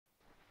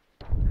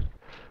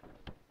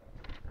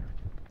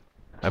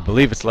I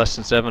believe it's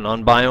lesson 7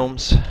 on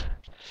biomes.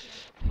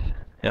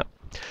 Yeah.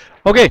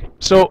 Okay,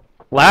 so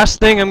last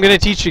thing I'm going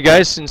to teach you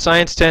guys in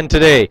Science 10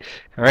 today.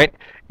 All right,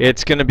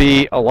 it's going to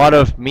be a lot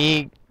of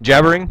me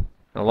jabbering,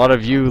 a lot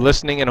of you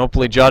listening, and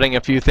hopefully jotting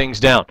a few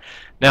things down.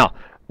 Now,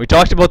 we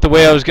talked about the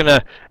way I was going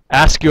to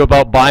ask you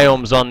about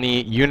biomes on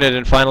the unit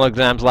and final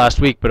exams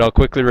last week, but I'll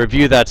quickly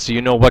review that so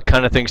you know what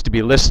kind of things to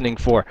be listening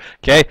for.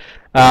 Okay,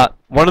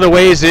 one of the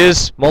ways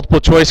is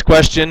multiple choice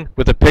question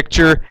with a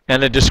picture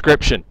and a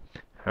description.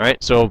 All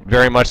right, so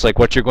very much like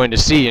what you're going to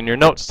see in your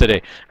notes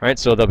today. All right,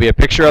 so there'll be a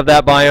picture of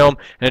that biome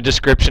and a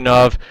description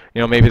of,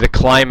 maybe the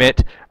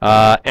climate,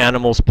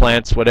 animals,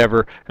 plants,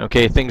 whatever.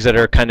 Okay, things that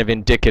are kind of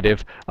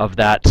indicative of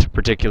that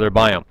particular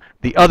biome.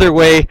 The other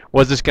way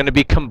was it's going to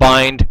be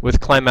combined with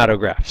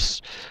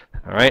climatographs.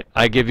 All right,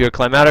 I give you a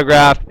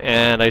climatograph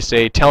and I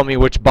say, tell me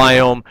which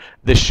biome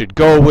this should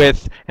go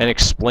with and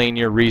explain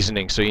your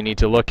reasoning. So you need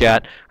to look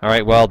at, all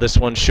right, well, this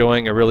one's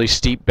showing a really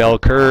steep bell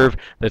curve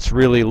that's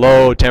really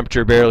low,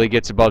 temperature barely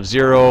gets above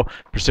 0,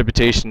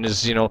 precipitation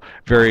is,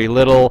 very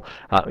little.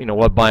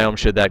 What biome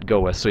should that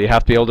go with? So you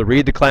have to be able to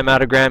read the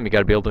climatogram, you got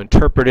to be able to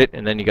interpret it,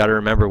 and then you got to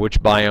remember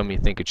which biome you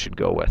think it should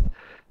go with.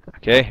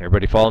 Okay,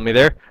 everybody follow me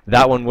there?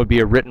 That one would be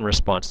a written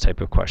response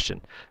type of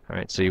question. All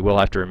right, so you will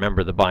have to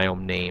remember the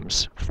biome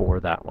names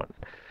for that one.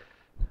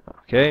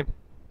 Okay,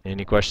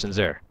 any questions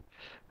there?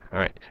 All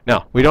right,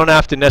 now we don't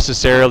have to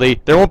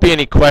necessarily, there won't be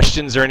any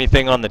questions or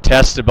anything on the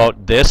test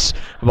about this,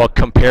 about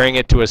comparing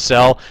it to a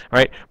cell,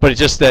 right? But it's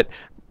just that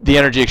the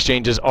energy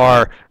exchanges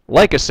are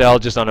like a cell,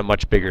 just on a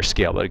much bigger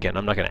scale. But again,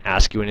 I'm not going to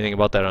ask you anything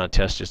about that on a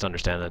test, just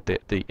understand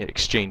that the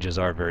exchanges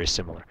are very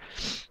similar.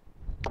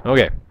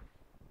 Okay.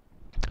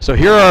 So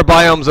here are our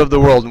biomes of the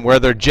world and where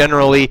they're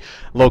generally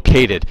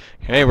located.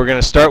 Okay, we're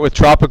going to start with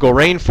tropical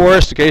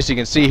rainforest. Okay, so you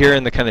can see here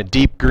in the kind of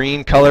deep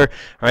green color,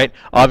 right?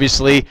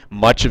 Obviously,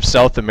 much of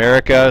South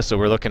America. So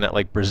we're looking at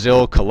like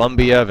Brazil,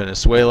 Colombia,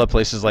 Venezuela,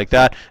 places like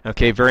that.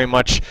 Okay, very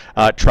much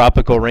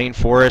tropical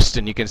rainforest,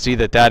 and you can see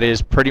that that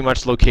is pretty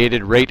much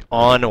located right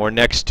on or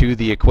next to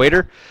the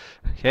equator.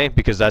 Okay,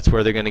 because that's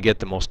where they're going to get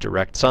the most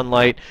direct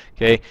sunlight.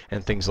 Okay,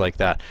 and things like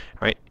that.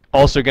 Right.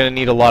 Also going to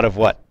need a lot of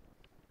what?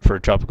 For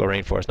tropical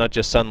rainforest, not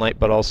just sunlight,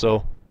 but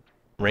also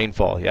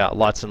rainfall. Yeah,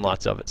 lots and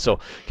lots of it. So,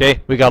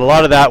 okay, we got a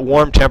lot of that.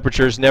 Warm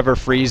temperatures, never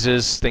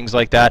freezes, things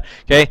like that.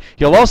 Okay,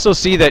 you'll also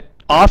see that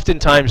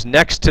oftentimes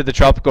next to the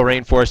tropical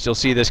rainforest, you'll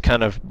see this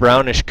kind of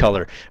brownish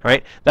color.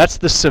 Right? That's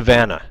the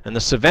savanna, and the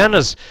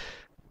savanna's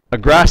a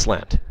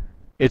grassland.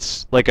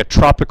 It's like a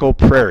tropical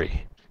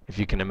prairie, if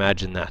you can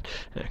imagine that.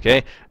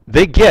 Okay,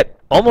 they get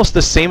almost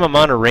the same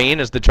amount of rain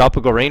as the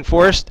tropical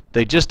rainforest.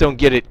 They just don't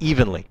get it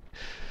evenly.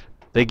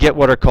 They get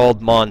what are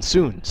called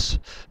monsoons.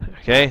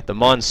 Okay, the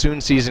monsoon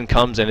season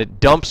comes and it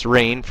dumps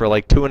rain for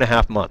like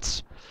 2.5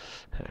 months.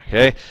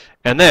 Okay,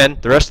 and then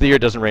the rest of the year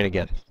it doesn't rain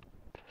again.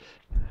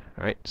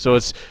 All right, so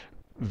it's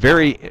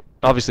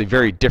obviously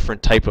very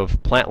different type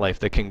of plant life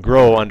that can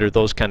grow under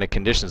those kind of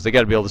conditions. They got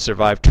to be able to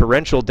survive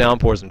torrential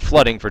downpours and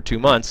flooding for 2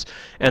 months,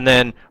 and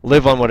then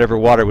live on whatever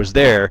water was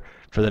there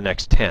for the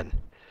next 10.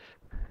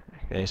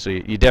 Okay, so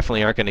you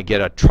definitely aren't going to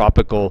get a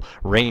tropical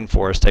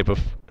rainforest type of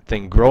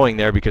thing growing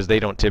there because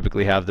they don't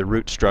typically have the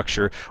root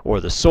structure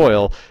or the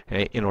soil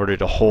in order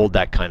to hold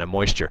that kind of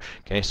moisture.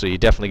 Okay, so you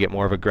definitely get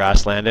more of a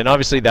grassland, and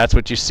obviously that's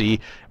what you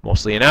see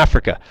mostly in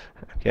Africa.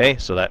 Okay,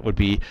 so that would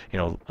be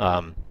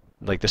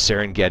like the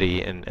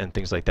Serengeti and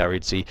things like that, where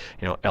you'd see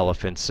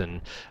elephants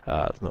and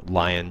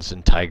lions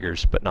and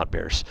tigers, but not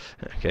bears.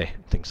 Okay,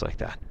 things like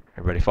that.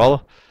 Everybody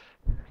follow?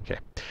 Okay.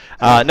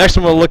 Next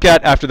one we'll look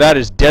at after that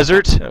is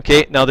desert.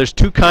 Okay, now there's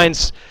two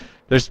kinds.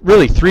 There's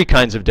really 3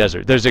 kinds of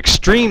desert. There's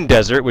extreme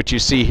desert, which you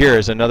see here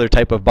is another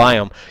type of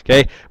biome.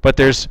 Okay, but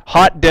there's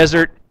hot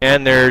desert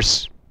and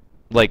there's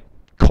like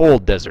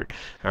cold desert.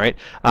 All right.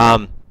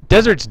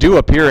 Deserts do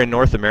appear in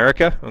North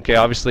America. Okay,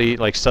 obviously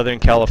like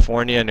Southern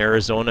California and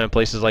Arizona and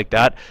places like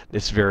that,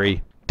 it's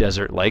very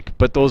desert-like,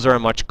 but those are a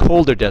much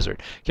colder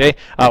desert. Okay,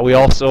 we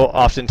also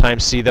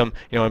oftentimes see them,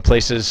 in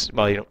places.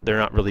 Well, they're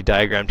not really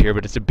diagrammed here,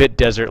 but it's a bit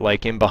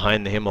desert-like in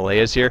behind the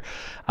Himalayas here.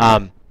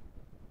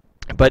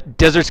 But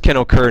deserts can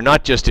occur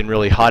not just in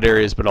really hot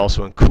areas, but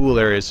also in cool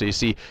areas. So you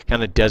see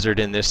kind of desert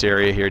in this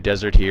area here,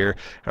 desert here.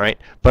 All right,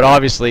 but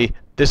obviously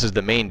this is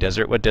the main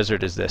desert. What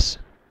desert is this?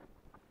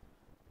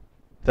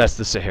 That's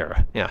the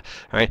Sahara. Yeah.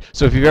 All right.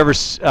 So if you've ever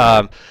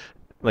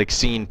like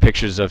seen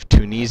pictures of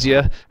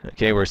Tunisia,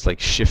 okay, where it's like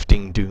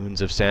shifting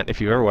dunes of sand.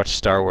 If you've ever watched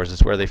Star Wars,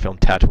 it's where they filmed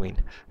Tatooine.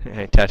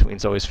 Okay?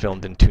 Tatooine's always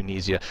filmed in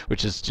Tunisia,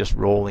 which is just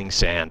rolling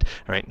sand.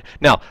 Right.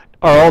 Now,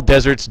 are all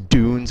deserts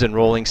dunes and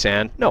rolling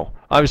sand? No.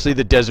 Obviously,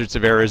 the deserts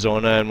of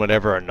Arizona and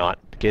whatever are not.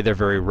 Okay, they're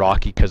very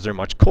rocky because they're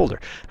much colder.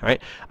 All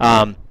right.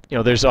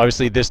 There's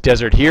obviously this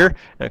desert here.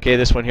 Okay,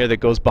 this one here that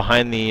goes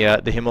behind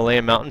the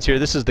Himalayan mountains here.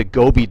 This is the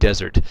Gobi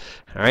Desert.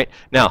 All right.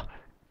 Now,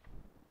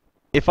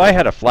 if I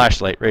had a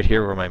flashlight right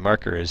here where my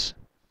marker is,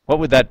 what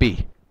would that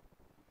be?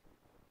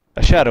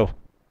 A shadow.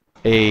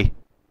 A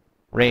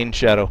rain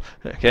shadow.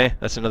 Okay,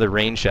 that's another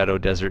rain shadow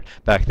desert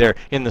back there.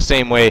 In the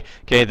same way,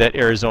 okay, that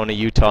Arizona,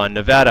 Utah, and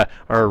Nevada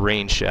are a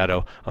rain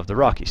shadow of the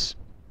Rockies.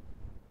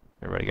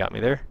 Everybody got me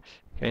there?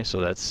 Okay,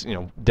 so that's,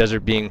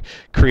 desert being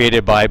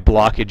created by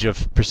blockage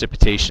of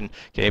precipitation,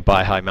 okay,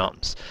 by high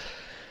mountains.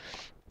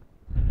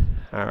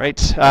 All right.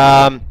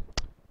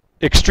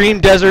 Extreme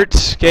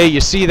deserts, okay,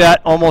 you see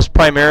that almost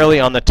primarily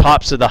on the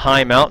tops of the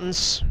high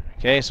mountains.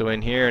 Okay, so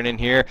in here and in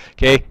here.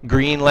 Okay,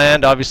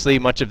 Greenland, obviously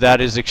much of that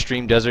is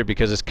extreme desert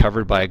because it's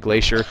covered by a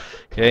glacier.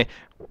 Okay,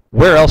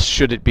 where else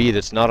should it be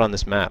that's not on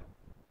this map?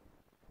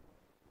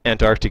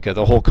 Antarctica,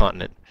 the whole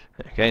continent.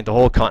 Okay, the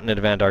whole continent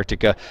of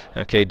Antarctica.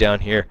 Okay, down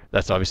here,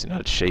 that's obviously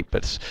not its shape,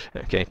 but it's,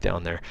 okay,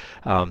 down there.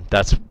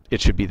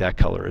 It should be that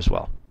color as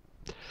well.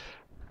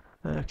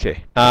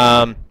 Okay,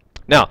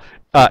 now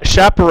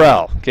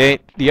chaparral. Okay,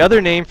 the other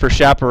name for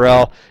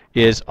chaparral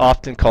is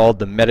often called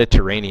the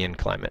Mediterranean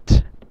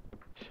climate.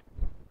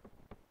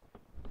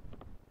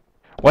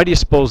 Why do you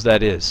suppose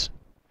that is?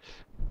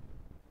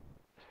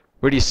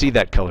 Where do you see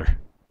that color?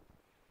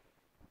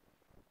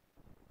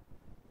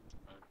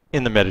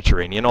 In the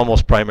Mediterranean,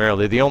 almost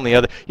primarily. The only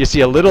other, you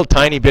see a little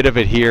tiny bit of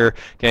it here,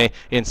 okay,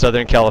 in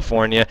Southern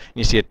California.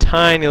 You see a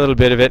tiny little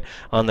bit of it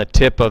on the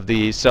tip of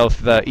the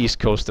southeast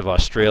coast of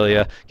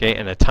Australia, okay,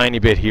 and a tiny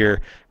bit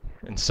here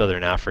in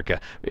Southern Africa.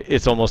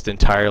 It's almost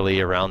entirely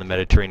around the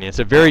Mediterranean. It's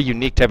a very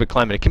unique type of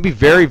climate. It can be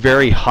very,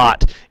 very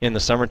hot in the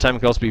summertime. It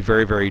can also be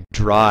very, very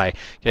dry.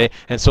 Okay,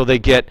 and so they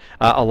get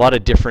a lot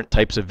of different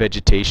types of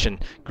vegetation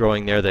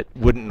growing there that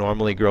wouldn't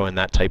normally grow in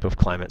that type of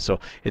climate. So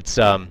it's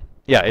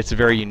yeah, it's a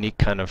very unique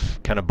kind of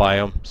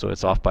biome. So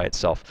it's off by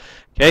itself.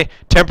 Okay,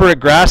 temperate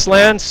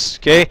grasslands.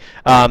 Okay,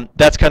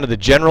 that's kind of the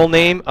general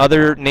name.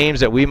 Other names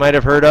that we might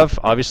have heard of,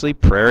 obviously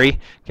prairie.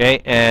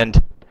 Okay,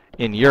 and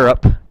in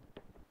Europe.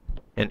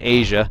 In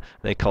Asia,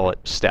 they call it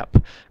steppe.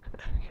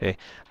 Okay,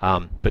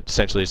 but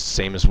essentially it's the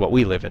same as what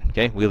we live in.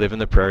 Okay, we live in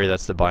the prairie.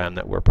 That's the biome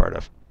that we're part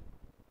of.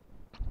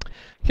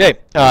 Okay,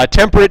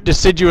 temperate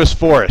deciduous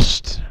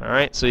forest. All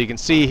right, so you can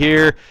see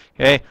here.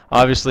 Okay,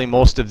 obviously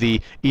most of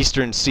the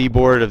eastern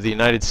seaboard of the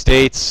United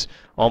States,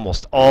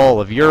 almost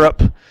all of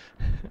Europe.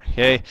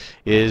 Okay,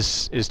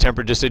 is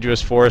temperate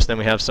deciduous forest. Then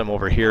we have some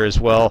over here as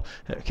well.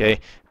 Okay,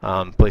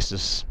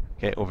 places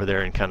over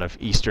there in kind of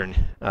eastern,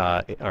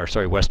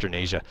 Western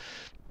Asia.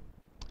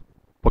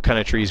 What kind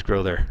of trees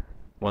grow there?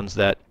 Ones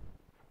that,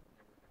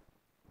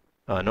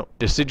 no,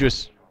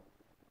 deciduous.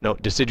 No,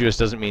 deciduous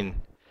doesn't mean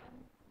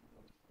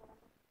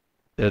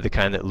they're the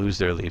kind that lose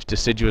their leaves.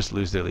 Deciduous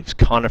lose their leaves.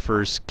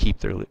 Conifers keep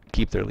their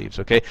leaves.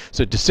 Okay,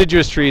 so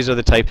deciduous trees are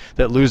the type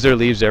that lose their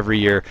leaves every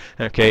year.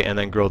 Okay, and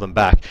then grow them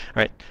back.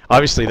 All right.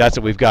 Obviously, that's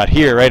what we've got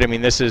here, right? I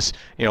mean, this is,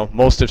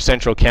 most of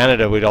central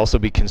Canada would also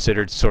be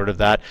considered sort of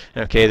that.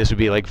 Okay, this would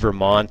be like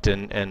Vermont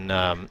and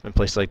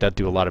places like that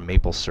do a lot of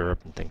maple syrup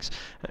and things.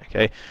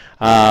 Okay.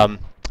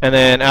 And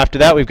then after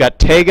that, we've got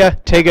taiga.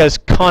 Taiga is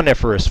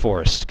coniferous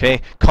forest. Okay,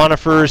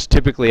 conifers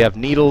typically have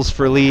needles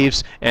for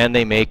leaves, and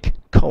they make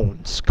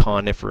cones,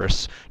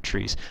 coniferous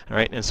trees. All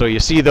right, and so you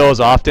see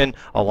those often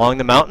along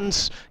the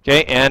mountains.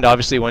 Okay, and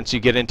obviously once you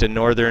get into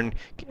northern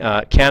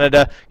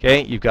Canada,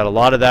 okay, you've got a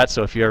lot of that.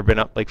 So if you've ever been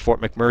up like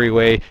Fort McMurray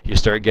way, you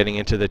start getting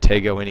into the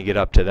taiga when you get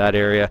up to that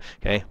area.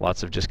 Okay,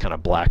 lots of just kind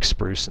of black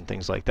spruce and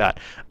things like that.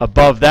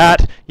 Above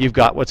that, you've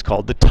got what's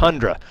called the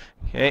tundra.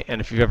 Okay,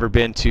 and if you've ever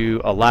been to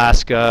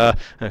Alaska,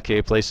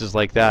 okay, places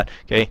like that,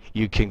 okay,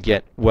 you can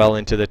get well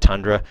into the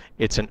tundra.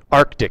 It's an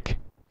Arctic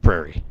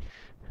prairie.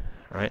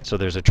 All right, so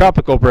there's a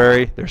tropical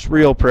prairie, there's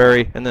real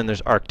prairie, and then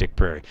there's Arctic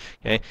prairie.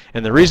 Okay,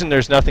 and the reason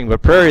there's nothing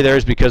but prairie there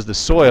is because the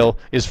soil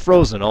is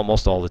frozen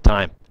almost all the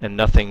time, and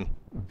nothing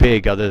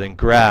big other than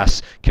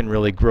grass can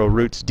really grow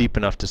roots deep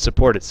enough to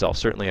support itself.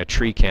 Certainly a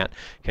tree can't,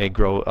 okay,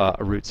 grow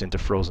roots into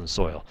frozen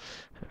soil.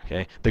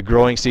 Okay, the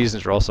growing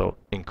seasons are also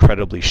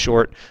incredibly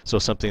short, so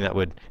something that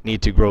would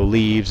need to grow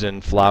leaves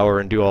and flower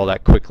and do all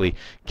that quickly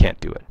can't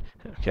do it.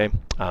 Okay,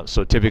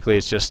 so typically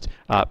it's just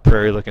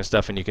prairie-looking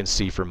stuff, and you can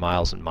see for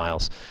miles and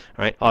miles.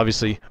 All right,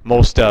 obviously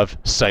most of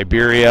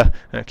Siberia,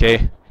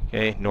 okay,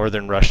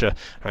 northern Russia,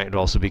 right, would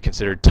also be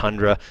considered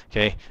tundra.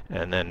 Okay,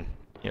 and then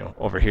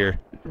over here,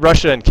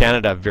 Russia and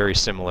Canada have very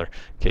similar,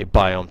 okay,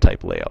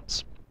 biome-type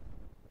layouts.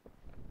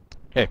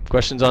 Okay,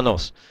 questions on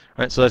those?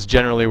 All right, so that's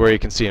generally where you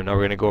can see them. Now we're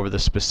going to go over the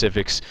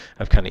specifics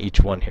of kind of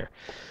each one here.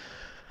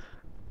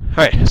 All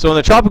right, so in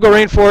the tropical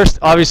rainforest,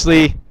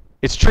 obviously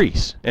it's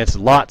trees. It's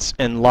lots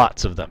and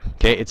lots of them.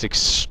 Okay, it's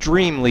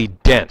extremely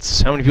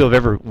dense. How many people have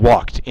ever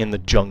walked in the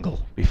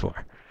jungle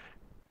before?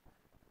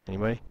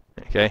 Anybody?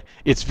 Okay,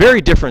 it's very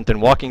different than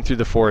walking through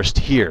the forest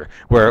here,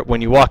 where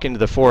when you walk into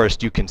the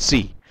forest, you can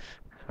see.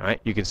 All right,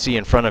 you can see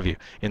in front of you.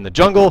 In the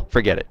jungle,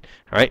 forget it.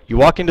 All right, you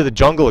walk into the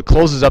jungle, it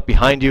closes up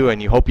behind you,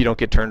 and you hope you don't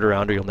get turned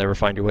around or you'll never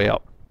find your way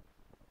out.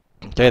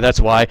 Okay,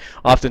 that's why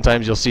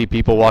oftentimes you'll see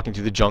people walking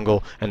through the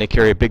jungle and they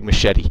carry a big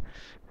machete.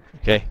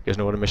 Okay, you guys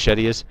know what a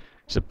machete is?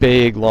 It's a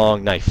big,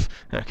 long knife,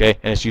 okay,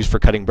 and it's used for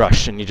cutting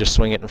brush, and you just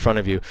swing it in front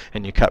of you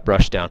and you cut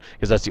brush down,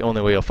 because that's the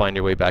only way you'll find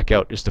your way back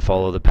out, is to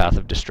follow the path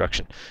of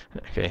destruction,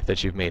 okay,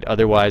 that you've made.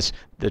 Otherwise,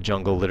 the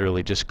jungle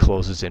literally just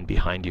closes in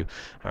behind you.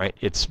 All right,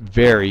 it's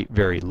very,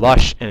 very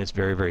lush, and it's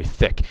very, very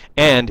thick,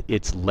 and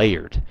it's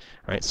layered.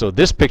 All right, so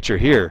this picture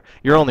here,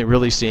 you're only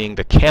really seeing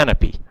the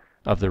canopy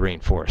of the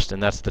rainforest,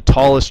 and that's the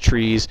tallest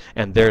trees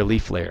and their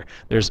leaf layer.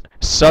 There's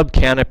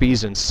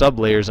sub-canopies and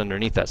sub-layers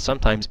underneath that,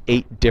 sometimes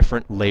 8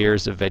 different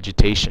layers of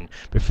vegetation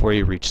before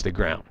you reach the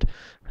ground.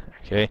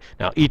 Okay?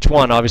 Now each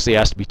one obviously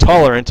has to be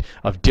tolerant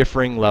of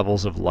differing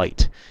levels of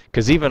light,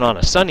 because even on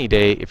a sunny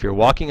day, if you're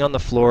walking on the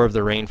floor of the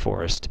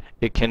rainforest,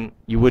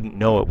 you wouldn't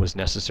know it was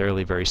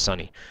necessarily very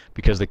sunny,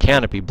 because the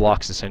canopy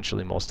blocks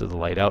essentially most of the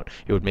light out.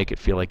 It would make it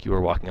feel like you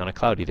were walking on a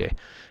cloudy day,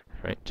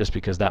 right? Just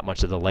because that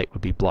much of the light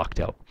would be blocked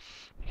out.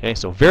 Okay,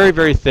 so very,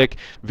 very thick,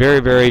 very,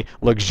 very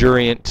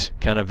luxuriant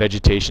kind of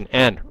vegetation,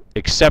 and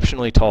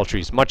exceptionally tall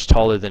trees, much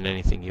taller than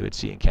anything you would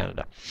see in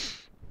Canada.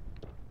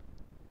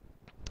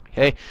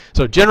 Okay,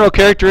 so general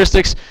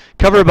characteristics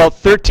cover about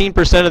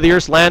 13% of the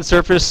Earth's land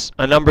surface,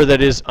 a number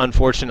that is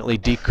unfortunately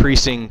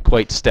decreasing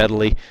quite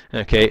steadily,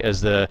 okay,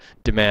 as the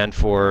demand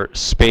for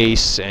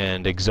space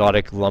and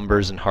exotic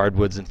lumbers and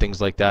hardwoods and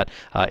things like that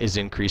is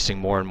increasing.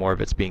 More and more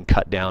of it's being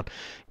cut down.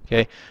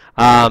 Okay.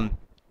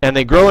 And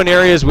they grow in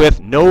areas with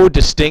no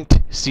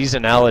distinct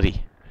seasonality,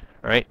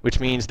 right? Which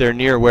means they're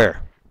near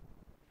where?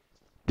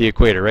 The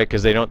equator, right?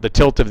 Because the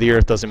tilt of the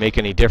Earth doesn't make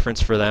any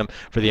difference for them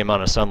for the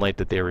amount of sunlight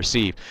that they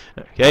receive.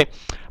 Okay?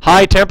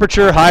 High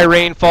temperature, high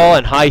rainfall,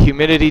 and high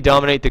humidity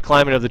dominate the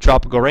climate of the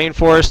tropical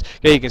rainforest.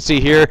 Okay, you can see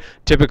here,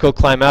 typical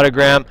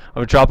climatogram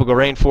of a tropical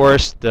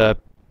rainforest. The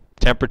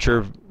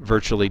temperature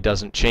virtually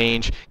doesn't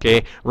change.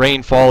 Okay?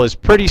 Rainfall is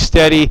pretty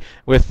steady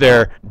with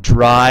their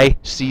dry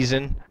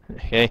season.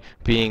 Okay,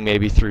 being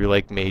maybe through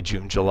like May,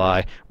 June,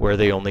 July, where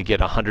they only get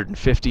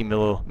 150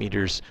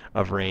 millimeters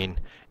of rain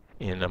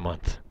in a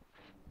month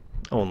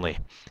only.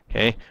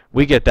 Okay,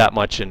 we get that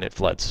much and it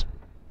floods.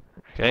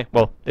 Okay,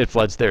 well, it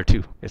floods there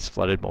too. It's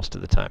flooded most of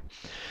the time.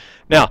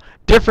 Now,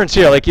 difference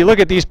here, like you look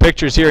at these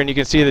pictures here and you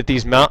can see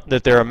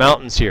that there are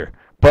mountains here.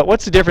 But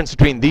what's the difference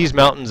between these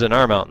mountains and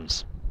our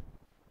mountains?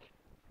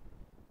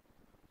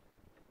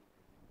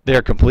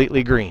 They're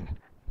completely green.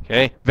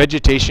 Okay,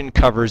 vegetation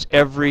covers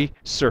every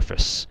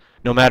surface.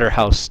 No matter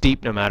how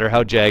steep, no matter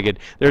how jagged,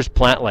 there's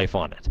plant life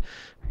on it.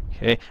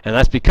 Okay? And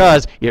that's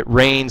because it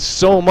rains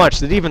so much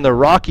that even the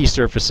rocky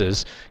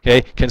surfaces,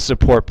 okay, can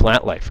support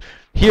plant life.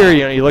 Here,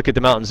 you look at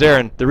the mountains there,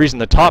 and the reason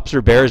the tops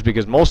are bare is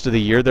because most of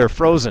the year they're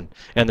frozen,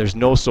 and there's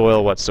no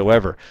soil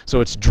whatsoever. So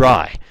it's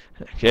dry.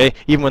 Okay?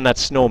 Even when that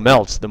snow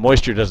melts, the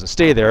moisture doesn't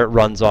stay there. It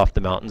runs off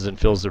the mountains and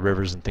fills the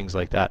rivers and things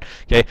like that.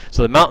 Okay?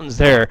 So the mountains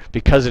there,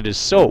 because it is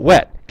so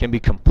wet, can be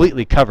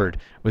completely covered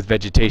with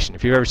vegetation.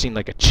 If you've ever seen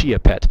like a chia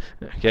pet,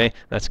 okay,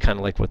 that's kind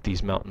of like what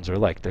these mountains are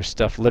like. There's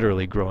stuff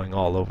literally growing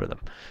all over them.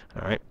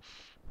 All right?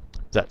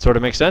 Does that sort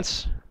of make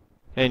sense?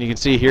 And you can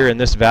see here in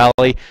this valley,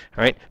 all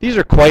right, these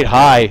are quite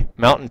high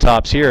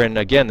mountaintops here, and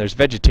again, there's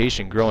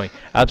vegetation growing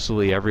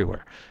absolutely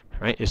everywhere.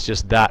 Right? It's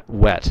just that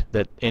wet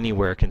that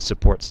anywhere can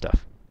support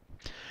stuff.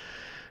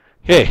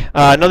 Okay,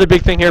 another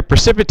big thing here,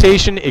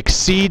 precipitation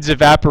exceeds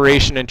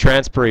evaporation and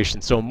transpiration.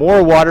 So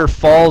more water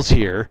falls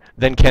here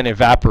than can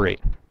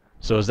evaporate.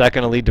 So is that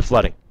going to lead to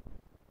flooding?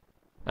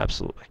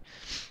 Absolutely.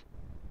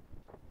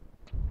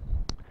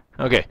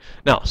 Okay,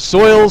 now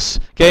soils,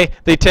 okay,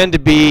 they tend to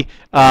be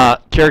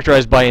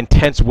characterized by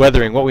intense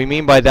weathering. What we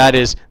mean by that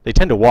is they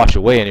tend to wash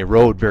away and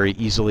erode very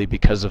easily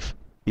because of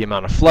the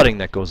amount of flooding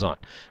that goes on.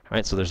 All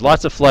right, so there's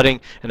lots of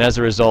flooding, and as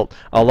a result,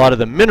 a lot of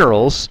the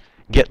minerals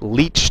get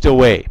leached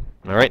away.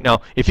 All right,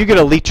 now if you get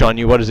a leech on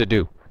you, what does it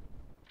do?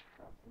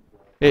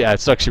 Yeah, it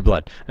sucks your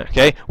blood.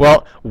 Okay,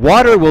 well,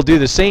 water will do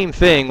the same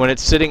thing when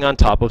it's sitting on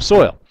top of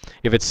soil.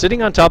 If it's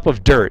sitting on top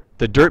of dirt,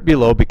 the dirt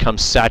below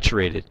becomes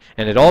saturated,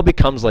 and it all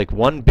becomes like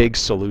one big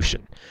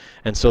solution.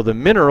 And so the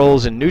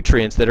minerals and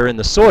nutrients that are in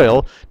the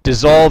soil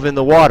dissolve in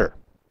the water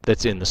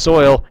that's in the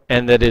soil,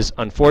 and that is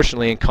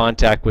unfortunately in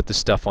contact with the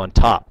stuff on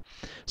top.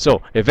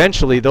 So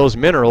eventually those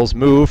minerals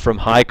move from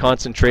high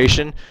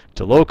concentration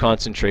to low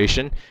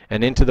concentration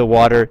and into the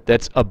water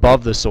that's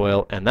above the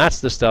soil, and that's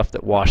the stuff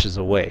that washes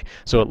away.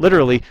 So it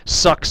literally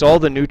sucks all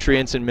the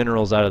nutrients and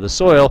minerals out of the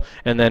soil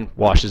and then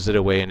washes it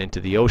away and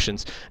into the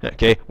oceans,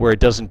 okay, where it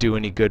doesn't do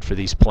any good for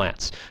these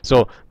plants.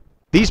 So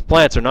these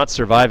plants are not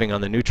surviving on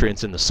the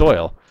nutrients in the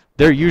soil.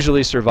 They're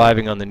usually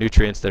surviving on the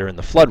nutrients that are in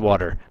the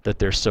floodwater that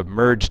they're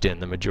submerged in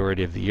the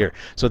majority of the year.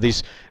 So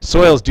these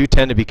soils do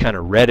tend to be kind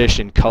of reddish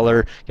in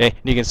color. Okay?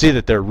 And you can see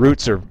that their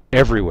roots are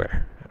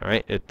everywhere. All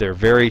right? They're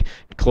very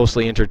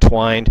closely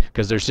intertwined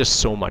because there's just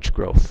so much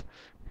growth.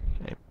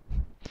 Okay?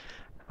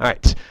 All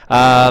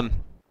right.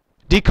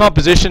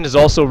 Decomposition is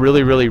also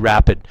really, really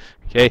rapid.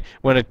 Okay?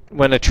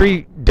 When a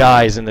tree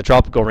dies in the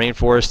tropical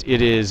rainforest,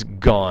 it is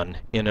gone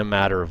in a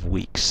matter of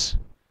weeks.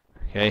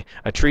 Okay,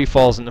 a tree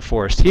falls in the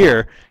forest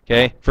here.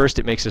 Okay, first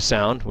it makes a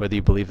sound, whether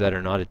you believe that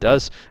or not, it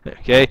does.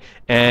 Okay,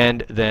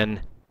 and then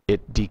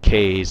it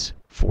decays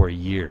for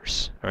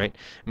years. All right,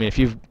 I mean, if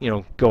you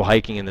go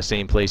hiking in the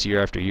same place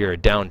year after year, a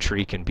downed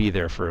tree can be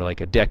there for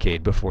like a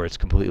decade before it's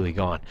completely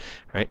gone.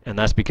 Right, and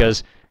that's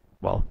because,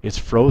 well, it's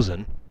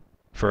frozen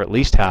for at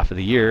least half of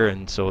the year,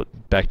 and so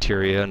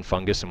bacteria and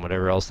fungus and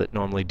whatever else that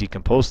normally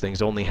decompose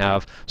things only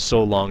have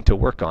so long to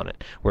work on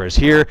it. Whereas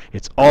here,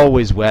 it's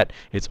always wet,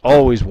 it's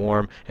always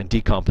warm, and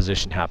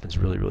decomposition happens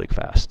really, really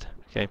fast.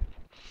 Okay.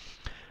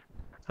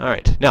 All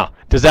right. Now,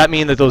 does that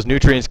mean that those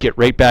nutrients get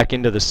right back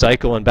into the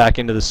cycle and back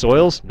into the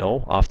soils?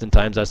 No.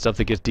 Oftentimes that stuff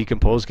that gets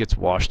decomposed gets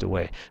washed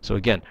away. So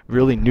again,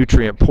 really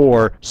nutrient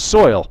poor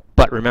soil,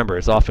 but remember,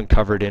 it's often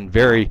covered in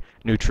very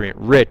nutrient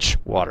rich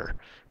water.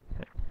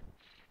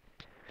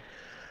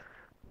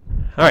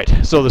 All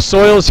right, so the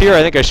soils here,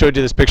 I think I showed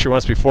you this picture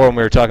once before when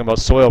we were talking about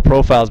soil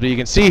profiles, but you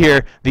can see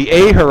here the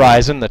A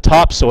horizon, the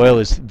top soil,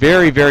 is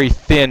very, very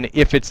thin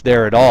if it's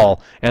there at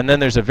all. And then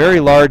there's a very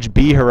large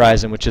B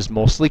horizon, which is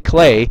mostly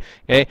clay.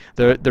 Okay?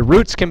 The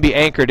roots can be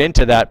anchored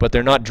into that, but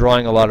they're not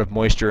drawing a lot of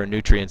moisture or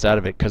nutrients out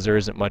of it because there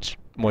isn't much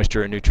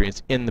moisture or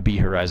nutrients in the B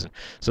horizon.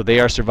 So they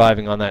are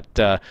surviving on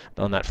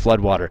that flood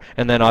water.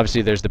 And then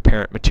obviously there's the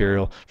parent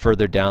material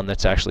further down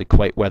that's actually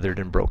quite weathered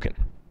and broken.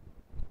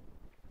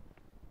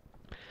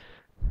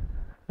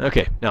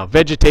 Okay, now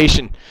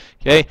vegetation,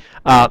 okay,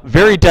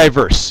 very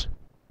diverse.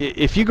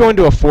 If you go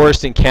into a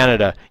forest in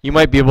Canada, you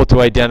might be able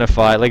to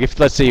identify, like if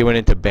let's say you went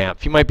into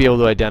Banff, you might be able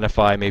to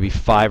identify maybe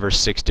 5 or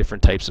 6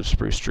 different types of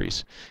spruce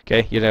trees.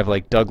 Okay, you'd have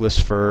like Douglas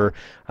fir,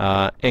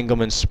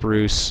 Engelmann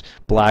spruce,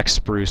 black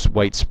spruce,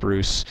 white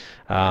spruce,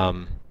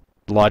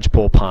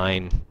 lodgepole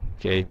pine.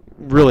 Okay,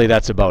 really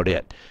that's about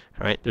it.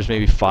 Right? There's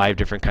maybe 5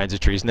 different kinds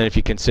of trees, and then if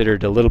you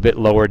considered a little bit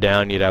lower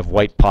down, you'd have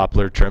white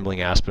poplar,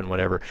 trembling aspen,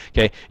 whatever.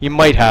 Okay, you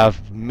might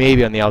have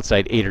maybe on the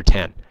outside 8 or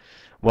 10.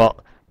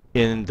 Well,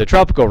 in the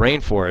tropical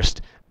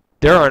rainforest,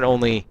 there aren't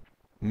only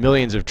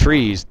millions of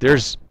trees.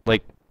 There's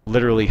like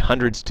literally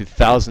hundreds to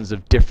thousands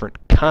of different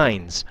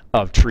kinds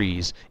of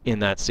trees in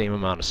that same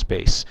amount of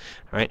space.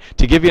 All right?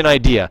 To give you an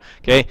idea,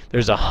 okay,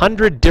 there's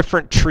 100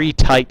 different tree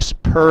types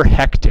per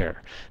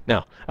hectare.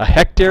 Now, a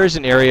hectare is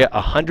an area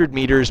 100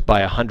 meters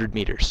by 100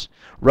 meters,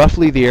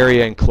 roughly the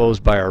area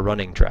enclosed by our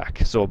running track.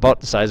 So about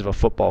the size of a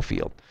football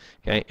field,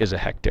 okay, is a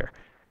hectare.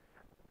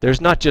 There's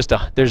not just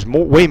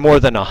way more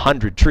than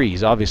 100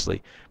 trees,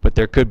 obviously, but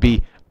there could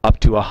be up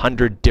to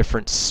 100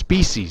 different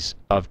species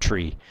of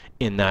tree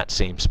in that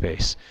same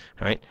space.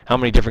 All right? How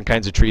many different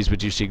kinds of trees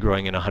would you see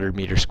growing in a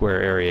 100-meter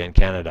square area in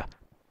Canada?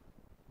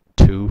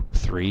 2,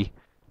 3,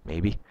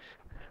 maybe.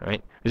 All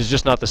right? This is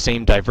just not the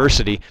same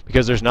diversity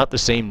because there's not the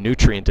same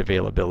nutrient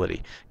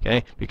availability.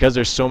 Okay? Because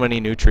there's so many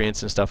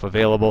nutrients and stuff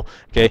available.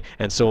 Okay?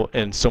 And so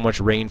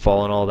much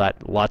rainfall and all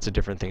that, lots of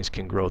different things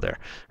can grow there.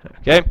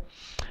 Okay?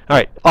 All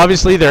right.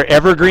 Obviously, they're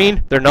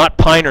evergreen. They're not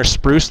pine or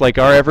spruce like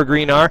our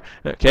evergreen are.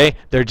 Okay?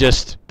 They're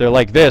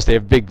like this. They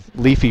have big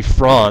leafy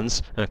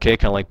fronds. Okay?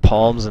 Kind of like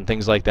palms and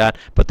things like that.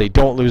 But they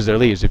don't lose their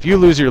leaves. If you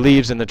lose your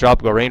leaves in the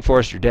tropical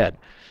rainforest, you're dead.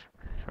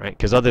 Right?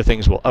 Because other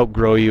things will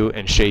outgrow you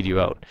and shade you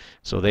out.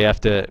 So they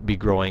have to be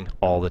growing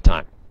all the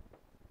time.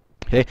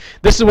 Okay?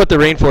 This is what the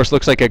rainforest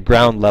looks like at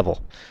ground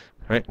level.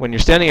 Right? When you're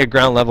standing at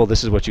ground level,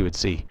 this is what you would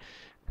see.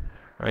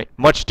 Right?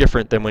 Much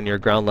different than when you're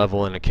ground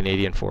level in a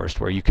Canadian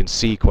forest where you can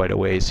see quite a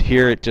ways.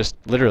 Here it just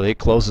literally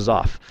closes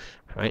off.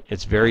 Right?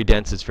 It's very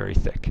dense, it's very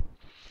thick.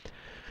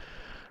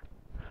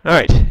 All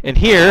right, and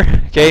here,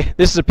 okay,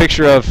 this is a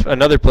picture of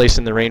another place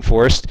in the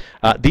rainforest.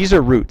 These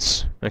are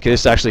roots. Okay, this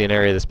is actually an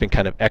area that's been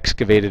kind of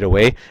excavated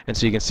away, and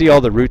so you can see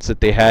all the roots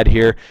that they had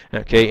here.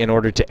 Okay, in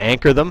order to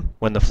anchor them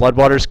when the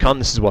floodwaters come,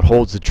 this is what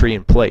holds the tree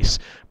in place.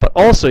 But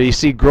also, you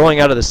see growing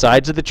out of the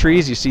sides of the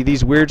trees, you see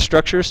these weird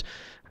structures.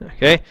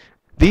 Okay,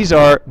 these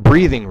are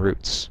breathing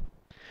roots.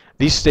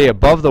 These stay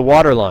above the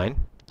water line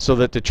so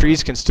that the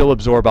trees can still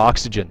absorb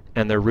oxygen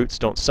and their roots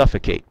don't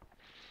suffocate.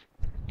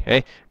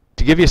 Okay.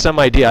 To give you some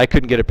idea, I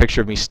couldn't get a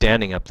picture of me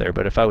standing up there,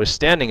 but if I was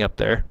standing up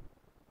there,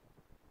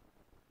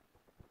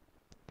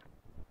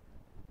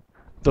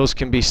 those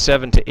can be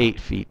 7 to 8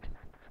 feet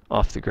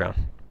off the ground.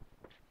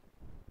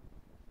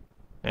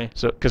 Okay,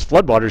 so because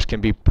floodwaters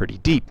can be pretty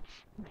deep,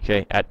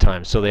 okay, at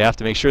times, so they have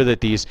to make sure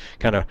that these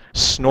kind of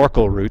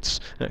snorkel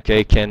roots,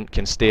 okay, can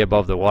stay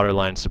above the water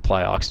line and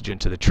supply oxygen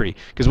to the tree.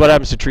 Because what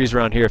happens to trees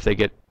around here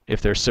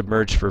if they're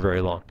submerged for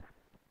very long?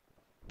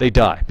 They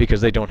die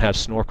because they don't have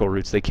snorkel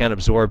roots. They can't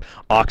absorb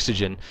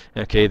oxygen.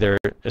 Okay,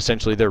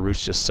 essentially their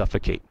roots just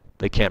suffocate.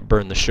 They can't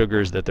burn the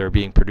sugars that they're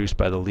being produced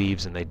by the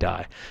leaves and they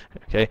die.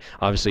 Okay,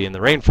 obviously in the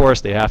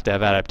rainforest they have to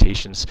have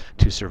adaptations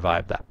to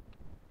survive that.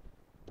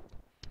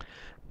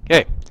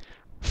 Okay,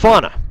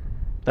 fauna.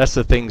 That's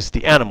the things,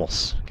 the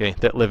animals, okay,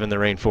 that live in the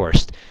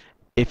rainforest.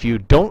 If you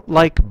don't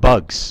like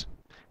bugs,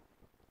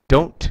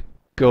 don't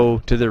go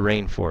to the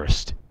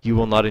rainforest. You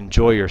will not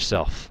enjoy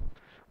yourself.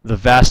 The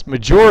vast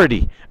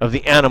majority of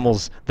the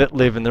animals that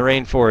live in the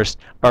rainforest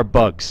are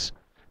bugs.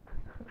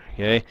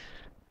 Okay?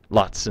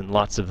 Lots and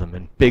lots of them,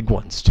 and big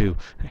ones too.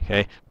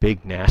 Okay?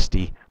 Big,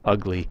 nasty,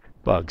 ugly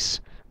bugs.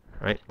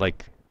 Right?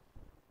 Like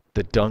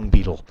the dung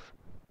beetle.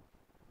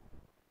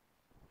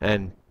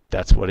 And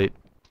that's what it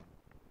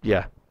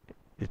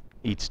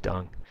eats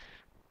dung.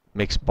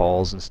 Makes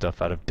balls and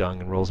stuff out of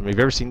dung and rolls them. Have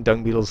you ever seen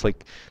dung beetles?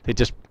 Like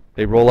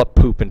they roll up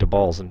poop into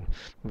balls and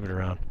move it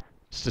around.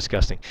 It's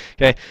disgusting.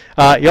 Okay.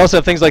 You also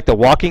have things like the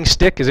walking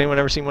stick. Has anyone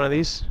ever seen one of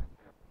these?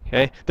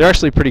 Okay. They're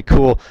actually pretty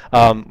cool.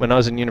 When I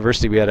was in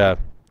university, we had a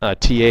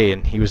TA,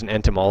 and he was an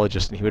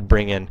entomologist, and he would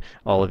bring in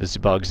all of his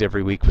bugs.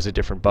 Every week was a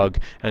different bug,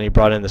 and he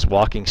brought in this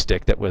walking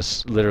stick that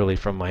was literally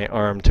from my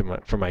arm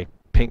to from my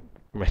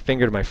my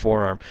finger to my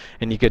forearm,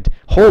 and you could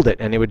hold it,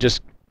 and it would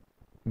just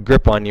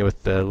grip on you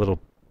with the little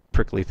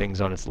prickly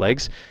things on its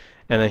legs,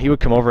 and then he would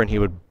come over and he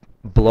would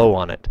blow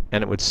on it,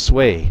 and it would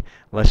sway,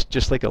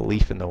 just like a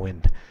leaf in the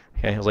wind.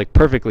 Okay, it was like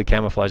perfectly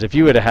camouflaged. If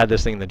you would have had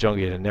this thing in the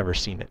jungle, you'd have never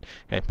seen it.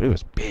 Okay, but it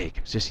was big.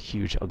 It was just a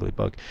huge, ugly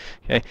bug.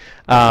 Okay,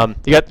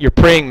 you got your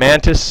praying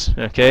mantis.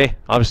 Okay,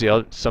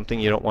 obviously something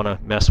you don't want to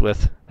mess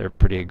with. They're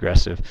pretty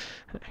aggressive.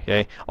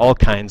 Okay, all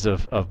kinds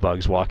of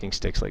bugs, walking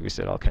sticks, like we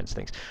said, all kinds of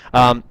things.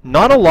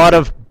 Not a lot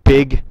of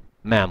big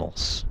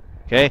mammals.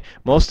 Okay,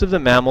 most of the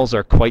mammals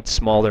are quite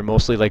small. They're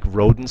mostly like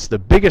rodents. The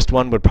biggest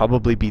one would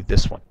probably be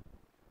this one.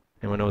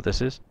 Anyone know what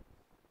this is?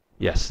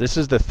 Yes, this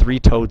is the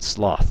three-toed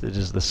sloth. It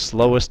is the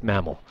slowest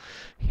mammal.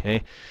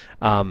 Okay,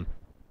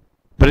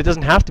 but it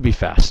doesn't have to be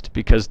fast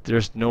because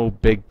there's no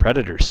big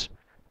predators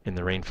in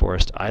the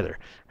rainforest either.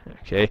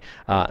 Okay,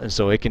 and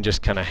so it can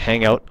just kind of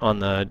hang out on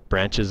the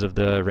branches of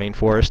the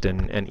rainforest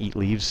and eat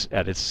leaves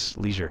at its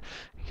leisure.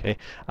 Okay,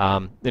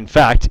 in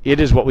fact,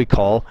 it is what we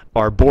call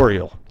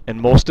arboreal, and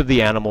most of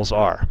the animals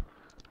are.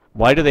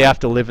 Why do they have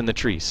to live in the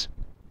trees?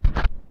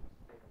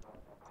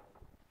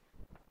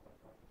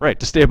 Right,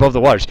 to stay above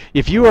the waters.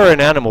 If you are an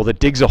animal that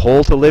digs a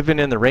hole to live in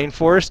the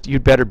rainforest,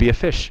 you'd better be a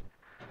fish.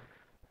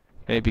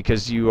 Okay,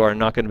 because you are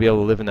not going to be able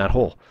to live in that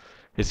hole.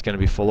 It's going to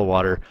be full of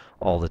water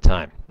all the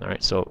time. All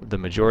right, so the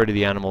majority of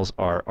the animals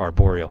are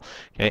arboreal.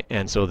 Okay,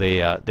 and so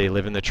they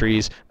live in the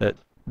trees.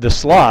 The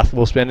sloth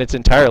will spend its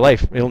entire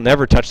life. It'll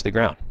never touch the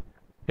ground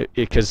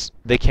because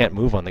they can't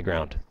move on the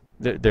ground.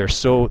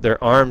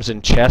 Their arms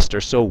and chest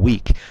are so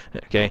weak,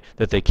 okay,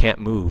 that they can't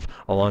move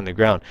along the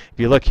ground. If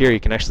you look here, you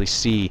can actually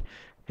see.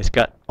 It's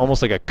got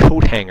almost like a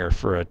coat hanger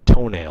for a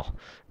toenail,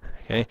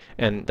 okay?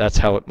 And that's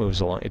how it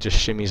moves along. It just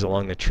shimmies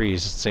along the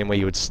trees, the same way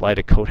you would slide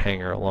a coat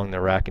hanger along the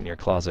rack in your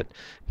closet,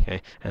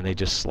 okay? And they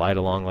just slide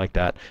along like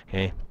that,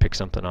 okay? Pick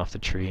something off the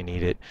tree and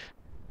eat it.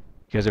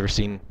 You guys ever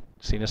seen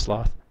a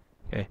sloth?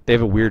 Okay? They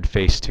have a weird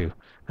face too.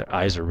 Their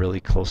eyes are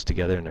really close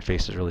together and their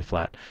face is really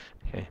flat.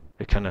 Okay?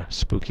 They're kind of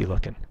spooky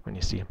looking when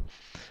you see them.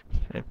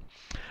 Okay?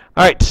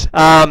 All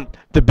right.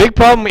 The big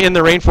problem in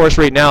the rainforest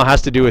right now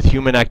has to do with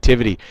human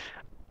activity.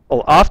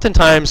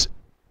 Oftentimes,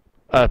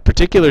 a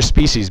particular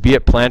species, be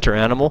it plant or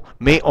animal,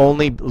 may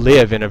only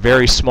live in a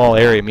very small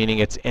area, meaning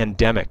it's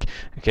endemic.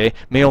 Okay,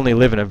 may only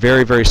live in a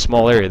very, very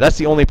small area. That's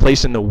the only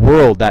place in the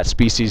world that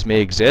species may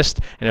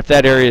exist. And if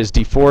that area is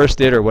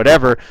deforested or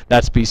whatever,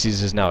 that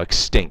species is now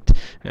extinct.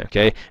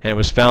 Okay, and it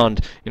was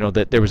found,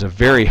 that there was a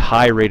very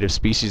high rate of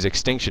species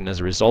extinction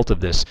as a result of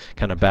this,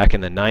 kind of back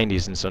in the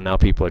 90s. And so now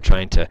people are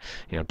trying to,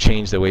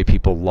 change the way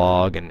people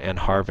log and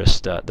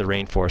harvest the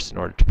rainforest in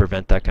order to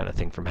prevent that kind of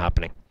thing from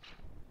happening.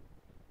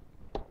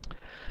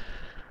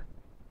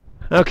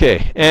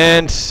 Okay,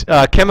 and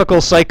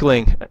chemical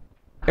cycling.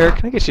 Eric,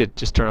 can I get you to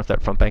just turn off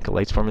that front bank of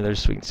lights for me there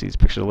so we can see these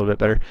pictures a little bit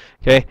better?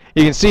 Okay,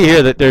 you can see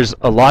here that there's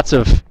lots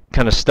of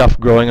kind of stuff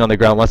growing on the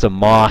ground, lots of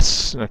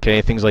moss,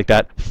 okay, things like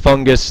that.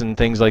 Fungus and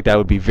things like that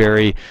would be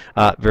very,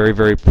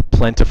 very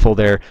plentiful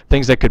there.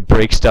 Things that could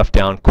break stuff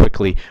down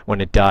quickly when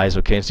it dies,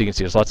 okay? And so you can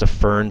see there's lots of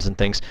ferns and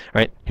things,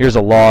 right? Here's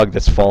a log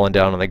that's fallen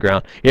down on the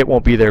ground. It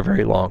won't be there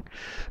very long.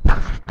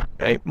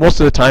 Right? Most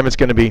of the time it's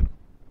going to be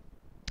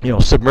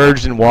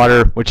submerged in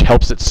water, which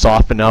helps it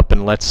soften up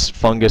and lets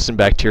fungus and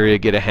bacteria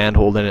get a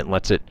handhold in it and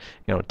lets it,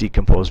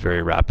 decompose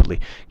very rapidly.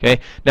 Okay.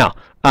 Now,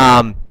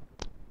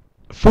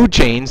 food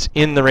chains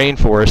in the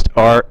rainforest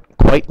are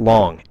quite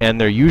long,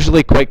 and they're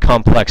usually quite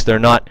complex. They're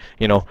not,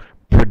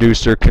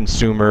 producer,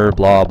 consumer,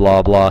 blah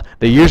blah blah.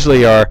 They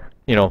usually are,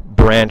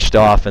 branched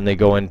off, and they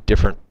go in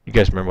different. You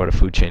guys remember what a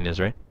food chain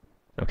is, right?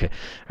 Okay.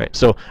 All right.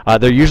 So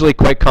they're usually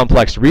quite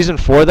complex. The reason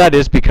for that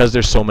is because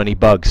there's so many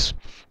bugs.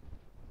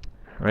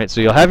 Right,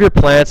 so you'll have your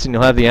plants and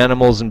you'll have the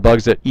animals and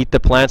bugs that eat the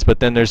plants, but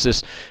then there's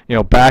this,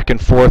 back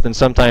and forth, and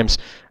sometimes,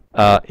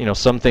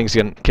 some things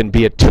can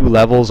be at 2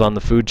 levels on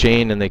the food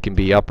chain, and they can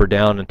be up or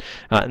down,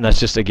 and that's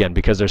just, again,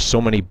 because there's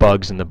so many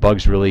bugs, and the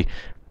bugs really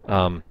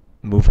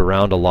move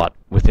around a lot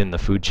within the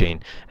food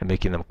chain and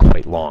making them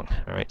quite long.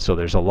 All right, so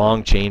there's a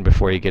long chain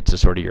before you get to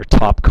sort of your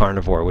top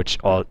carnivore, which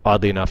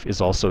oddly enough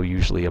is also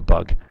usually a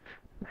bug.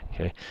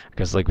 Okay,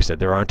 because like we said,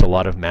 there aren't a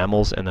lot of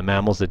mammals, and the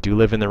mammals that do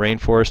live in the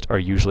rainforest are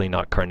usually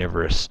not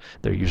carnivorous.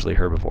 They're usually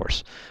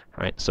herbivores.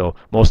 All right, so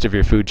most of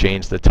your food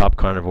chains, the top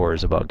carnivore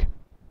is a bug,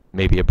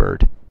 maybe a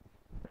bird.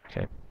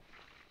 Okay.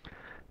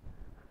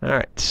 All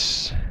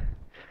right.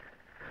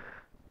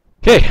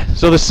 Okay,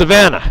 so the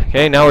savanna.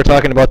 Okay, now we're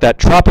talking about that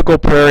tropical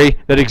prairie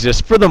that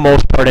exists for the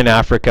most part in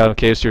Africa.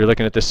 Okay, so you're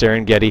looking at the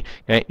Serengeti.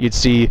 Okay, you'd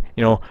see,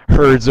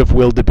 herds of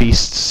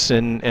wildebeests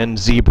and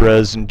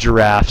zebras and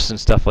giraffes and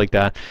stuff like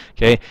that.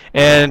 Okay,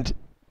 and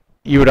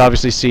you would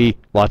obviously see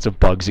lots of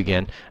bugs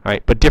again. All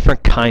right, but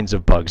different kinds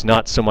of bugs.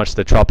 Not so much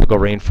the tropical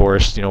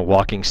rainforest,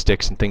 walking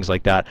sticks and things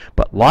like that,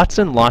 but lots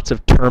and lots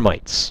of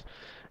termites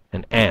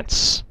and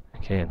ants.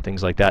 Okay, and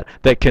things like that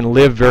can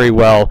live very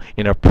well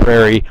in a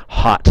prairie,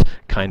 hot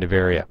kind of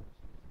area.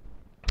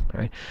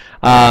 All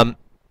right.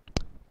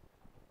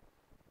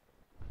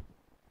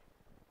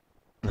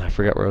 I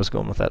forgot where I was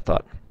going with that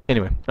thought.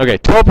 Anyway, okay,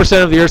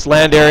 12% of the Earth's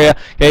land area,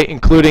 okay,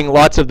 including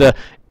lots of the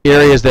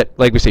areas that,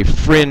 like we say,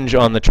 fringe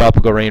on the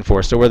tropical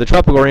rainforest. So where the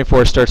tropical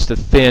rainforest starts to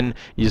thin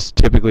is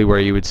typically where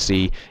you would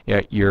see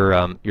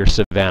your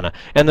savanna.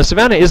 And the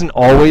savanna isn't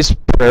always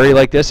prairie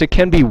like this. It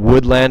can be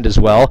woodland as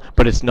well,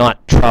 but it's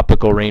not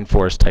tropical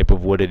rainforest type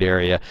of wooded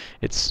area.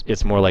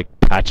 It's more like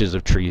patches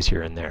of trees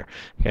here and there.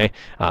 Okay,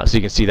 so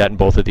you can see that in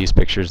both of these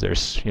pictures.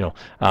 There's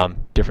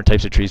different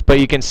types of trees, but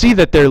you can see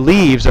that their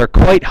leaves are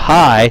quite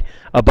high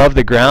above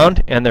the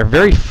ground, and they're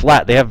very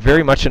flat. They have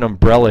very much an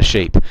umbrella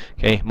shape.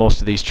 Okay, most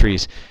of these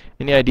trees.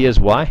 Any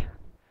ideas why?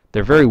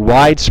 They're very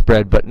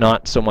widespread, but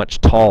not so much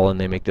tall, and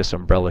they make this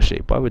umbrella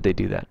shape. Why would they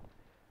do that?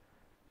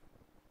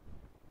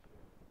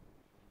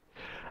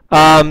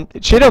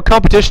 Shade out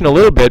competition a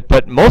little bit,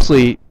 but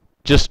mostly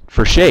just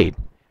for shade.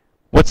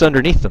 What's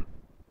underneath them?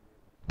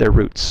 Their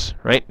roots,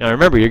 right? Now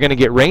remember, you're going to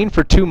get rain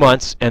for 2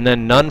 months and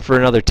then none for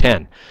another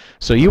 10.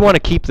 So you want to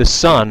keep the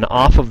sun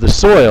off of the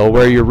soil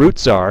where your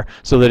roots are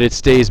so that it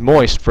stays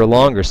moist for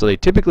longer. So they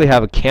typically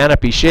have a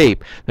canopy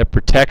shape that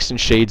protects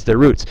and shades their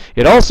roots.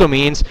 It also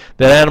means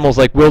that animals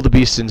like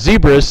wildebeests and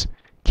zebras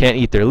can't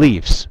eat their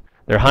leaves.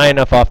 They're high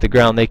enough off the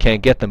ground they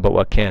can't get them, but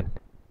what can?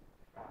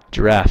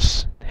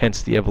 Giraffes.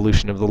 Hence the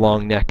evolution of the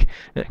long neck,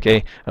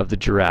 okay, of the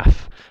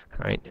giraffe.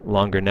 Right?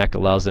 Longer neck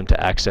allows them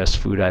to access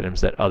food items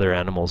that other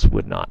animals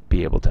would not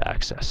be able to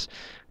access.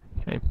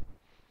 Okay.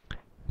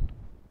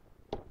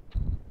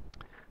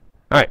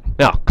 All right.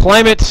 Now,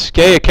 climate,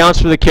 okay,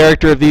 accounts for the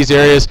character of these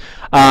areas.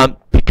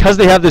 Because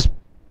they have this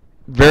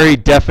very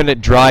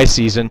definite dry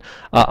season,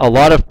 a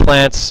lot of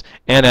plants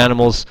and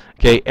animals,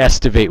 okay,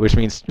 estivate, which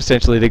means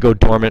essentially they go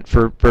dormant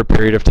for a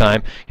period of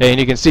time. Okay, and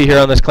you can see here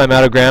on this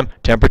climatogram,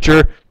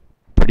 temperature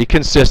pretty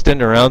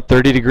consistent, around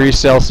 30 degrees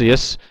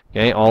Celsius.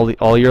 Okay,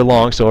 all year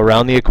long, so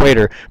around the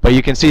equator. But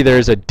you can see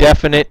there's a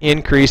definite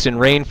increase in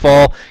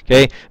rainfall,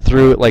 okay,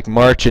 through like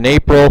March and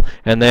April,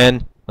 and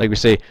then, like we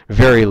say,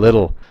 very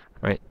little,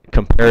 right,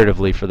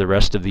 comparatively for the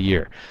rest of the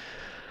year.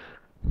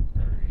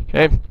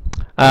 Okay,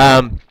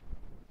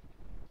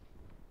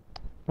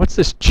 what's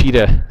this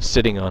cheetah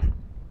sitting on?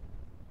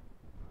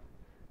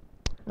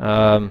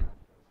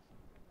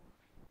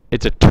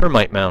 It's a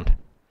termite mound.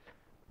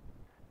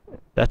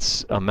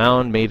 That's a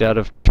mound made out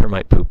of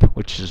termite poop,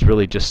 which is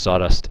really just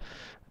sawdust.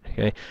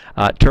 Okay,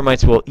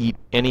 termites will eat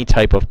any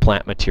type of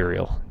plant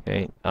material.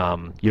 Okay,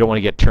 you don't want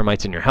to get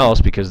termites in your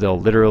house because they'll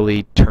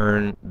literally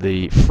turn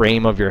the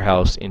frame of your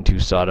house into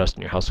sawdust,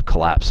 and your house will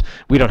collapse.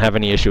 We don't have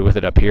any issue with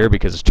it up here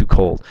because it's too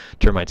cold.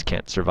 Termites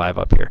can't survive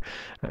up here.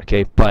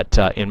 Okay, but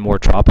in more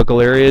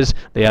tropical areas,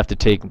 they have to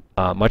take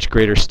much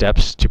greater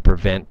steps to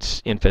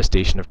prevent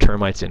infestation of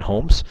termites in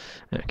homes.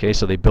 Okay,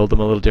 so they build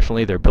them a little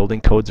differently. Their building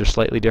codes are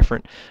slightly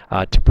different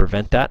to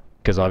prevent that,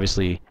 because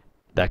obviously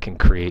that can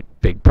create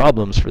big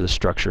problems for the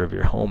structure of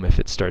your home if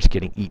it starts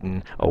getting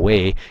eaten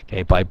away,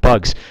 okay, by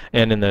bugs.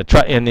 And in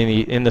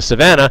the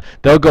savanna,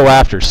 they'll go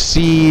after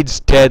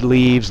seeds, dead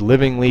leaves,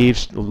 living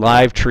leaves,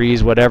 live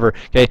trees, whatever.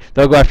 Okay,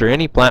 they'll go after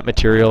any plant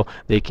material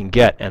they can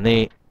get, and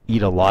they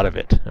eat a lot of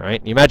it. All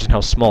right, you imagine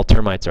how small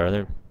termites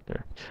are.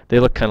 They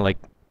look kind of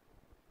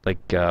like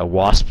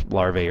wasp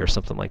larvae or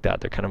something like that.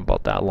 They're kind of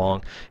about that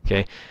long.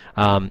 Okay,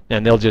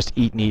 and they'll just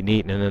eat and eat and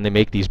eat, and then they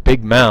make these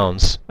big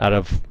mounds out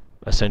of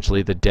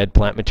essentially the dead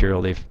plant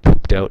material they've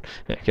pooped out.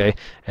 Okay,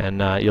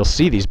 and you'll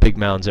see these big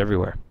mounds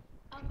everywhere.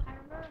 I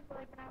remember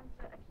like when I was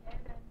a kid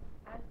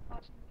and I was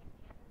watching Pink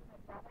Panther with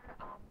my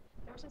brother.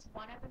 There was this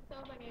one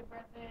episode like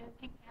where the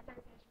Pink Panther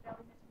finished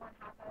building this one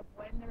house out of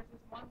wood, and there was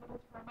this one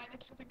little termite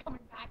that kept coming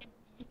back and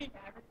eating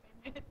everything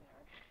in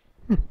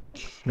there.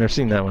 Never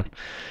seen that one.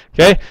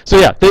 Okay, so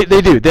yeah,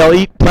 they do. They'll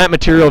eat plant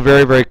material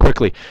very, very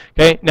quickly.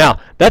 Okay, now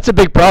that's a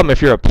big problem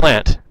if you're a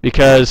plant,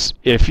 because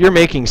if you're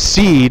making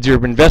seeds,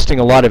 you're investing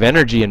a lot of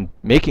energy in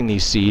making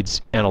these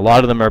seeds, and a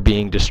lot of them are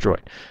being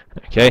destroyed.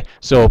 Okay,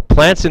 so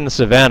plants in the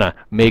savanna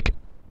make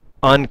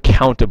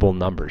uncountable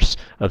numbers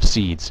of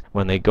seeds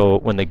when they go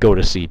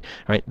to seed.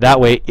 Right? That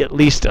way, at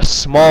least a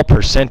small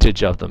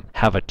percentage of them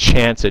have a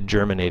chance at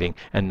germinating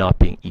and not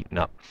being eaten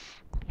up.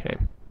 Okay.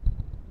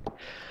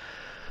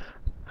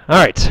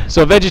 Alright,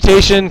 so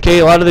vegetation, okay,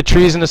 a lot of the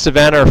trees in the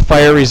savanna are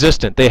fire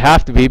resistant. They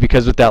have to be,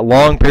 because with that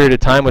long period of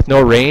time with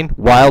no rain,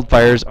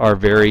 wildfires are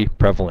very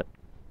prevalent.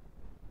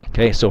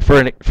 Okay, so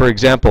for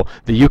example,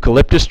 the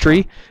eucalyptus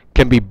tree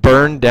can be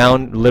burned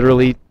down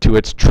literally to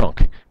its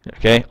trunk.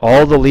 Okay,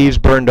 all the leaves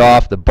burned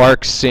off, the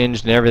bark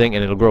singed and everything,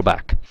 and it'll grow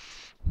back.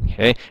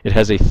 Okay, it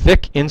has a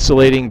thick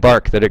insulating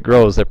bark that it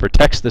grows that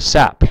protects the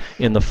sap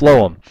in the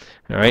phloem.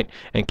 All right,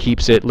 and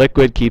keeps it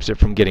liquid, keeps it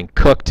from getting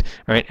cooked.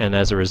 All right, and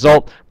as a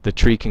result, the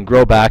tree can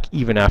grow back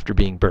even after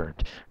being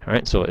burned. All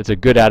right, so it's a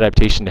good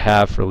adaptation to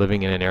have for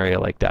living in an area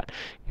like that.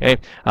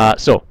 Okay,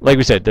 so like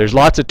we said, there's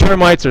lots of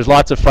termites, there's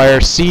lots of fire.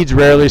 Seeds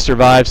rarely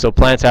survive, so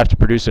plants have to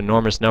produce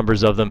enormous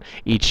numbers of them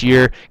each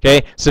year.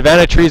 Okay,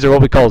 savanna trees are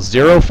what we call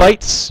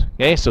xerophytes.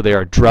 Okay, so they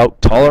are drought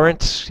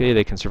tolerant. Okay,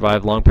 they can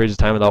survive long periods of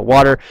time without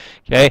water.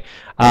 Okay.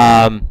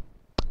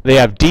 They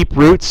have deep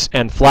roots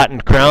and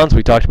flattened crowns.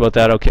 We talked about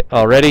that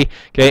already.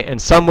 Okay,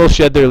 and some will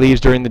shed their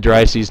leaves during the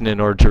dry season in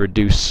order to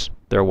reduce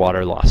their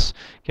water loss.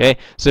 Okay,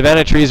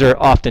 savanna trees are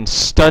often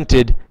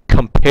stunted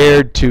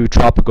compared to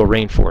tropical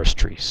rainforest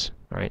trees.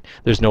 Right,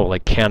 there's no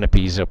like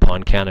canopies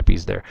upon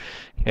canopies there.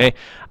 Okay,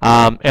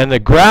 and the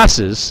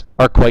grasses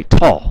are quite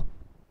tall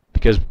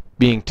because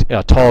being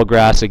tall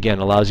grass again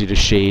allows you to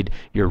shade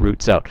your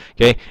roots out.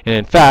 Okay, and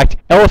in fact,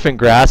 elephant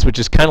grass, which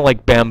is kind of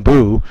like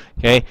bamboo,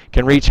 okay,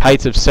 can reach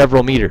heights of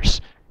several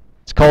meters.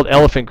 It's called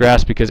elephant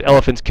grass because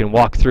elephants can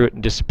walk through it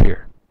and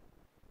disappear.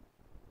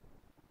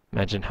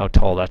 Imagine how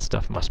tall that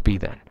stuff must be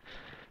then.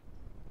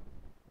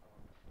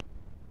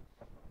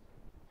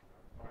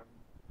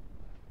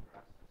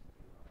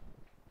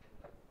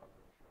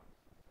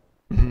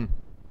 Mm-hmm.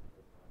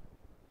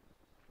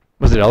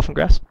 Was it elephant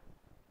grass?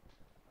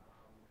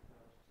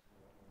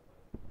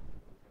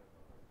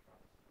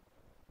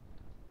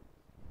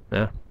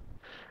 Yeah.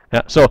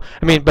 Yeah. So,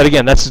 I mean, but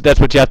again, that's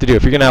what you have to do.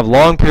 If you're going to have a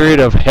long period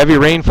of heavy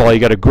rainfall, you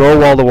got to grow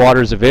while the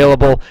water is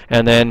available,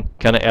 and then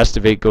kind of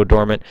estivate, go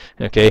dormant,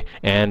 okay,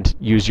 and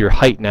use your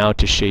height now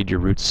to shade your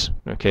roots,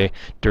 okay,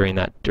 during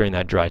that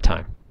dry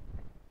time.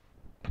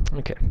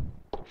 Okay.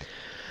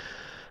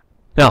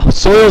 Now,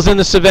 soils in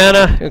the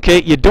savanna,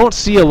 okay, you don't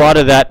see a lot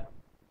of that.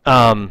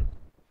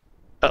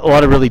 A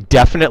lot of really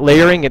definite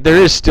layering. There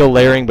is still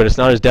layering, but it's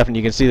not as definite.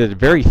 You can see that it's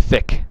very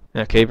thick.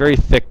 Okay, very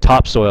thick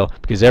topsoil,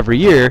 because every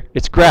year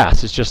it's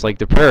grass. It's just like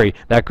the prairie.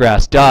 That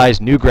grass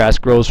dies, new grass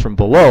grows from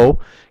below,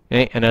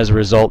 okay, and as a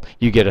result,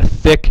 you get a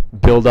thick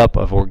buildup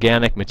of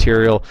organic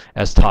material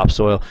as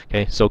topsoil.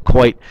 Okay, so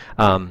quite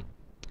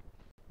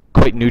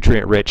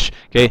nutrient rich.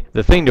 Okay,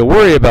 the thing to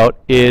worry about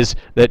is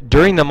that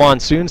during the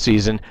monsoon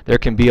season there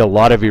can be a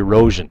lot of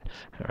erosion,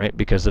 all right,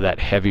 because of that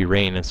heavy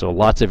rain, and so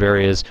lots of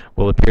areas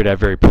will appear to have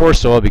very poor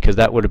soil because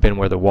that would have been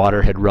where the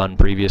water had run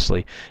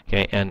previously,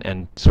 okay,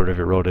 and sort of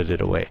eroded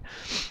it away.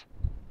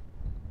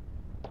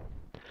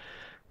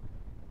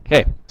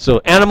 Okay,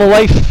 so animal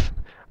life,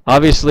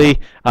 obviously,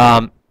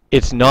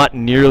 it's not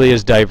nearly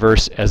as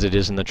diverse as it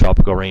is in the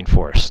tropical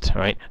rainforest.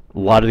 All right, a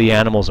lot of the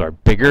animals are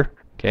bigger.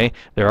 Okay,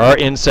 there are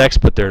insects,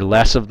 but there are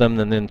less of them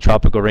than in the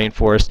tropical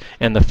rainforest,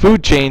 and the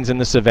food chains in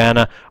the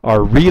savanna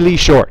are really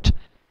short.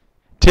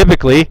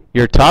 Typically,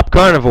 your top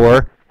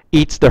carnivore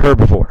eats the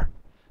herbivore.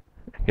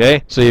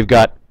 Okay, so you've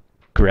got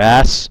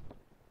grass,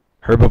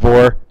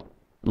 herbivore,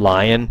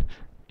 lion,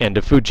 end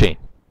of food chain.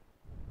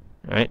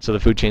 All right, so the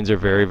food chains are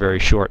very, very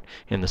short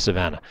in the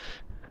savanna.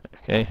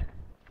 Okay,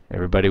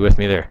 everybody with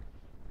me there?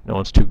 No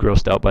one's too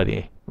grossed out by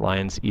the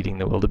lions eating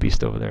the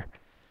wildebeest over there.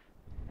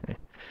 Okay.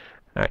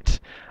 All right.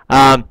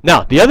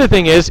 Now, the other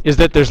thing is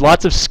that there's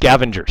lots of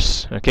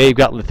scavengers. Okay, you've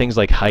got things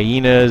like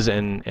hyenas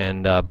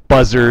and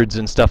buzzards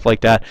and stuff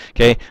like that.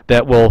 Okay,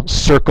 that will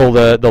circle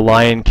the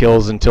lion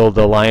kills until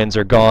the lions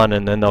are gone,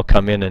 and then they'll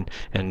come in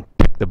and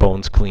pick the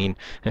bones clean.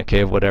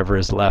 Okay, of whatever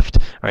is left.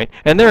 All right,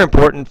 and they're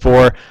important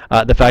for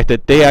the fact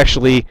that they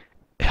actually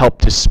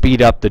help to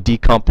speed up the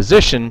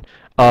decomposition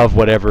of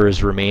whatever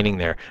is remaining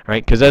there,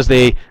 right? Because as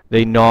they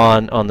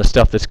gnaw on the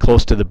stuff that's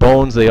close to the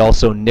bones, they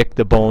also nick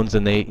the bones,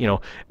 and they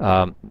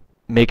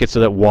make it so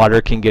that water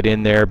can get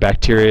in there,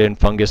 bacteria and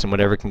fungus and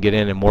whatever can get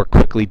in and more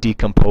quickly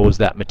decompose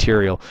that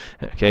material.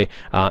 Okay,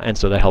 and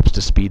so that helps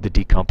to speed the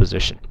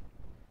decomposition.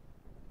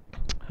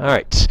 All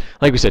right,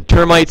 like we said,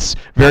 termites,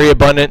 very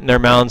abundant in their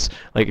mounds.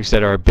 Like we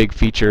said, are a big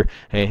feature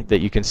that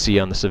you can see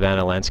on the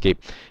savanna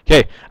landscape.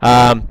 Okay,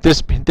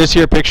 this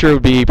here picture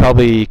would be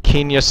probably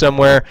Kenya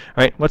somewhere.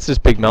 All right, what's this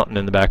big mountain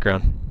in the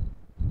background?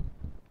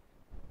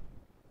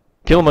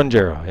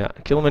 Kilimanjaro, yeah.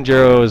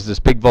 Kilimanjaro is this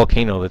big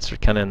volcano that's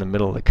kind of in the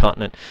middle of the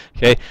continent,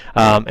 okay?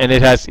 And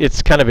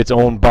it's kind of its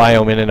own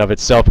biome in and of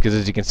itself because,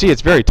 as you can see,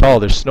 it's very tall.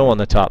 There's snow on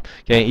the top,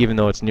 okay, even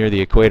though it's near the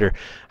equator,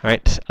 all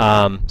right?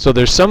 So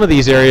there's some of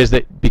these areas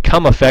that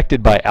become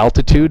affected by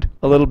altitude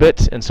a little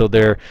bit, and so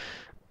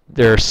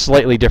they're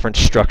slightly different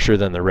structure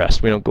than the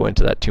rest. We don't go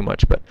into that too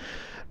much, but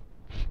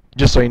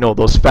just so you know,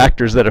 those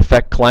factors that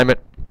affect climate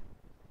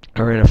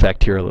are in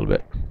effect here a little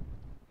bit.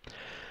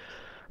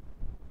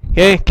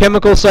 Okay,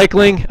 chemical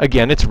cycling,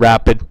 again, it's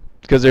rapid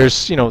because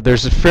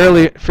there's a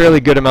fairly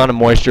good amount of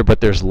moisture, but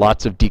there's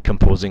lots of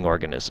decomposing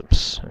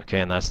organisms.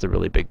 Okay, and that's the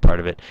really big part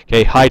of it.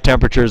 Okay, high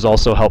temperatures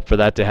also help for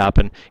that to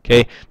happen.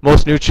 Okay,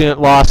 most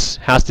nutrient loss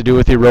has to do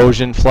with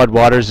erosion,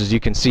 floodwaters, as you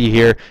can see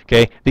here.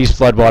 Okay, these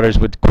floodwaters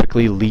would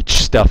quickly leach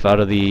stuff out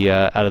of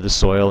the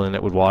soil, and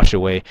it would wash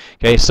away.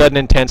 Okay, sudden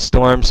intense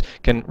storms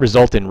can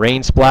result in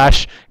rain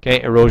splash.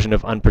 Okay, erosion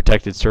of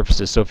unprotected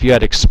surfaces. So if you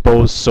had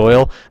exposed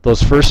soil,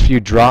 those first few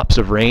drops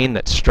of rain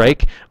that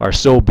strike are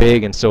so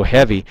big and so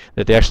heavy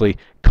that they actually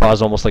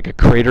cause almost like a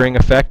cratering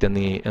effect, and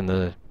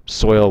the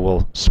soil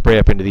will spray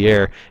up into the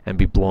air and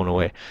be blown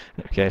away.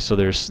 Okay, so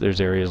there's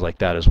areas like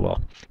that as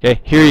well. Okay,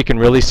 here you can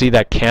really see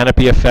that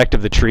canopy effect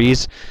of the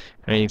trees,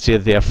 and you can see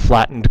that they have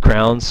flattened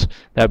crowns.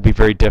 That would be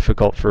very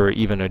difficult for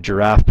even a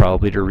giraffe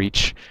probably to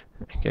reach.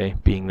 Okay,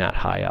 being that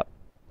high up.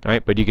 All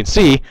right, but you can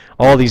see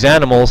all these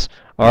animals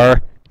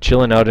are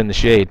chilling out in the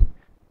shade.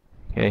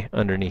 Okay,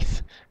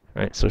 underneath.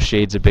 All right, so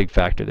shade's a big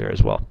factor there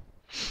as well.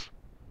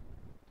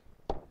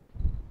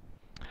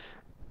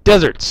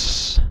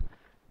 deserts.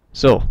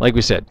 So, like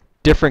we said,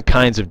 different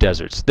kinds of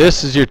deserts.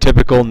 This is your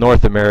typical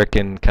North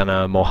American kind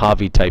of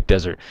Mojave type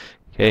desert.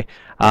 Okay,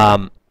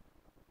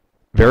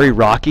 very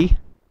rocky,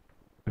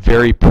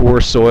 very poor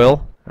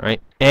soil, all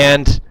right,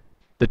 and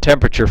the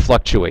temperature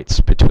fluctuates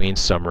between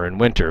summer and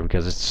winter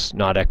because it's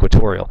not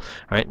equatorial,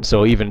 right? And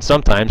so even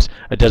sometimes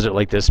a desert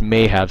like this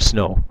may have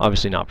snow,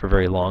 obviously not for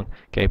very long,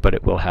 okay, but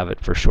it will have it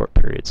for short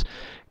periods.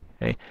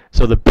 Okay,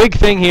 so the big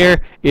thing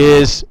here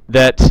is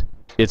that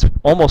it's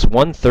almost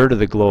 1/3 of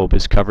the globe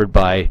is covered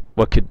by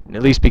what could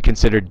at least be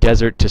considered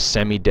desert to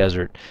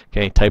semi-desert,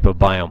 okay, type of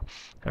biome,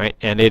 all right,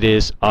 and it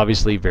is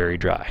obviously very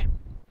dry.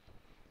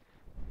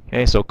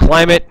 Okay, so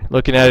climate,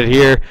 looking at it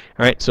here,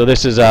 all right, so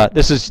this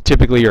is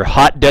typically your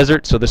hot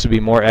desert, so this would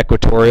be more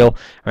equatorial, all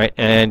right,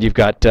 and you've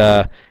got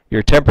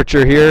your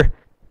temperature here,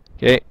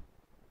 okay,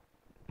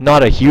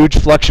 not a huge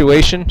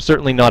fluctuation,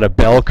 certainly not a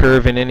bell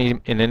curve in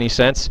any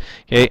sense,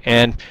 okay,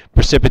 and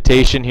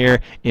precipitation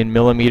here in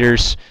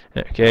millimeters,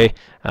 okay.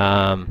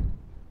 No,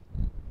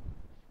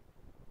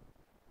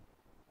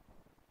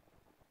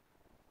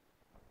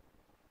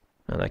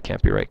 that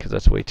can't be right because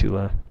that's way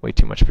too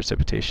much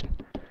precipitation.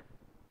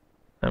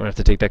 I'm going to have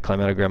to take that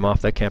climatogram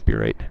off. That can't be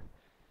right.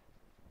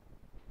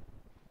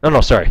 Oh,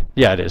 no, sorry.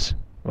 Yeah, it is.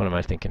 What am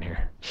I thinking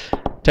here?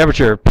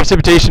 Temperature,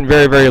 precipitation,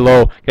 very, very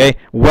low. Okay,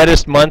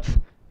 wettest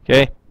month,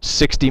 okay,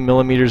 60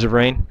 millimeters of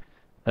rain.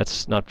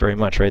 That's not very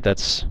much, right?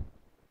 That's,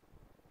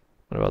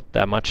 what about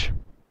that much?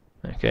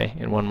 Okay,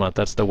 in 1 month.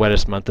 That's the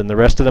wettest month. And the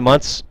rest of the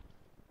months,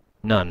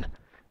 none,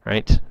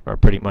 right? Or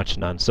pretty much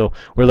none. So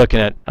we're looking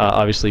at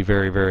obviously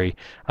very, very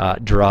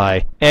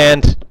dry.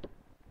 And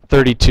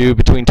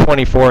between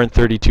 24 and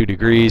 32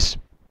 degrees.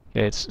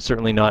 Okay, it's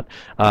certainly not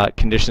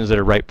conditions that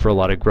are ripe for a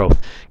lot of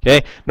growth.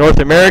 Okay, North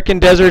American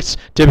deserts,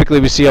 typically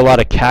we see a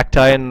lot of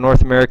cacti in the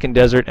North American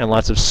desert and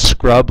lots of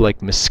scrub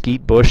like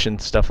mesquite bush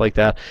and stuff like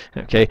that,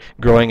 okay,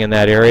 growing in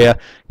that area.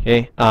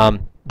 Okay,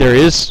 there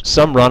is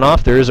some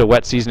runoff. There is a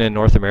wet season in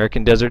North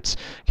American deserts,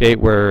 okay,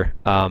 where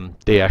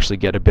they actually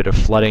get a bit of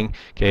flooding,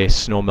 okay,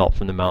 snow melt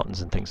from the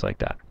mountains and things like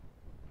that.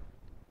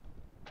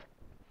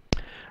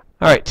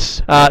 All right,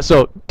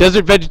 so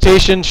desert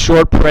vegetation,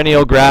 short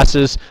perennial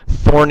grasses,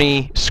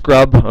 thorny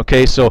scrub.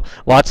 Okay, so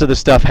lots of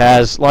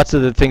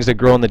the things that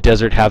grow in the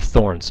desert have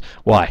thorns.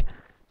 Why?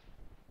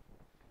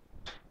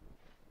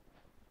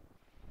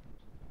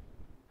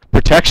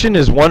 Protection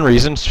is one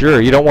reason.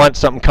 Sure, you don't want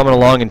something coming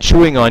along and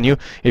chewing on you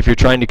if you're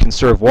trying to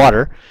conserve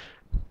water.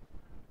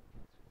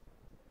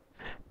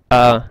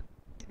 To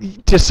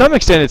some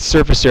extent, it's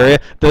surface area.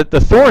 The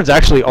thorns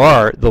actually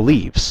are the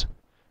leaves.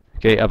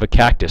 Okay, of a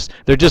cactus.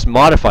 They're just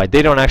modified.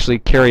 They don't actually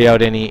carry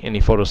out any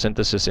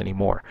photosynthesis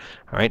anymore.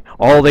 All right,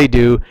 all they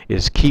do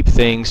is keep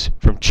things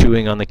from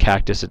chewing on the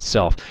cactus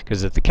itself.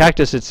 Because if the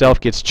cactus itself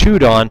gets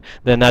chewed on,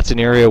 then that's an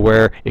area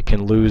where it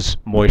can lose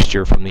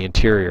moisture from the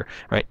interior,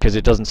 right? Because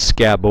it doesn't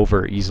scab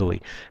over easily.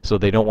 So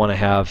they don't want to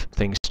have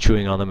things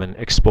chewing on them and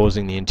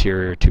exposing the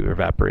interior to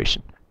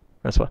evaporation.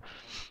 That's why.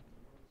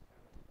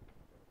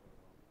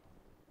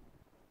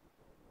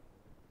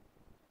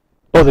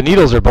 Oh, the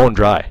needles are bone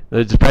dry.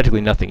 There's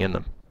practically nothing in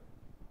them.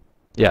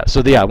 Yeah,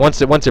 so yeah,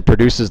 once it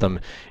produces them,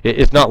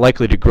 it's not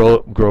likely to grow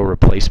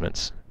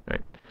replacements,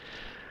 right?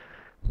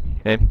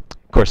 Okay.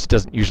 Of course, it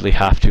doesn't usually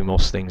have to.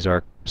 Most things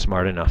are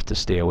smart enough to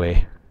stay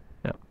away.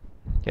 Yeah.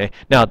 Okay.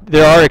 Now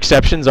there are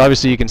exceptions.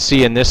 Obviously, you can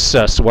see in this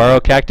saguaro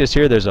cactus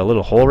here, there's a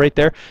little hole right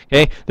there.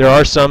 Okay. There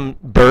are some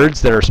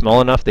birds that are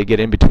small enough they get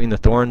in between the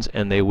thorns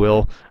and they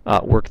will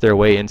work their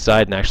way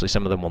inside, and actually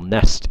some of them will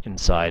nest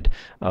inside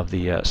of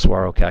the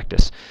saguaro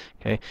cactus.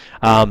 Okay.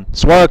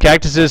 Saguaro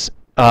cactuses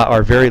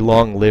are very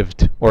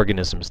long-lived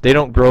organisms. They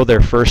don't grow their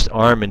first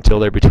arm until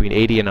they're between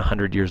 80 and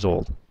 100 years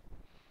old.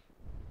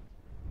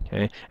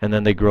 Okay, and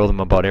then they grow them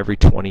about every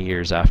 20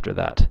 years after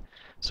that.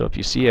 So if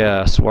you see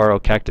a saguaro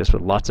cactus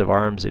with lots of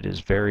arms, it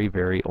is very,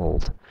 very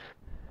old.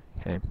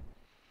 Okay.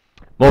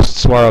 Most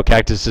saguaro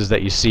cactuses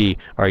that you see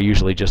are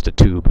usually just a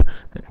tube.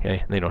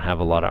 Okay, they don't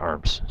have a lot of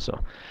arms.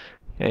 So.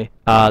 Okay.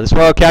 The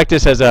saguaro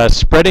cactus has a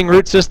spreading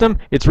root system.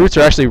 Its roots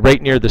are actually right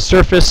near the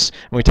surface,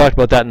 and we talked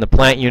about that in the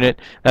plant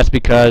unit. That's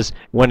because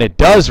when it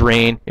does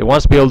rain, it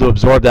wants to be able to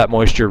absorb that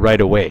moisture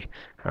right away.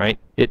 All right.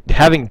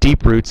 Having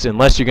deep roots,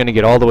 unless you're going to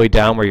get all the way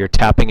down where you're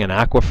tapping an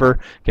aquifer,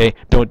 okay,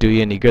 don't do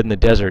you any good in the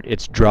desert.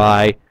 It's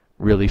dry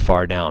really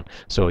far down.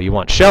 So you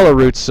want shallow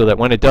roots so that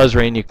when it does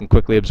rain, you can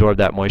quickly absorb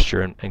that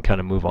moisture and kind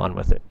of move on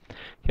with it.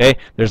 Okay,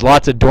 there's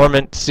lots of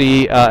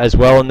dormancy as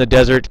well in the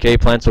desert. Okay,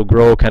 plants will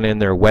grow kind of in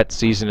their wet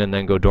season and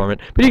then go dormant.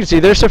 But you can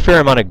see there's a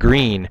fair amount of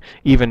green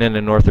even in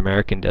a North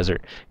American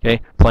desert. Okay,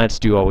 plants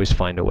do always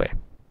find a way.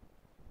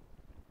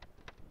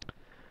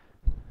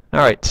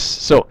 All right,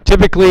 so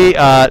typically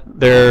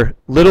they're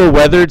little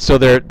weathered, so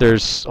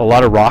there's a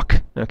lot of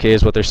rock, okay,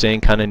 is what they're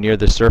saying, kind of near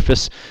the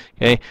surface.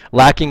 Okay,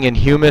 lacking in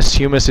humus.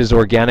 Humus is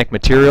organic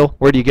material.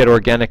 Where do you get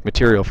organic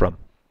material from?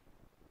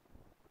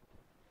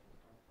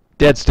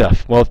 Dead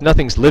stuff. Well, if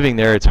nothing's living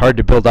there, it's hard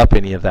to build up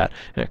any of that.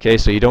 Okay,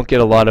 so you don't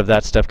get a lot of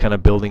that stuff kind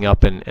of building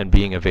up and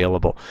being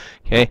available.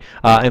 Okay,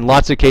 in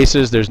lots of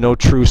cases, there's no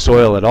true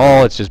soil at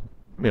all. It's just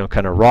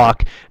kind of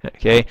rock.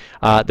 Okay,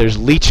 there's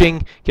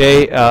leaching.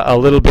 Okay, a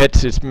little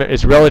bit.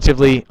 It's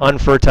relatively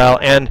unfertile,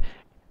 and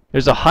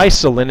there's a high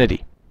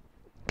salinity,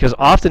 because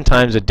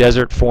oftentimes a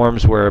desert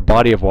forms where a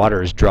body of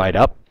water is dried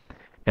up,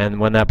 and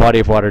when that body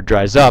of water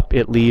dries up,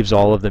 it leaves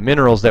all of the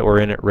minerals that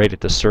were in it right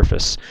at the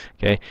surface.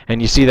 Okay,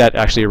 and you see that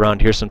actually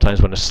around here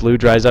sometimes when a slough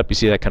dries up, you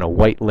see that kind of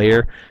white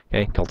layer,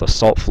 okay, called a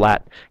salt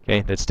flat,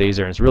 okay, that stays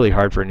there, and it's really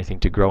hard for anything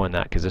to grow in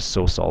that because it's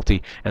so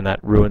salty, and that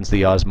ruins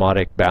the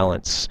osmotic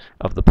balance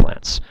of the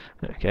plants.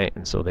 Okay,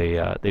 and so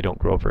they don't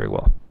grow very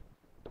well.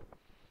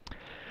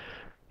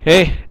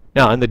 Okay.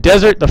 Now, in the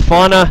desert, the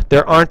fauna,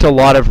 there aren't a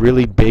lot of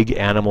really big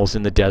animals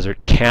in the desert,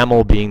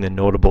 camel being the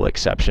notable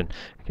exception.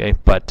 Okay,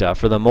 but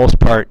for the most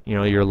part,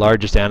 your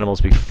largest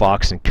animals be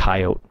fox and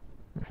coyote.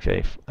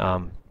 Okay,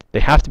 they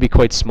have to be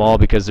quite small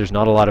because there's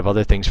not a lot of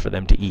other things for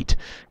them to eat.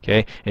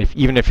 Okay,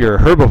 even if you're a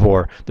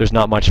herbivore, there's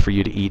not much for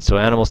you to eat. So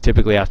animals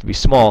typically have to be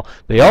small.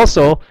 They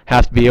also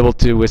have to be able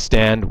to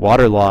withstand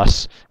water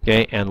loss,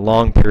 okay, and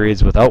long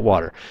periods without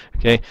water.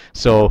 Okay,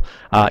 so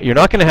you're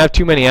not going to have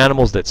too many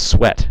animals that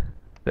sweat,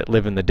 that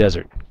live in the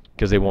desert,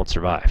 because they won't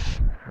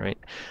survive, right?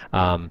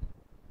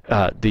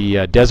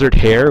 The desert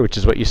hare, which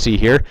is what you see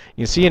here,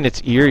 you can see in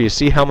its ear, you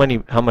see how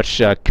much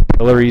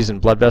capillaries and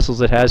blood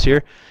vessels it has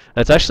here?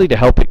 That's actually to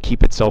help it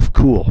keep itself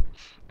cool.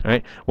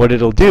 Right? What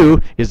it'll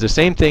do is the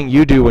same thing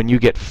you do when you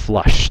get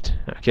flushed.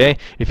 Okay?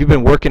 If you've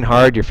been working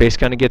hard, your face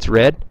kind of gets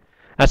red.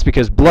 That's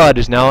because blood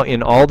is now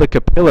in all the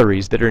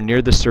capillaries that are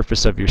near the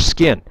surface of your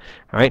skin.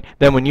 All right?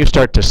 Then when you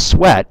start to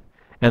sweat,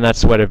 and that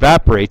sweat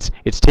evaporates,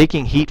 it's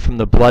taking heat from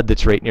the blood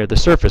that's right near the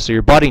surface. So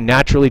your body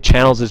naturally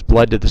channels its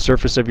blood to the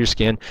surface of your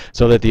skin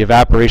so that the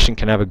evaporation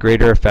can have a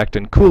greater effect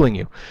in cooling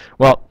you.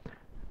 Well,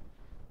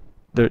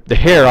 the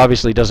hare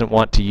obviously doesn't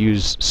want to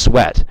use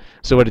sweat.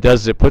 So what it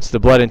does is it puts the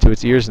blood into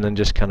its ears and then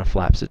just kind of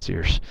flaps its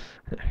ears.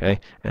 Okay?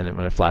 And then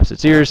when it flaps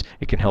its ears,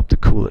 it can help to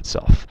cool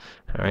itself.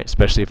 All right?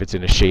 Especially if it's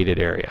in a shaded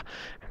area.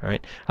 All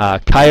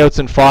right. Coyotes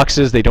and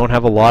foxes, they don't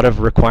have a lot of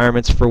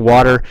requirements for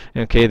water.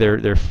 Okay,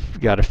 they're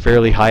got a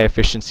fairly high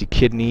efficiency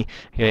kidney,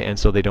 okay, and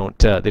so they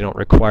don't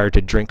require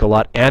to drink a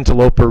lot.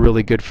 Antelope are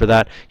really good for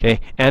that. Okay,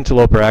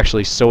 antelope are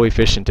actually so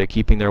efficient at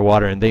keeping their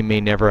water, and they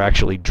may never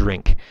actually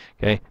drink.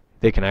 Okay,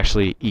 they can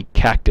actually eat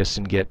cactus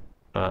and get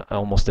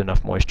almost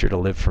enough moisture to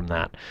live from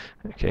that.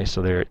 Okay,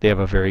 so they have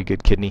a very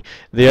good kidney.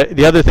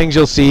 The other things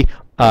you'll see.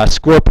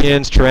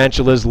 Scorpions,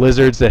 tarantulas,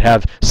 lizards that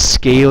have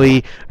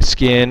scaly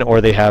skin,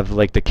 or they have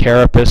like the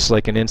carapace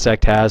like an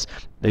insect has.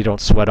 They don't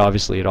sweat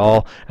obviously at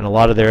all, and a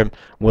lot of them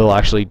will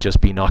actually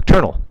just be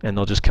nocturnal, and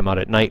they'll just come out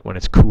at night when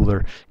it's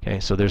cooler. Okay,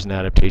 so there's an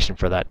adaptation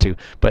for that too.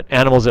 But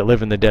animals that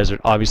live in the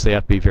desert obviously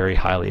have to be very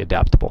highly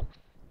adaptable.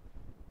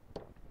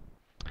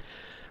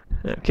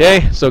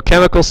 Okay, so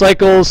chemical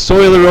cycles.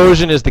 Soil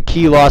erosion is the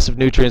key loss of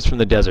nutrients from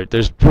the desert.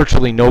 There's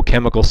virtually no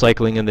chemical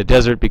cycling in the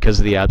desert because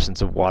of the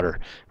absence of water.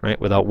 Right?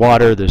 Without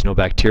water, there's no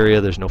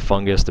bacteria, there's no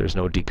fungus, there's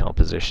no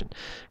decomposition.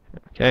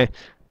 Okay,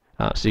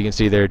 so you can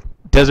see there,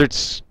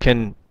 deserts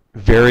can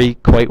vary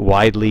quite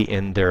widely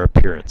in their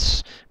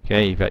appearance.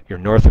 Okay, you've got your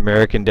North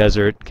American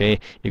desert. Okay,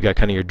 you've got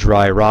kind of your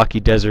dry, rocky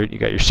desert.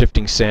 You've got your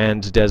shifting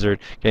sands desert.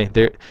 Okay,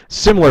 they're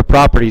similar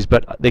properties,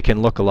 but they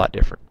can look a lot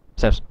different.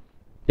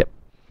 Yep.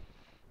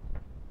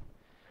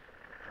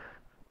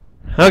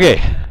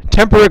 Okay,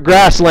 temperate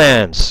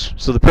grasslands,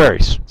 so the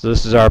prairies. So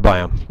this is our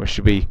biome. We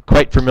should be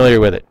quite familiar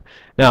with it.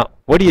 Now,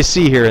 what do you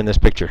see here in this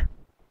picture?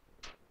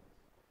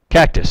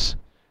 Cactus.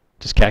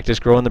 Does cactus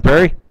grow in the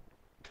prairie?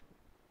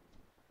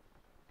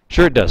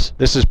 Sure it does.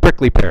 This is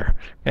prickly pear.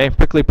 Okay,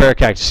 prickly pear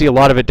cactus. You see a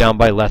lot of it down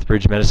by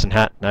Lethbridge, Medicine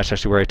Hat. That's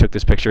actually where I took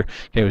this picture.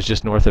 Okay, it was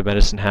just north of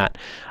Medicine Hat.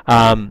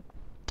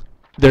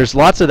 There's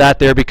lots of that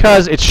there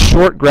because it's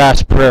short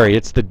grass prairie.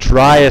 It's the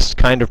driest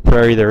kind of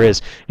prairie there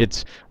is.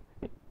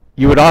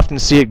 You would often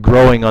see it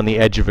growing on the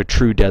edge of a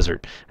true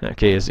desert.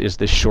 Okay, is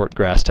this short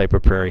grass type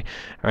of prairie.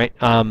 All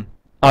right.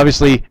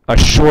 Obviously, a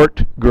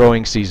short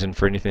growing season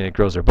for anything that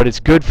grows there, but it's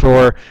good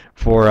for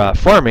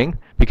farming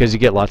because you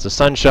get lots of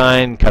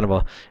sunshine, kind of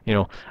a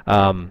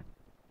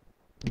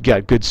you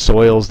got good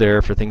soils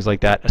there for things like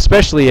that,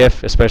 especially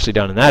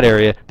down in that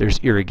area, there's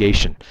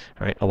irrigation.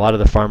 Right? A lot of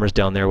the farmers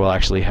down there will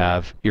actually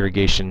have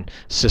irrigation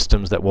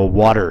systems that will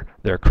water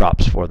their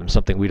crops for them,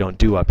 something we don't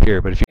do up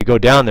here. But if you go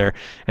down there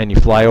and you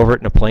fly over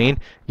it in a plane,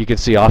 you can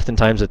see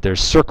oftentimes that there's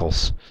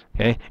circles.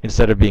 Okay?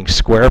 Instead of being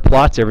square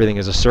plots, everything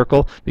is a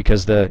circle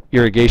because the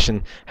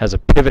irrigation has a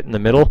pivot in the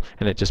middle,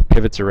 and it just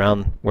pivots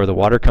around where the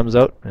water comes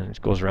out, and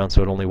it goes around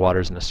so it only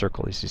waters in a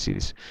circle. You see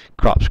these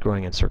crops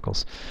growing in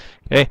circles.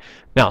 Okay.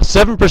 Now,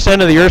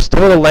 7% of the Earth's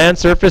total land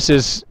surface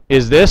is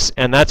this,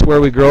 and that's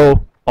where we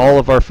grow all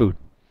of our food.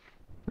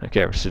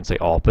 Okay, I shouldn't say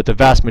all, but the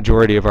vast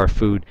majority of our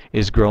food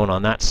is grown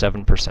on that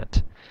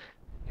 7%.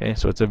 Okay,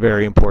 so it's a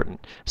very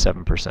important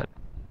 7%.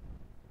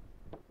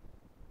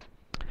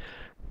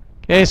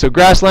 Okay, so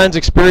grasslands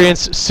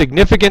experience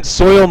significant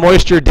soil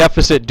moisture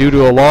deficit due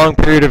to a long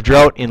period of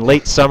drought in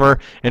late summer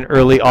and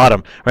early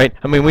autumn. Right?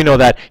 I mean, we know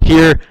that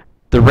here.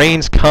 the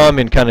rains come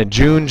in kind of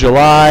June,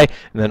 July,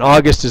 and then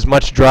August is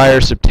much drier.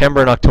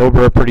 September and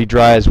October are pretty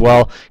dry as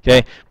well.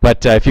 Okay,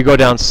 but if you go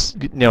down,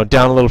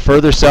 down a little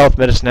further south,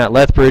 Medicine Hat,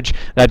 Lethbridge,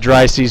 that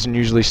dry season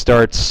usually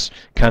starts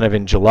kind of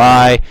in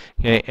July,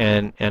 okay,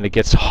 and it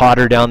gets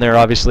hotter down there,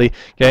 obviously.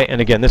 Okay,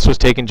 and again, this was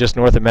taken just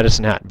north of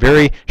Medicine Hat.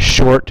 Very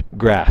short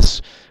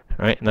grass.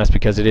 Right, and that's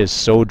because it is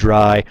so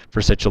dry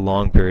for such a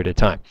long period of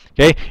time.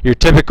 Okay, your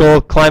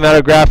typical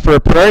climatograph for a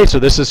prairie. So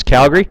this is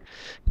Calgary.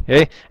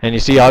 Okay, and you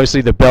see obviously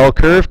the bell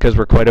curve because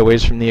we're quite a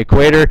ways from the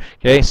equator.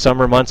 Okay,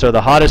 summer months are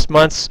the hottest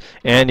months,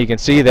 and you can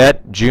see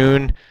that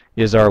June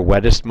is our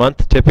wettest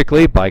month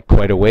typically by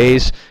quite a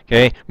ways.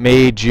 Okay,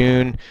 May,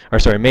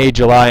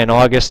 July, and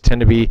August tend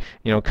to be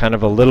kind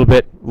of a little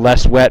bit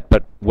less wet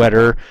but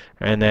wetter,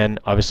 and then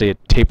obviously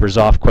it tapers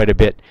off quite a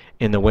bit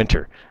in the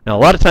winter. Now a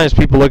lot of times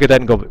people look at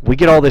that and go, we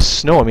get all this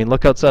snow. I mean,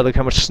 look outside, look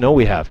how much snow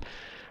we have.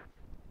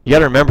 You got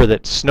to remember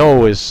that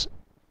snow is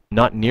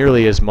not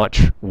nearly as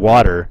much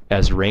water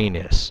as rain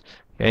is.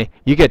 Okay,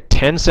 you get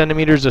 10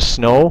 centimeters of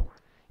snow,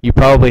 you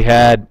probably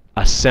had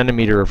a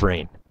centimeter of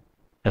rain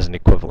as an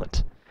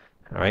equivalent.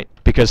 All right,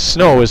 because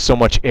snow is so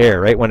much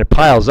air, right? When it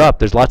piles up,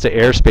 there's lots of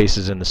air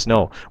spaces in the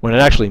snow. When it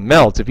actually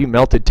melts, if you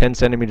melted 10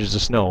 centimeters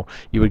of snow,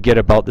 you would get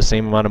about the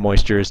same amount of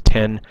moisture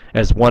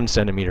as 1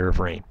 centimeter of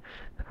rain.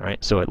 All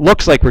right, so it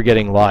looks like we're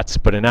getting lots,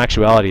 but in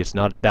actuality, it's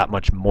not that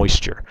much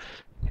moisture.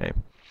 Okay.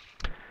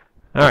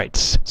 All right,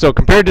 so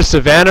compared to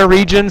savanna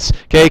regions,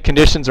 okay,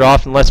 conditions are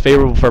often less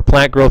favorable for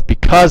plant growth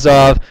because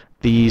of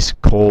these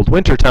cold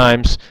winter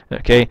times,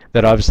 okay,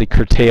 that obviously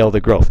curtail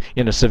the growth.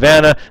 In a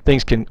savanna,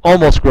 things can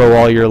almost grow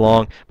all year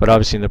long, but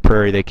obviously in the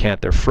prairie they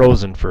can't. They're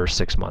frozen for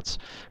 6 months.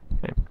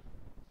 Okay.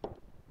 All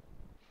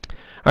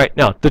right,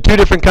 now the two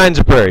different kinds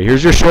of prairie.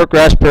 Here's your short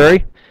grass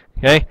prairie,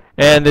 okay,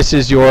 and this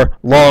is your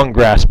long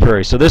grass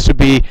prairie. So this would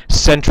be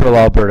central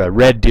Alberta,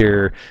 Red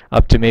Deer,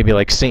 up to maybe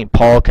like St.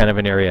 Paul kind of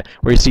an area,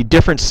 where you see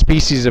different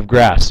species of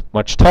grass,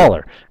 much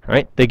taller.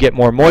 Right? They get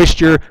more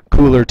moisture,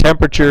 cooler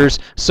temperatures,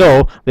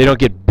 so they don't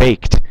get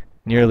baked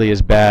nearly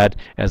as bad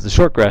as the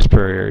shortgrass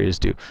prairie areas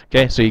do.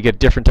 Okay, so you get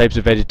different types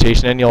of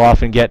vegetation, and you'll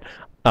often get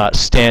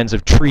stands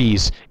of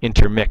trees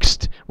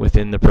intermixed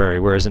within the prairie,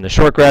 whereas in the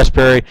shortgrass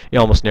prairie, you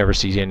almost never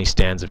see any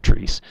stands of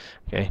trees.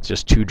 Okay, it's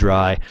just too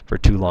dry for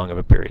too long of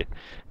a period.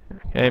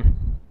 Okay.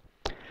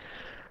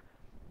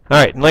 All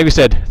right, and like we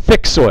said,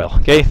 thick soil,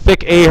 okay?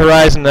 Thick A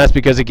horizon, that's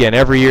because, again,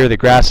 every year the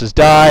grasses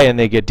die and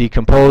they get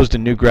decomposed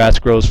and new grass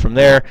grows from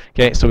there,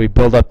 okay? So we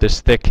build up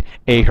this thick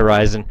A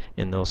horizon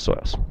in those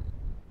soils.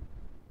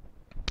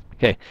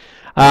 Okay,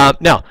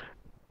 now,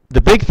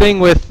 the big thing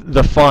with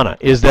the fauna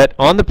is that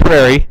on the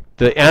prairie,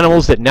 the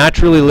animals that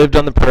naturally lived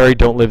on the prairie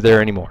don't live there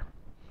anymore.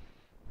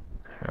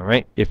 All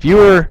right, if you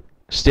were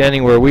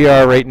standing where we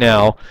are right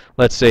now,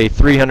 let's say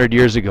 300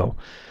 years ago,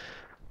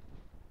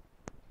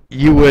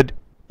 you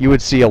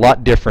would see a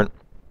lot different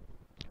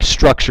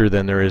structure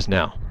than there is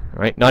now,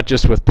 right? Not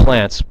just with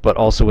plants, but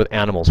also with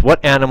animals.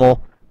 What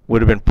animal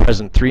would have been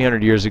present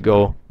 300 years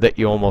ago that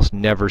you almost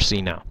never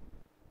see now?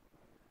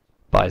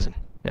 Bison.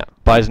 Yeah,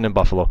 bison and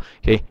buffalo.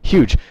 Okay,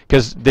 huge,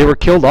 because they were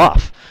killed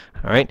off.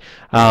 All right,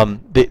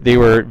 they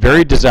were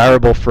very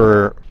desirable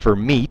for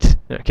meat.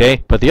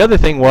 Okay, but the other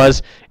thing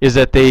is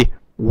that they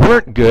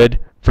weren't good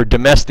for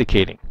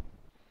domesticating.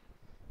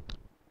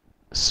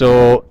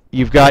 So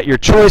you've got your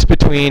choice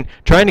between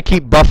trying to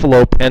keep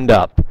buffalo penned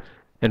up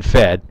and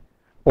fed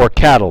or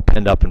cattle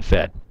penned up and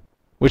fed.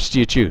 Which do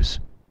you choose?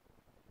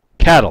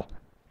 Cattle.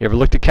 You ever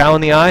looked a cow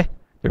in the eye?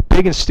 They're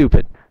big and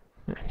stupid.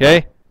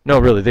 Okay? No,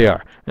 really, they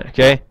are.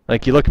 Okay?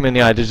 Like you look them in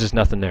the eye, there's just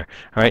nothing there.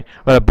 All right?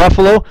 But a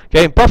buffalo,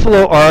 okay,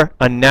 buffalo are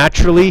a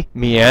naturally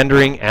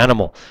meandering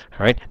animal.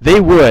 All right?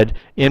 They would,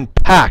 in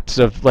packs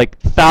of like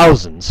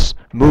thousands,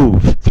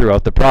 move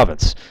throughout the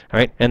province. All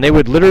right? And they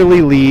would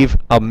literally leave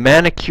a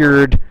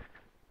manicured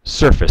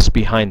surface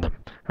behind them.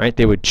 All right?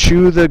 They would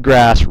chew the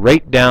grass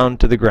right down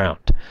to the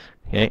ground,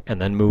 okay, and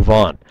then move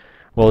on.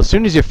 Well, as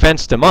soon as you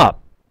fenced them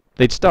up,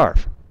 they'd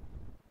starve.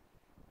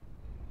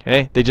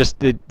 Okay?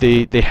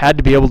 They had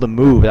to be able to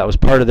move. That was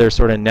part of their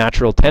sort of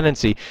natural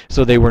tendency,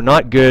 so they were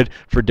not good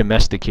for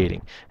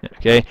domesticating.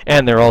 Okay?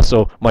 And they're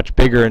also much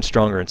bigger and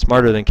stronger and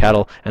smarter than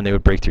cattle, and they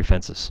would break through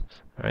fences.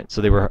 All right?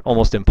 So they were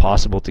almost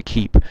impossible to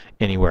keep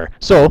anywhere.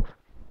 So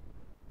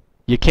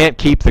you can't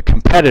keep the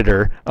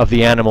competitor of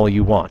the animal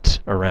you want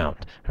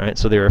around. All right?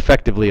 So they were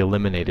effectively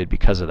eliminated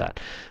because of that.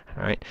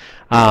 All right?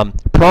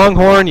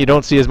 Pronghorn, you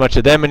don't see as much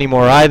of them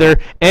anymore either,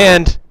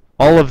 and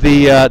all of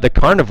the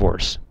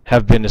carnivores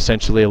have been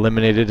essentially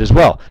eliminated as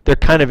well. They're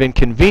kind of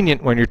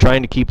inconvenient when you're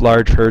trying to keep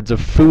large herds of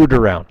food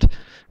around.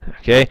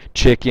 Okay,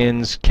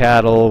 chickens,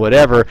 cattle,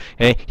 whatever.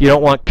 Okay? You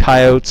don't want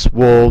coyotes,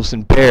 wolves,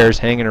 and bears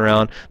hanging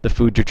around the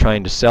food you're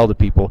trying to sell to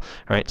people.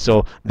 Right?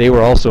 So they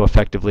were also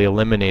effectively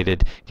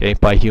eliminated, okay,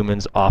 by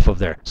humans off of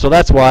there. So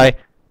that's why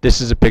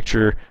this is a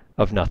picture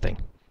of nothing.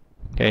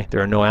 Okay,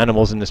 there are no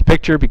animals in this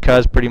picture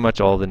because pretty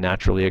much all the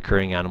naturally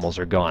occurring animals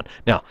are gone.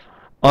 Now,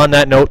 on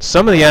that note,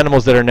 some of the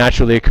animals that are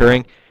naturally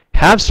occurring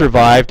have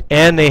survived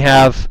and they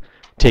have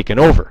taken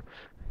over.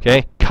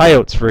 Okay,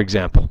 coyotes, for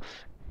example.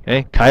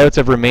 Okay, coyotes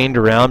have remained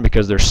around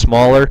because they're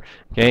smaller.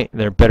 Okay,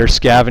 they're better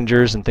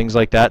scavengers and things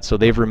like that, so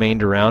they've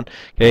remained around.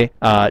 Okay,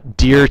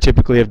 deer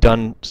typically have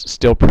done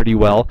still pretty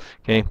well.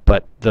 Okay,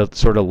 but the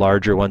sort of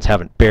larger ones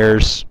haven't.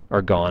 Bears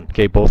are gone.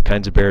 Okay, both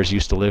kinds of bears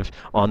used to live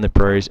on the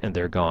prairies and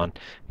they're gone.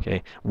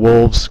 Okay,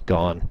 wolves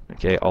gone.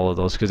 Okay, all of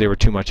those because they were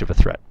too much of a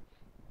threat.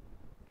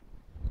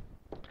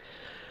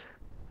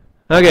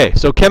 Okay,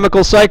 so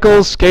chemical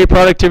cycles, okay,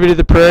 productivity of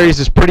the prairies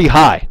is pretty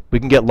high. We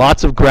can get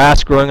lots of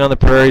grass growing on the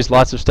prairies,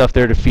 lots of stuff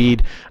there to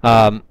feed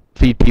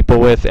people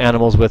with,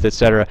 animals with,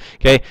 etc.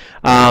 Okay,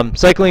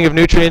 cycling of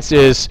nutrients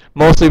is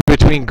mostly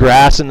between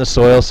grass and the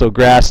soil, so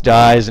grass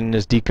dies and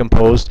is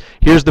decomposed.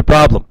 Here's the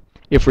problem.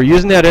 If we're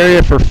using that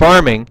area for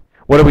farming,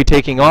 what are we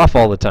taking off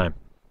all the time?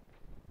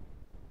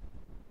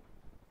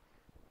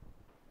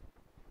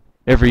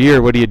 Every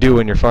year, what do you do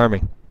when you're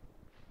farming?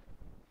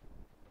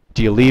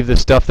 Do you leave the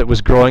stuff that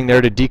was growing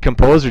there to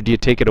decompose, or do you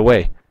take it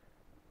away?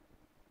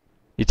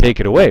 You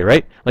take it away,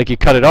 right? Like you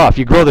cut it off.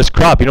 You grow this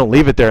crop, you don't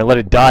leave it there and let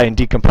it die and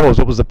decompose.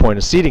 What was the point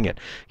of seeding it?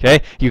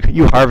 Okay?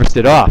 You harvest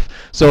it off.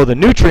 So the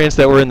nutrients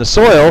that were in the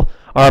soil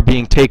are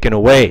being taken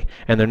away,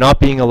 and they're not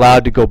being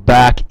allowed to go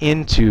back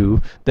into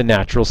the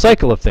natural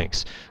cycle of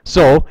things.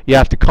 So you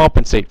have to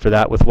compensate for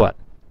that with what?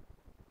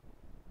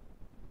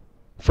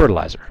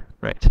 Fertilizer,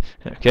 right?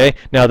 Okay?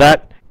 Now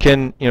that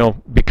can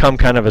become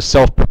kind of a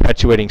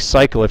self-perpetuating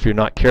cycle if you're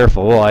not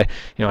careful. Well, I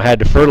had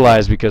to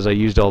fertilize because I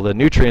used all the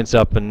nutrients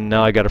up, and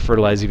now I got to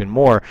fertilize even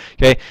more.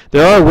 Okay,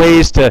 there are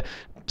ways to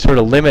sort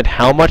of limit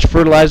how much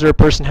fertilizer a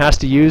person has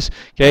to use.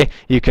 Okay,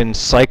 you can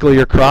cycle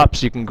your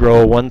crops. You can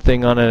grow one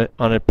thing on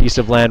a piece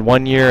of land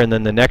one year, and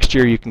then the next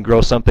year you can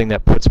grow something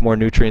that puts more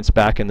nutrients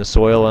back in the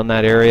soil on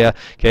that area.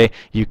 Okay,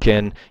 you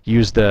can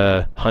use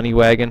the honey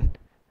wagon.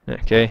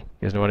 Okay,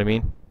 you guys know what I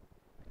mean?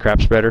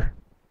 Crop spreader.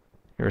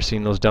 You ever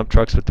seen those dump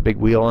trucks with the big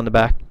wheel on the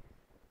back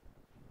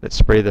that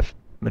spray the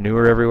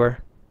manure everywhere?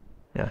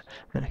 Yeah.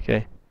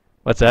 Okay.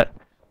 What's that?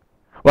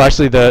 Well,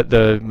 actually,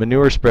 the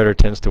manure spreader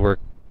tends to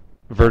work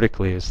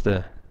vertically. Is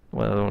the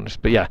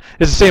but yeah,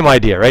 it's the same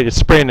idea, right? It's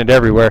spraying it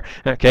everywhere.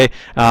 Okay,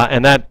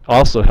 and that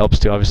also helps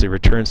to obviously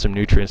return some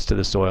nutrients to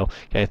the soil.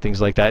 Okay,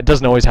 things like that. It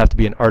doesn't always have to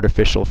be an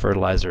artificial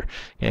fertilizer.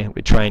 Okay,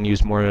 we try and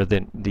use more of the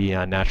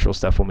natural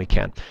stuff when we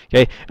can.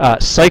 Okay,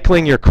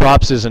 cycling your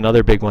crops is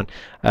another big one.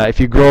 If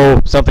you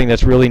grow something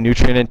that's really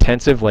nutrient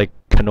intensive, like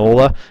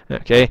canola,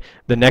 okay,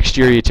 the next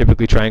year you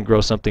typically try and grow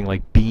something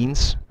like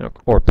beans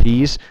or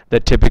peas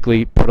that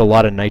typically put a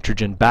lot of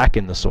nitrogen back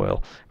in the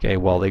soil, okay,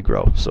 while they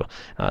grow. So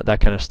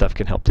that kind of stuff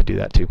can help to do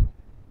that too.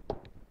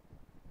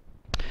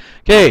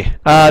 Okay,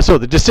 so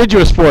the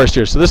deciduous forest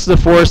here. So this is a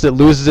forest that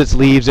loses its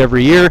leaves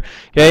every year.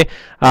 Okay,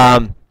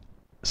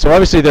 so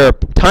obviously there are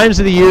times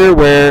of the year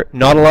where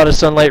not a lot of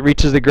sunlight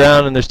reaches the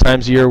ground, and there's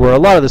times of the year where a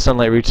lot of the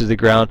sunlight reaches the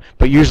ground.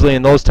 But usually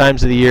in those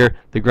times of the year,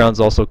 the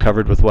ground's also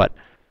covered with what?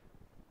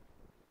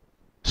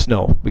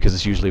 Snow, because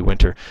it's usually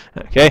winter.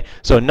 Okay,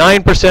 so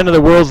 9% of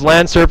the world's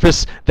land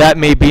surface, that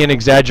may be an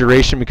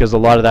exaggeration because a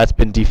lot of that's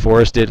been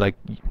deforested, like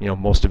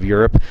most of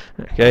Europe.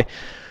 Okay,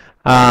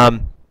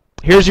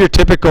 here's your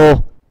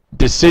typical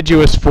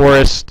deciduous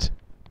forest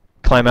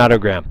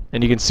climatogram,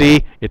 and you can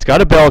see it's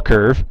got a bell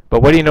curve,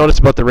 but what do you notice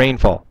about the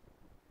rainfall?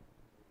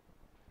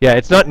 Yeah,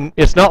 it's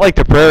not like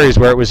the prairies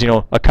where it was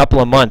a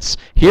couple of months.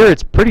 Here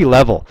it's pretty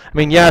level. I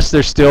mean, yes,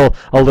 there's still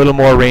a little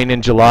more rain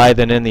in July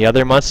than in the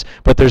other months,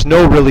 but there's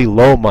no really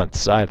low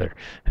months either.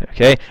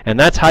 Okay, and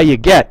that's how you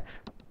get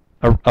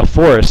a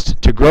forest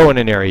to grow in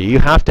an area. You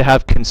have to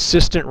have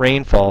consistent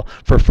rainfall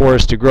for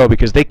forests to grow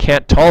because they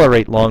can't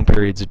tolerate long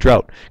periods of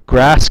drought.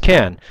 Grass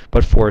can,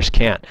 but forests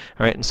can't.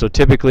 All right, and so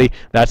typically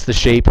that's the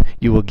shape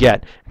you will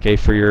get, okay,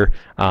 for your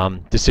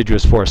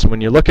deciduous forest. So when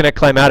you're looking at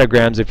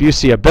climatograms, if you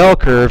see a bell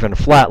curve and a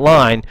flat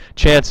line,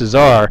 chances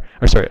are,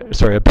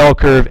 a bell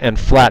curve and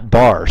flat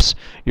bars,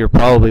 you're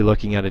probably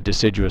looking at a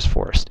deciduous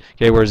forest.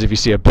 Okay, whereas if you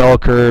see a bell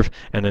curve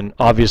and an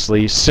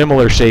obviously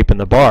similar shape in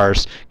the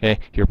bars, okay,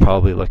 you're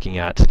probably looking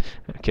at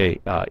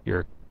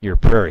your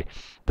prairie.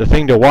 The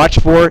thing to watch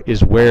for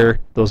is where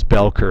those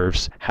bell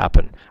curves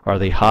happen. Are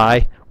they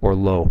high or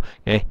low?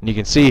 Okay, and you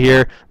can see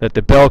here that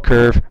the bell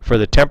curve for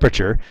the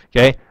temperature,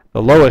 okay,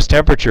 the lowest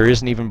temperature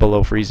isn't even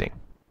below freezing.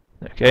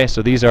 Okay,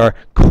 so these are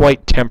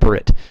quite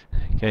temperate,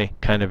 okay,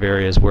 kind of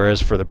areas, whereas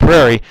for the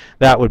prairie,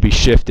 that would be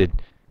shifted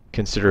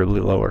considerably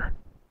lower.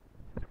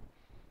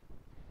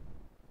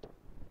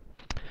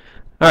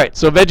 All right,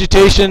 so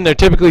vegetation, they're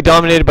typically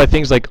dominated by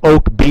things like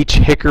oak, beech,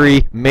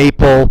 hickory,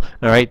 maple,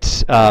 all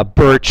right,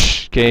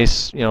 birch, okay,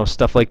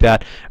 stuff like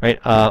that. All right,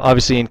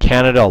 obviously in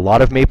Canada, a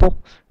lot of maple.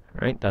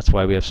 Right, that's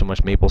why we have so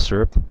much maple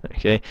syrup,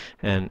 okay,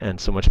 and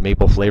so much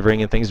maple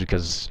flavoring and things,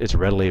 because it's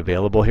readily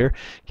available here,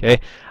 okay.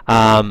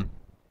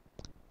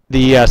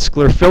 The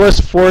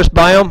sclerophyllous forest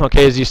biome,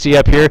 okay, as you see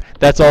up here,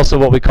 that's also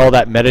what we call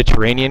that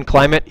Mediterranean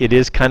climate. It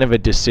is kind of a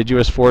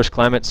deciduous forest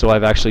climate, so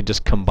I've actually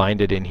just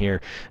combined it in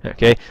here.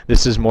 Okay,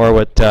 this is more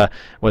what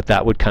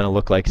that would kind of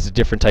look like. It's a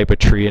different type of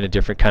tree and a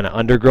different kind of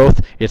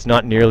undergrowth. It's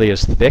not nearly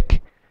as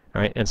thick,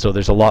 right, and so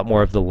there's a lot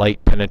more of the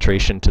light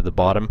penetration to the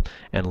bottom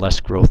and less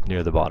growth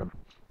near the bottom.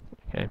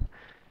 Okay.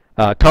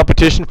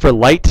 Competition for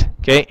light,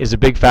 okay, is a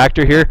big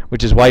factor here,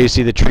 which is why you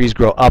see the trees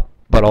grow up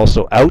but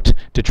also out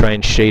to try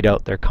and shade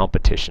out their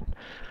competition.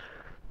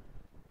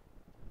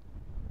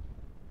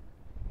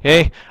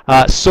 Okay,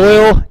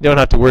 soil, you don't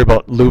have to worry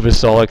about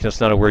luvasolic, that's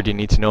not a word you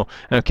need to know,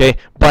 okay,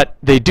 but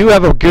they do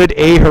have a good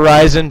A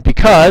horizon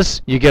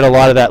because you get a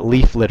lot of that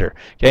leaf litter,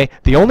 okay.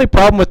 The only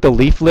problem with the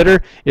leaf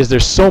litter is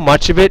there's so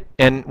much of it,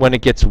 and when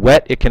it gets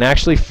wet, it can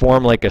actually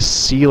form like a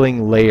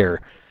sealing layer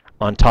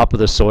on top of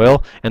the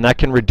soil, and that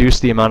can reduce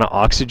the amount of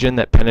oxygen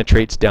that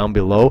penetrates down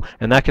below,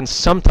 and that can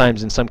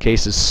sometimes, in some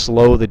cases,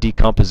 slow the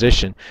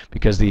decomposition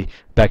because the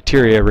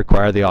bacteria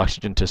require the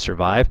oxygen to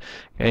survive.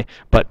 Okay,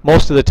 but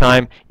most of the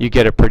time you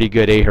get a pretty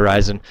good A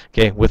horizon,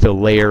 okay, with a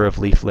layer of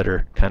leaf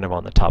litter kind of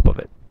on the top of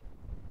it.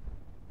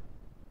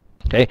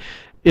 Okay,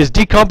 is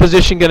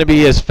decomposition going to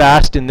be as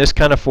fast in this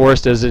kind of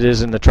forest as it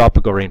is in the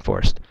tropical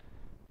rainforest?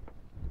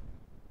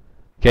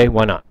 Okay,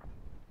 why not?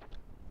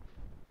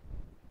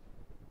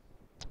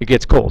 It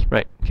gets cold,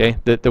 right? Okay,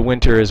 the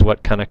winter is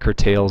what kind of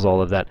curtails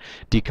all of that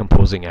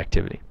decomposing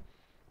activity.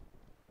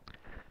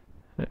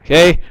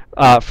 Okay,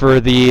 for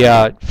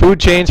the food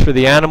chains for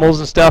the animals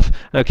and stuff,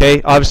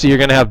 okay, obviously you're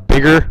going to have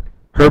bigger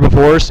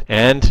herbivores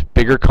and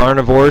bigger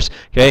carnivores.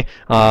 Okay,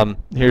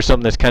 here's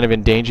something that's kind of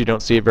endangered. You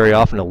don't see it very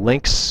often. A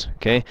lynx.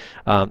 Okay,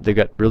 they've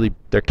got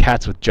they're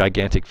cats with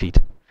gigantic feet.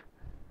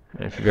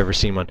 If you've ever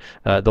seen one.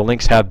 The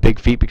lynx have big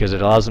feet because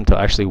it allows them to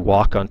actually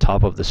walk on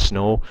top of the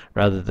snow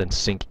rather than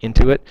sink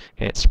into it,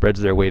 and it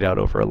spreads their weight out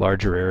over a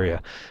larger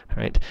area.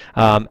 Right?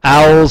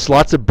 Owls,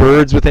 lots of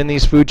birds within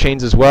these food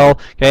chains as well.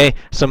 Okay,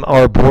 some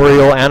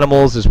arboreal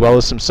animals as well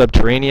as some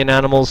subterranean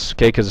animals.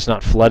 Okay, because it's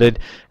not flooded.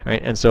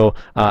 Right? And so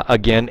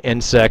again,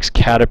 insects,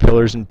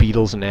 caterpillars, and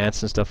beetles and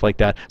ants and stuff like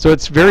that. So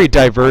it's very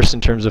diverse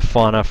in terms of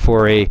fauna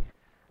for a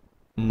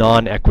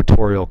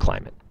non-equatorial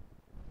climate.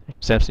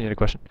 Samson, you had a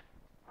question?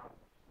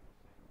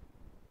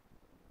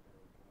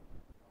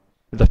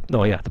 The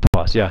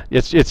paws. Yeah,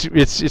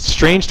 it's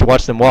strange to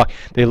watch them walk.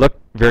 They look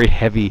very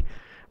heavy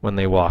when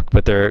they walk,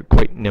 but they're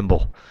quite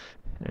nimble.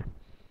 Yeah.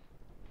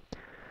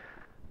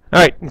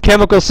 All right,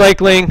 chemical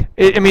cycling.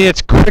 I mean,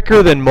 it's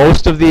quicker than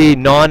most of the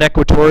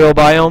non-equatorial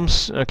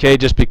biomes. Okay,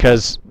 just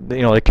because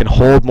it can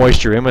hold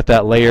moisture in with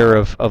that layer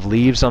of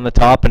leaves on the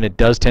top, and it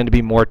does tend to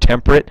be more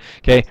temperate.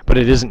 Okay, but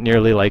it isn't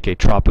nearly like a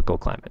tropical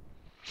climate.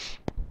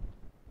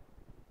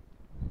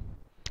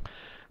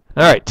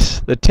 All right,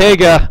 the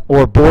taiga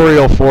or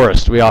boreal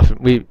forest.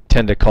 We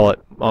tend to call it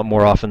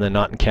more often than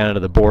not in Canada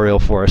the boreal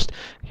forest.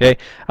 Okay,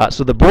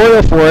 so the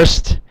boreal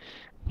forest,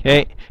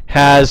 okay,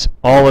 has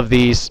all of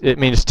these. It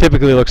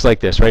typically looks like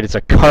this, right? It's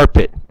a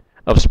carpet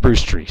of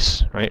spruce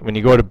trees, right? When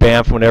you go to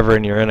Banff, whenever,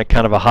 and you're in a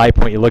kind of a high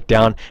point, you look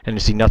down and you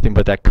see nothing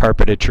but that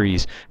carpet of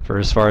trees for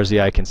as far as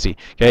the eye can see.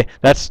 Okay,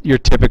 that's your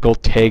typical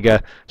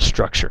taiga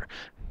structure.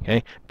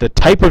 Okay, the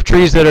type of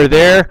trees that are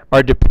there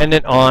are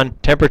dependent on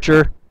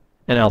temperature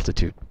and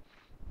altitude.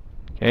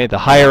 Okay, the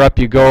higher up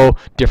you go,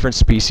 different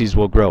species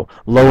will grow.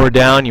 Lower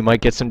down, you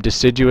might get some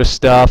deciduous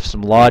stuff,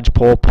 some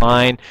lodgepole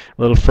pine.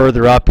 A little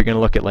further up, you're going to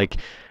look at like,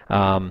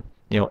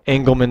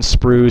 Engelmann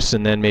spruce,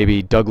 and then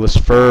maybe Douglas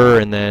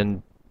fir, and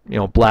then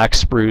black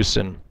spruce,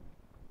 and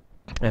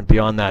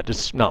beyond that,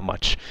 just not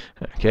much.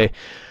 Okay,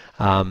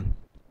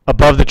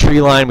 above the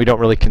tree line, we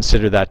don't really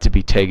consider that to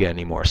be taiga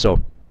anymore.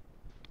 So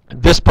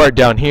this part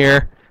down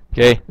here,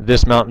 okay,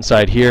 this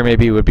mountainside here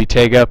maybe would be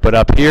taiga, but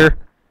up here,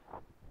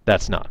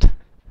 that's not.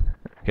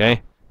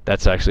 Okay,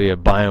 that's actually a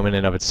biome in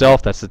and of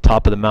itself. That's the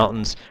top of the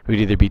mountains. It would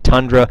either be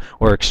tundra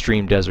or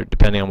extreme desert,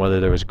 depending on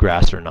whether there was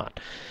grass or not.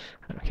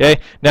 Okay,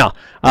 now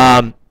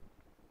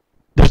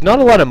there's not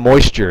a lot of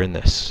moisture in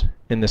this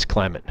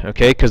climate.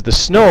 Okay, because the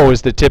snow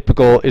is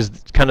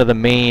kind of the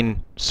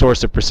main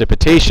source of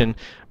precipitation,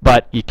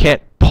 but you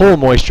can't pull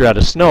moisture out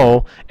of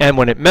snow, and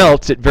when it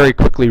melts, it very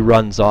quickly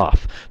runs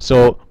off.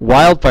 So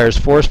wildfires,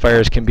 forest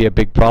fires, can be a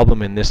big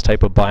problem in this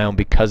type of biome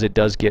because it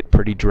does get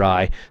pretty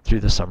dry through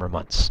the summer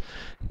months.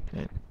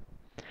 Okay.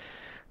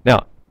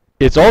 Now,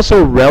 it's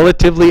also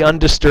relatively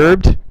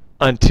undisturbed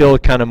until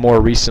kind of more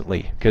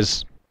recently,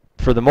 because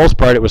for the most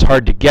part it was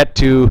hard to get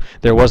to.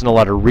 There wasn't a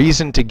lot of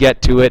reason to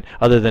get to it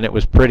other than it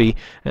was pretty.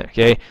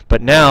 Okay,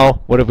 but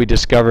now what have we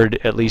discovered,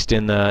 at least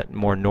in the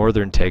more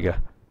northern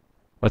taiga?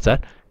 What's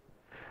that?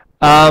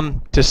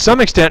 To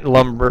some extent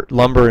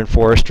lumber and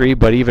forestry,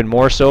 but even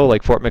more so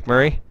like Fort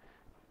McMurray.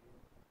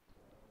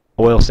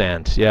 Oil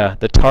sand, yeah.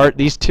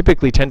 These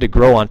typically tend to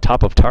grow on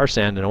top of tar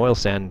sand and oil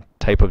sand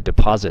type of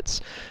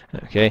deposits.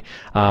 Okay,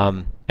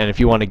 and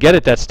if you want to get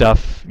at that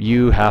stuff,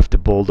 you have to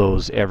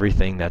bulldoze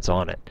everything that's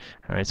on it.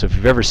 All right, so if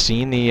you've ever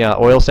seen the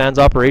oil sands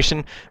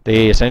operation,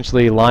 they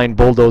essentially line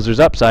bulldozers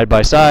up side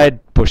by side,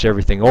 push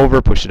everything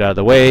over, push it out of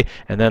the way,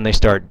 and then they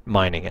start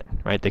mining it.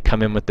 Right, they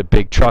come in with the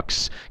big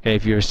trucks. Okay,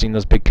 if you've ever seen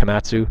those big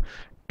Komatsu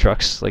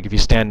trucks, like if you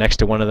stand next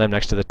to one of them,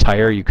 next to the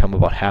tire, you come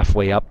about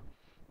halfway up.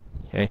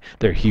 Okay,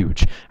 they're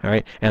huge. All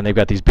right, and they've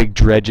got these big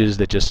dredges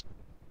that just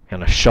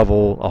kind of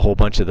shovel a whole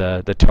bunch of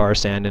the tar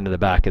sand into the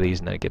back of these,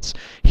 and then it gets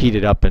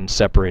heated up and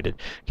separated.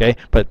 Okay,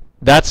 but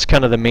that's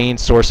kind of the main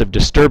source of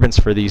disturbance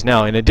for these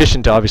now, in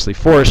addition to obviously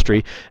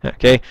forestry.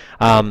 Okay,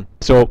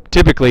 so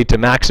typically to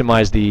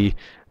maximize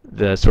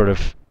the sort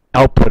of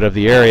output of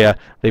the area,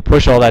 they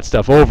push all that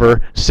stuff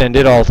over, send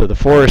it all to the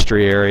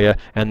forestry area,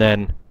 and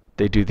then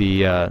they do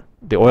the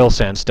oil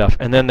sand stuff,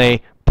 and then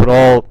they put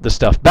all the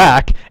stuff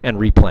back and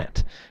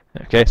replant.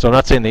 Okay, so I'm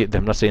not saying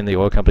the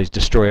oil companies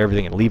destroy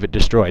everything and leave it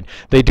destroyed.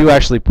 They do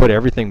actually put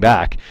everything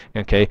back.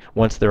 Okay,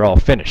 once they're all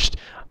finished.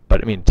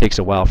 But I mean, it takes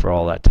a while for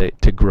all that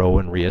to grow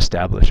and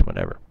reestablish and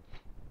whatever.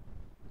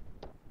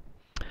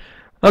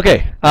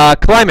 Okay,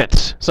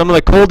 climate. Some of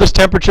the coldest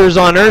temperatures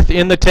on Earth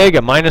in the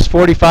taiga,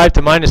 -45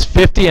 to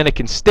 -50, and it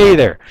can stay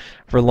there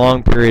for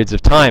long periods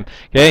of time.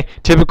 Okay,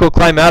 typical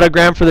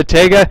climatogram for the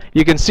taiga.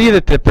 You can see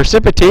that the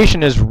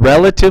precipitation is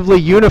relatively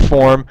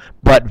uniform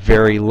but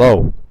very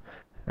low.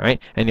 All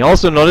right, and you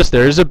also notice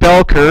there is a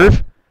bell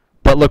curve,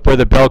 but look where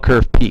the bell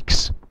curve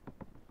peaks.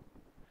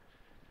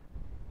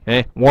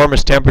 Okay,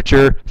 warmest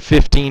temperature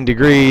 15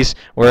 degrees,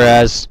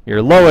 whereas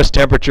your lowest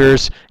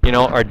temperatures, you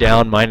know, are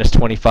down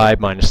 -25,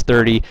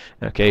 -30.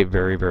 Okay,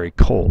 very, very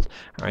cold.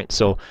 All right,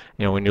 so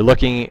you know when you're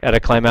looking at a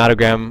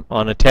climatogram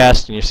on a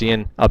test and you're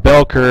seeing a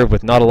bell curve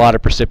with not a lot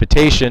of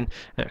precipitation,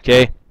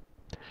 okay,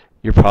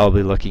 you're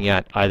probably looking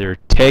at either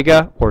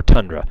taiga or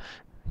tundra.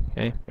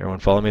 Okay, everyone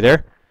follow me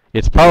there?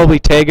 It's probably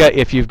taiga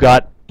if you've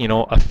got, you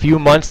know, a few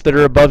months that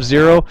are above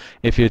zero.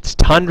 If it's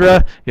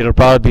tundra, it'll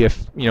probably be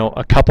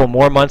a couple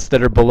more months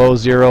that are below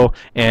zero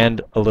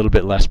and a little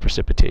bit less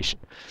precipitation.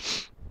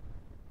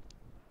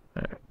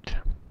 All right.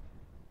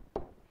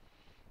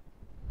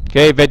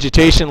 Okay,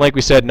 vegetation, like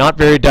we said, not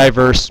very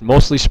diverse,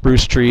 mostly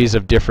spruce trees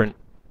of different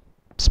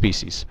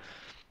species.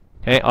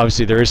 Okay,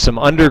 obviously there is some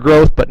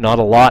undergrowth, but not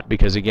a lot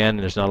because, again,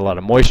 there's not a lot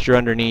of moisture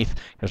underneath.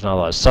 There's not a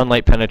lot of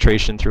sunlight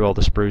penetration through all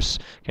the spruce.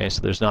 Okay,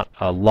 so there's not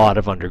a lot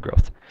of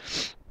undergrowth.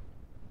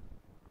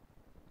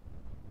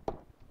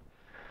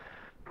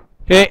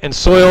 Okay, and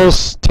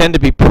soils tend to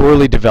be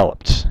poorly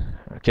developed.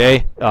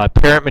 Okay,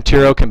 parent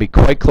material can be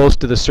quite close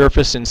to the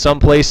surface in some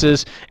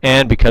places,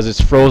 and because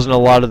it's frozen a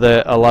lot of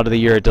the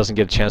year, it doesn't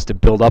get a chance to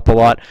build up a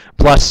lot.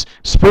 Plus,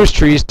 spruce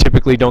trees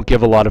typically don't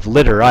give a lot of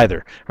litter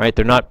either. Right?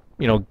 They're not,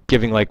 you know,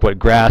 giving like what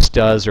grass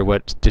does or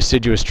what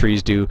deciduous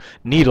trees do.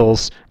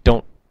 Needles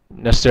don't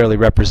necessarily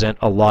represent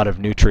a lot of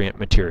nutrient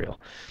material.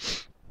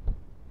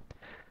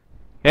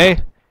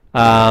 Okay,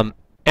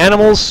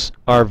 animals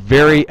are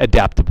very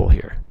adaptable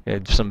here.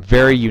 Some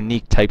very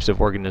unique types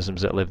of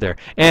organisms that live there.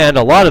 And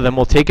a lot of them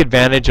will take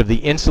advantage of the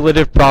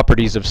insulative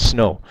properties of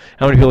snow.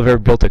 How many people have ever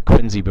built a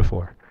Quincy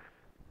before?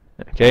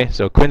 Okay,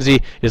 so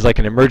Quincy is like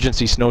an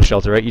emergency snow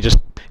shelter, right? You just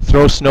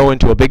throw snow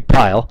into a big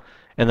pile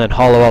and then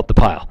hollow out the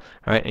pile.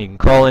 All right, and you can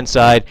crawl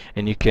inside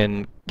and you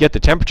can get the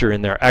temperature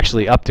in there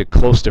actually up to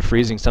close to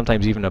freezing,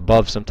 sometimes even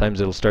above. Sometimes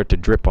it'll start to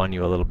drip on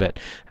you a little bit,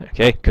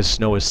 okay, because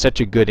snow is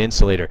such a good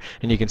insulator.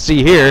 And you can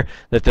see here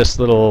that this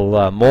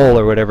little mole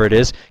or whatever it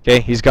is, okay,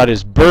 he's got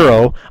his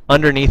burrow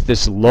underneath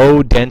this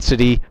low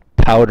density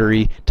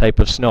powdery type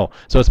of snow.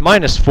 So it's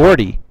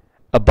 -40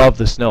 above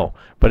the snow.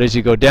 But as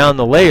you go down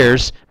the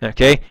layers,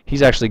 okay,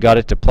 he's actually got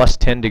it to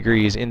 +10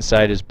 degrees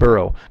inside his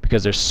burrow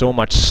because there's so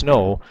much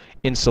snow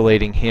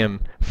insulating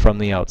him from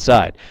the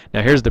outside.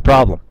 Now here's the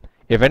problem.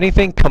 If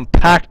anything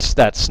compacts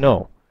that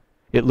snow,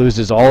 it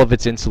loses all of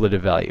its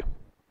insulative value.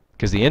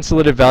 Because the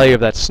insulative value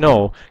of that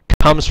snow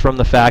comes from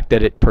the fact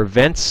that it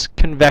prevents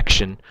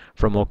convection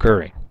from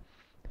occurring.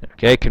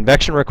 Okay,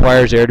 convection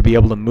requires air to be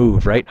able to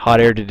move, right?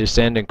 Hot air to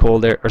descend and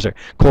cold air, or sorry,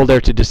 cold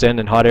air to descend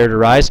and hot air to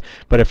rise.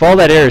 But if all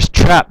that air is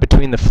trapped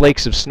between the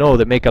flakes of snow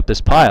that make up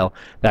this pile,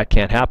 that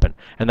can't happen.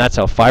 And that's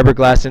how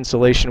fiberglass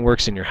insulation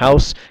works in your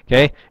house.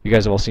 Okay, you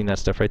guys have all seen that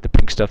stuff, right? The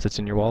pink stuff that's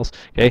in your walls.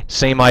 Okay,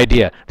 same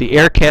idea. The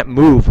air can't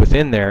move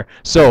within there,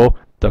 so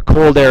the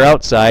cold air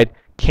outside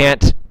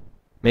can't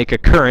make a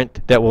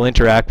current that will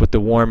interact with the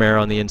warm air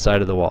on the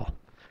inside of the wall.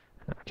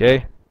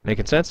 Okay,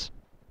 making sense?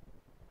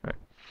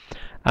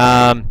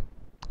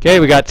 Okay,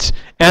 we got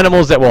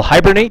animals that will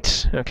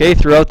hibernate, okay,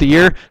 throughout the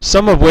year,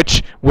 some of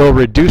which will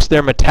reduce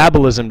their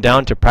metabolism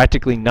down to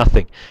practically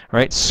nothing.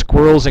 Right?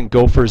 Squirrels and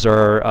gophers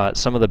are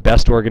some of the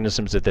best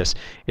organisms at this.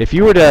 If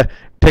you were to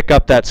pick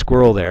up that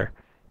squirrel there,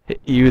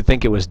 you would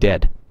think it was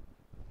dead.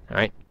 All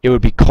right? It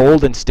would be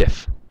cold and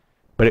stiff,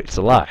 but it's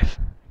alive.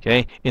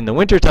 Okay? In the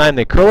wintertime,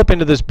 they curl up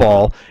into this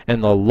ball,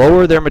 and they'll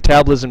lower their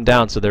metabolism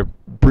down, so they're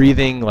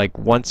breathing like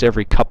once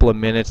every couple of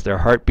minutes. Their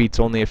heart beats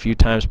only a few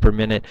times per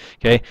minute.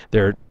 Okay?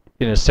 They're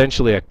in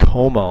essentially a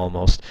coma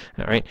almost,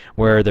 all right,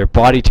 where their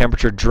body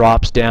temperature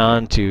drops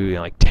down to, you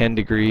know, like 10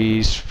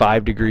 degrees,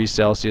 5 degrees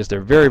Celsius.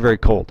 They're very, very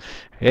cold.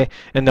 Okay?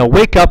 And they'll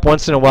wake up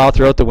once in a while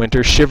throughout the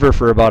winter, shiver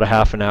for about a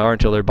half an hour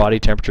until their body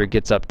temperature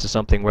gets up to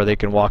something where they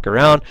can walk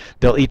around.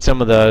 They'll eat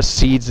some of the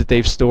seeds that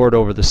they've stored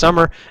over the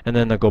summer, and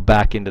then they'll go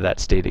back into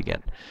that state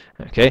again.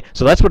 Okay?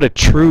 So that's what a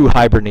true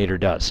hibernator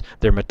does.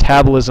 Their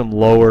metabolism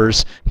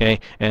lowers, okay,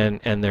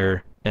 and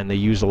they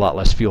use a lot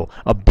less fuel.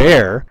 A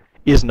bear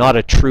is not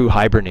a true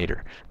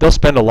hibernator. They'll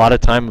spend a lot of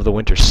time of the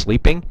winter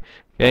sleeping,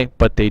 okay,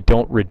 but they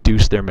don't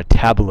reduce their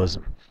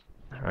metabolism.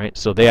 All right,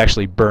 so they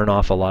actually burn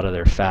off a lot of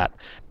their fat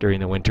during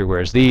the winter,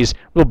 whereas these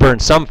will burn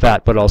some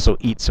fat but also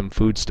eat some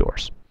food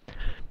stores.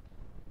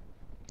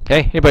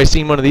 Okay, anybody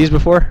seen one of these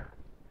before?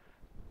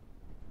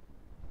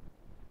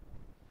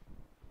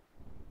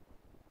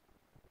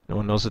 No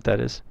one knows what that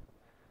is?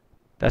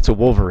 That's a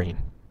wolverine.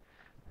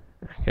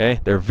 Okay,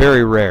 they're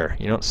very rare.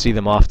 You don't see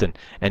them often,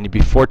 and you'd be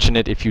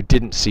fortunate if you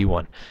didn't see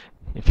one.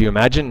 If you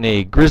imagine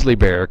a grizzly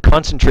bear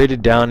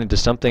concentrated down into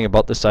something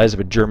about the size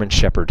of a German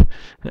shepherd,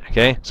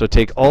 okay, so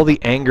take all the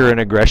anger and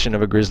aggression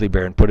of a grizzly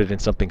bear and put it in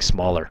something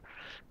smaller.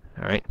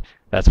 All right,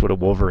 that's what a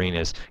wolverine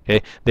is.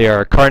 Okay, they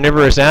are a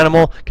carnivorous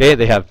animal. Okay,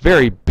 they have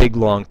very big,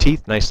 long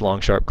teeth, nice,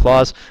 long, sharp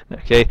claws.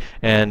 Okay,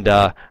 and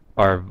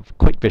are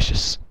quite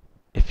vicious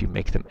if you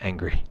make them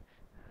angry.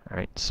 All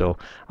right, so,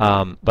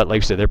 but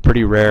like I said, they're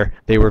pretty rare.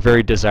 They were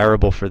very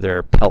desirable for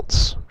their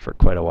pelts for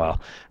quite a while.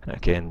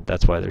 Okay, and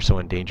that's why they're so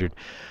endangered.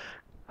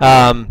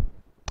 And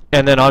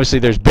then obviously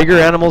there's bigger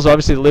animals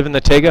obviously that live in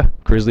the taiga,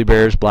 grizzly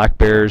bears, black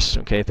bears,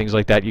 okay, things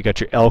like that. You got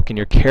your elk and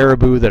your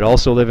caribou that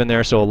also live in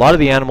there. So a lot of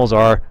the animals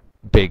are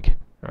big,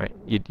 right?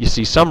 You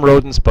see some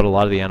rodents, but a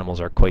lot of the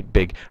animals are quite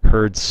big.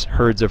 Herds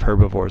of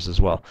herbivores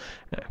as well.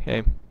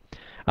 Okay.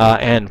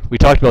 And we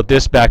talked about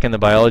this back in the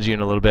biology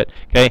in a little bit.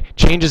 Okay,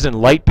 changes in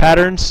light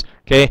patterns,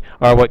 okay,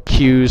 are what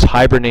cues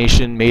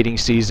hibernation, mating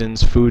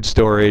seasons, food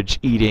storage,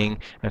 eating,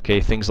 okay,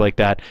 things like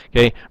that.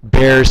 Okay,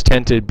 bears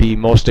tend to be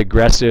most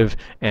aggressive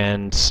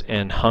and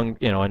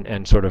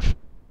sort of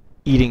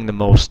eating the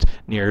most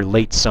near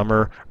late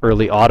summer,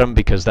 early autumn,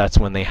 because that's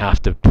when they have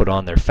to put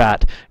on their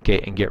fat, okay,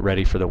 and get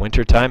ready for the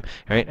winter time,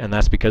 right? And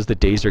that's because the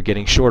days are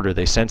getting shorter.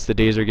 They sense the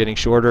days are getting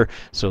shorter,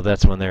 so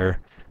that's when they're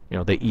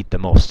they eat the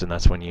most, and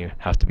that's when you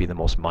have to be the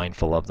most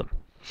mindful of them.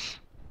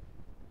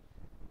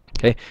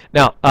 Okay,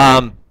 now,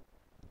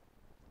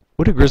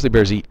 what do grizzly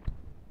bears eat?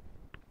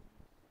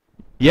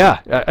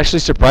 Yeah, actually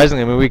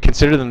surprisingly, I mean, we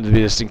consider them to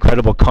be this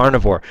incredible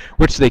carnivore,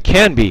 which they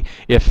can be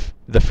if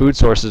the food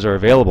sources are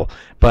available.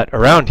 But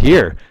around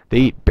here, they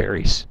eat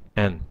berries,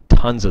 and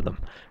tons of them,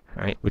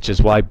 right? Which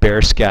is why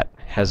bear scat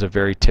has a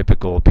very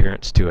typical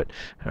appearance to it.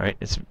 All right,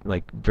 it's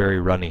like very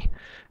runny.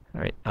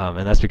 All right,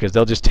 and that's because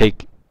they'll just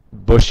take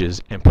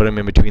bushes and put them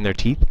in between their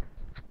teeth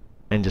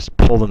and just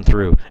pull them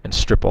through and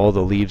strip all the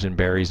leaves and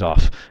berries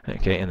off,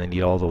 okay, and then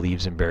eat all the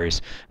leaves and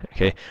berries,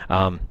 okay.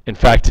 In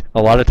fact,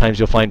 a lot of times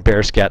you'll find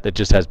bear scat that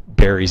just has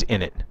berries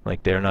in it,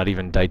 like they're not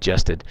even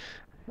digested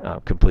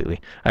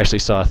completely. I actually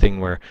saw a thing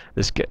where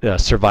this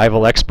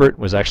survival expert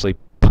was actually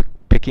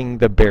picking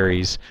the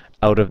berries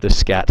out of the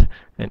scat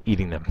and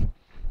eating them.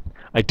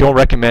 I don't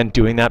recommend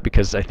doing that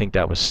because I think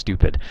that was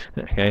stupid.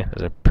 Okay,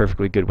 it's a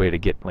perfectly good way to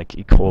get like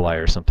E. coli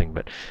or something.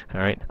 But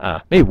all right,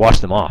 maybe wash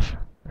them off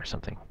or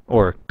something,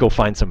 or go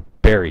find some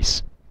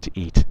berries to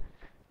eat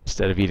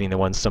instead of eating the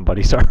ones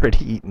somebody's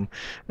already eaten.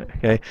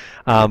 Okay,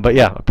 but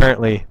yeah,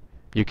 apparently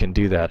you can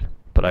do that,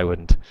 but I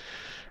wouldn't.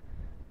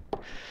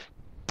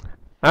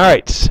 All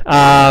right,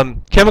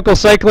 chemical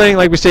cycling,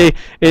 like we say,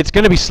 it's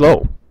going to be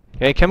slow.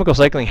 Okay, chemical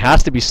cycling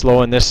has to be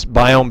slow in this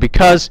biome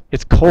because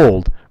it's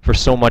cold for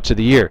so much of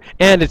the year,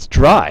 and it's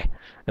dry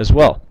as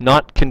well.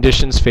 Not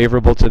conditions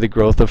favorable to the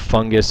growth of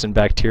fungus and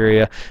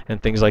bacteria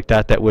and things like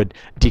that that would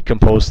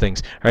decompose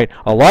things. Right?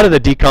 A lot of the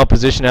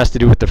decomposition has to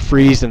do with the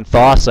freeze and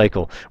thaw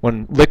cycle.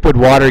 When liquid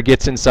water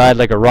gets inside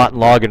like a rotten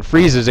log and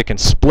freezes, it can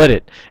split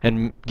it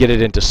and get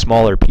it into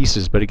smaller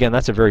pieces. But again,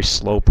 that's a very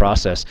slow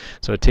process,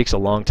 so it takes a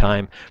long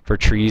time for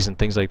trees and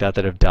things like that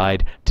that have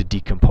died to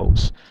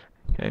decompose.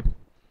 Okay.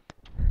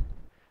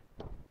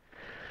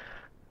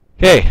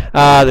 Okay,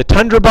 the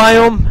tundra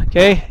biome,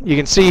 okay, you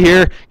can see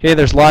here, okay,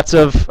 there's lots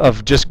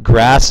of just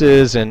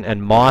grasses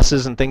and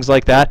mosses and things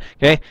like that,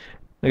 okay.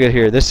 Look at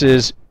here, this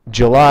is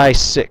July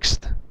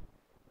 6th.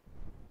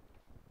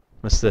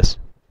 What's this?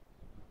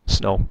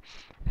 Snow,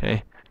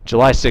 okay.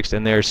 July 6th,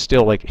 and there's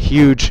still like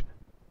huge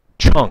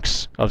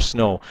chunks of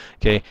snow,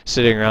 okay,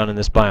 sitting around in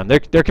this biome.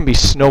 There can be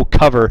snow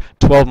cover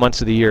 12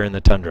 months of the year in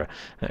the tundra,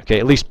 okay,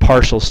 at least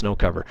partial snow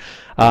cover.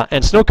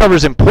 And snow cover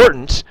is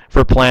important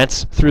for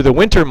plants through the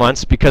winter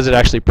months because it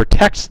actually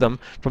protects them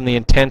from the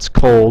intense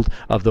cold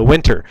of the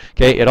winter.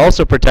 Okay, it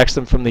also protects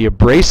them from the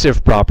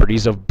abrasive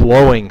properties of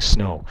blowing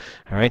snow.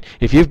 All right,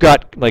 if you've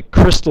got like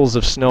crystals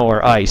of snow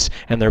or ice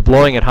and they're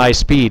blowing at high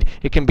speed,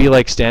 it can be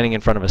like standing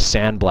in front of a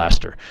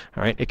sandblaster.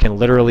 All right, it can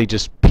literally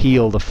just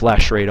peel the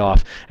flesh right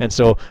off. And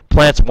so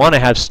plants want to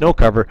have snow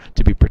cover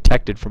to be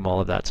protected from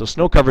all of that. So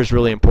snow cover is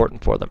really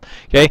important for them.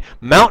 Okay,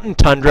 mountain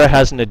tundra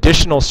has an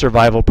additional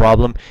survival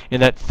problem in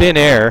that thin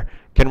air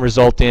can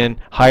result in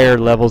higher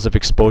levels of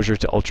exposure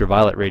to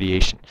ultraviolet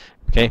radiation.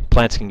 Okay,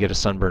 plants can get a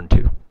sunburn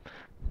too.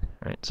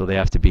 Right, so they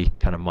have to be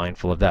kind of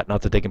mindful of that.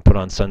 Not that they can put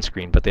on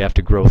sunscreen, but they have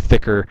to grow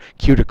thicker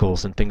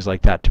cuticles and things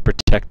like that to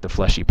protect the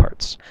fleshy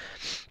parts.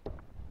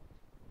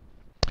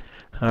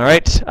 All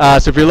right,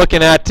 so if you're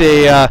looking at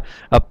a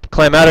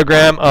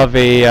climatogram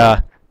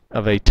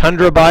of a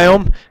tundra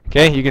biome,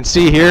 okay, you can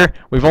see here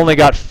we've only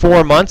got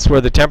 4 months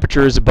where the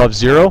temperature is above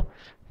 0.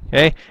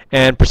 Okay,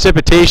 and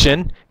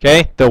precipitation,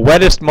 okay, the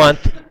wettest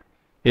month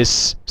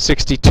is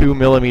 62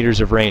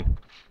 millimeters of rain.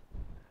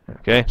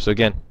 Okay, so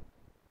again,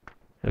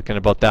 Looking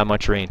about that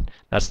much rain.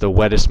 That's the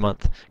wettest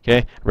month.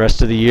 Okay,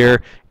 rest of the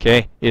year,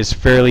 okay, is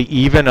fairly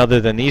even other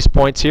than these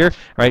points here,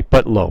 right?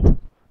 But low. All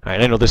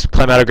right, I know this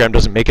climatogram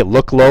doesn't make it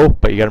look low,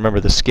 but you got to remember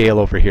the scale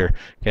over here.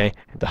 Okay,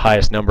 the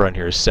highest number on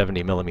here is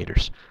 70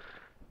 millimeters.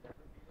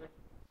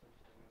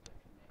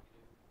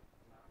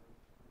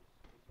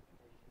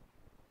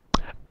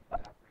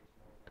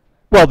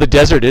 Well, the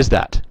desert is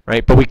that,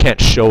 right? But we can't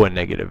show a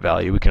negative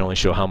value. We can only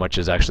show how much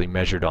is actually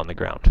measured on the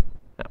ground.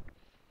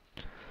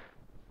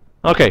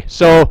 Okay,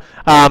 so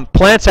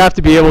plants have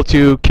to be able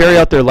to carry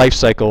out their life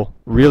cycle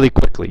really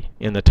quickly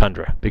in the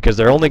tundra because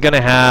they're only going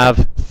to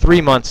have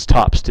 3 months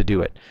tops to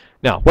do it.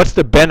 Now, what's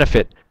the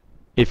benefit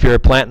if you're a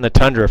plant in the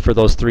tundra for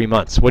those 3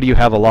 months? What do you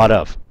have a lot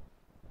of?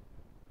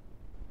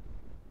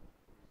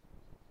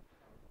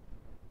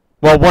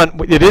 Well, one,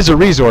 it is a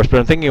resource,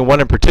 but I'm thinking of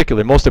one in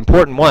particular, most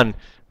important one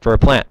for a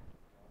plant.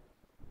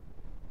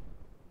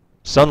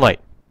 Sunlight.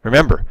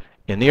 Remember,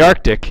 in the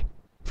Arctic,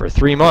 for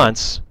 3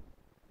 months,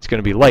 it's going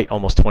to be light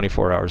almost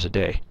 24 hours a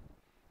day.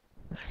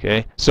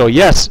 Okay, so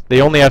yes, they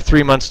only have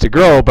 3 months to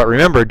grow, but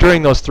remember,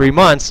 during those 3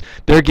 months,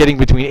 they're getting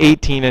between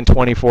 18 and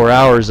 24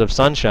 hours of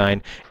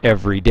sunshine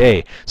every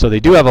day. So they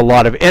do have a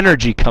lot of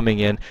energy coming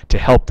in to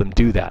help them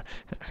do that,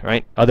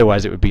 right?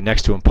 Otherwise, it would be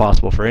next to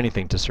impossible for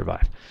anything to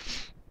survive.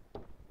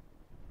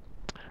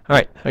 All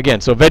right,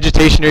 again, so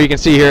vegetation here you can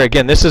see here,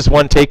 again, this is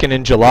one taken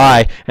in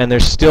July, and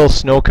there's still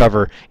snow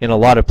cover in a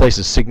lot of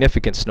places,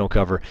 significant snow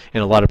cover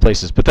in a lot of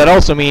places. But that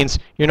also means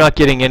you're not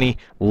getting any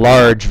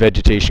large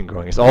vegetation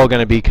growing. It's all going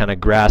to be kind of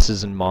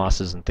grasses and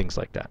mosses and things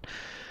like that.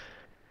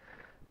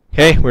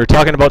 Okay, we were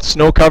talking about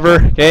snow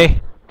cover, okay,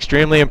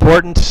 extremely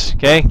important,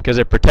 okay, because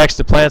it protects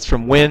the plants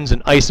from winds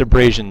and ice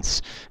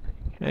abrasions.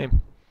 Okay.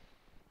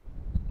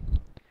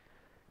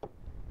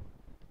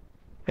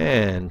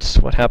 And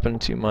what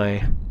happened to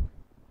my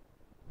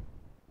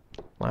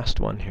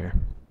last one here?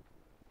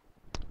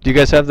 Do you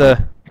guys have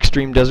the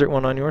extreme desert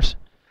one on yours?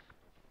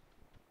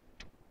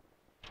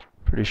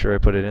 Pretty sure I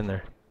put it in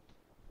there.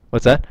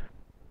 What's that?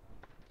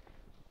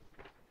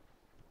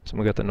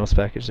 Someone got the notes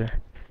package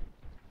there?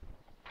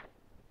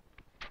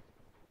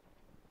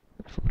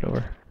 Flip it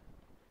over.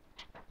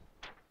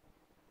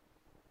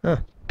 Huh.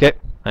 Okay.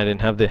 I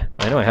didn't have the...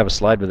 I know I have a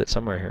slide with it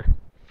somewhere here.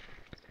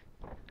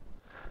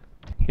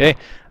 Okay.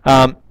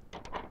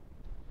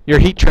 Your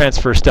heat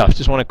transfer stuff.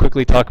 Just want to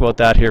quickly talk about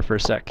that here for a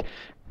sec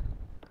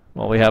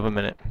while we have a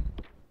minute.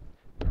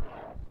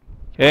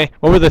 Okay,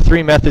 what were the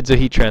 3 methods of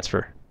heat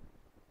transfer?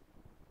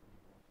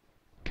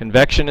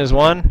 Convection is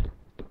one.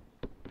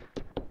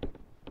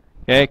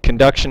 Okay,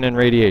 conduction and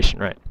radiation,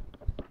 right.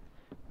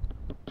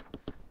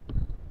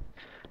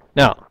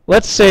 Now,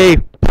 let's say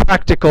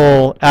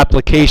practical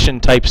application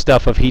type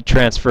stuff of heat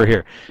transfer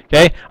here.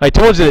 Okay, I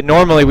told you that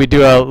normally we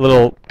do a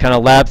little kind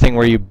of lab thing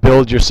where you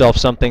build yourself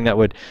something that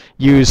would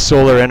use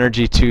solar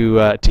energy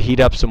to heat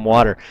up some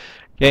water.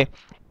 Okay,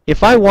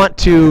 if I want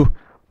to,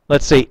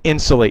 let's say,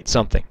 insulate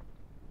something.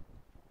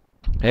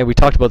 Okay, we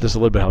talked about this a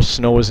little bit, how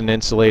snow is an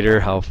insulator,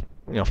 how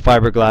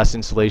fiberglass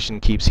insulation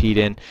keeps heat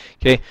in.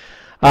 Okay,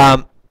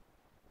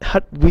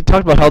 we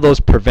talked about how those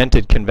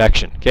prevented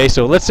convection. Okay,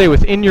 so let's say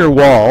within your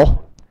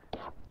wall,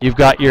 you've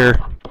got your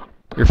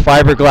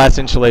fiberglass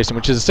insulation,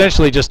 which is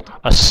essentially just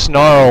a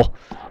snarl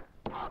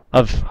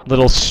of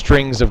little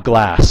strings of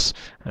glass.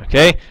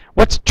 Okay,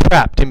 what's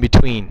trapped in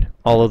between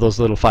all of those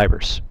little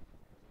fibers?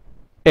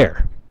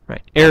 Air.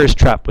 Right, air is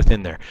trapped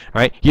within there.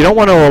 All right, you don't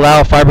want to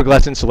allow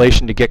fiberglass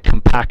insulation to get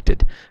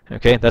compacted.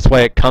 Okay, that's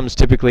why it comes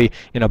typically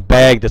in a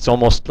bag that's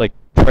almost like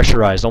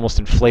pressurized, almost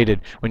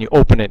inflated. When you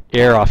open it,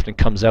 air often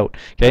comes out.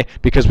 Okay,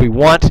 because we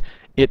want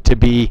it to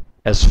be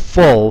as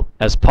full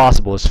as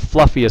possible, as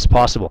fluffy as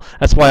possible.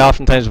 That's why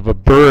oftentimes if a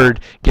bird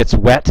gets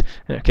wet,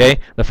 okay,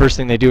 the first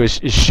thing they do is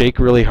shake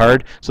really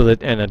hard, so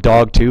that, and a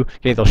dog too,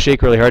 okay, they'll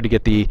shake really hard to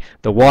get the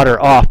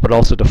water off, but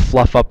also to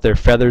fluff up their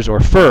feathers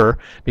or fur,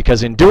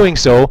 because in doing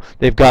so,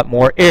 they've got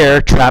more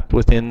air trapped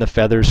within the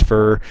feathers,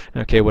 fur,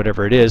 okay,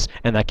 whatever it is,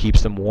 and that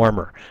keeps them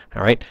warmer.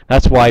 All right,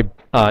 that's why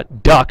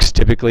ducks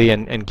typically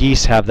and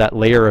geese have that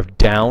layer of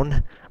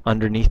down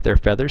underneath their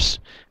feathers,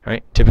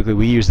 right? Typically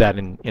we use that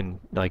in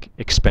like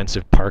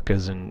expensive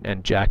parkas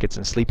and jackets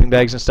and sleeping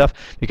bags and stuff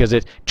because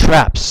it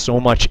traps so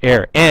much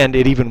air, and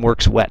it even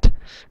works wet.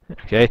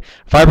 Okay,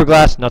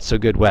 fiberglass, not so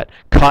good wet.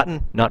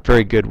 Cotton, not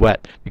very good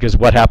wet, because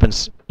what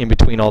happens in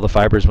between all the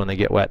fibers when they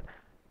get wet?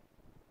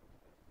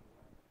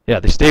 Yeah,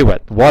 they stay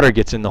wet. The water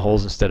gets in the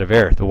holes instead of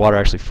air. The water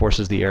actually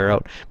forces the air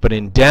out. But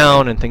in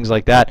down and things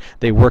like that,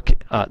 they work.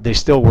 They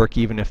still work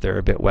even if they're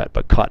a bit wet,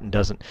 but cotton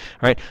doesn't.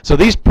 All right. So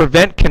these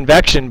prevent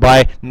convection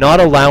by not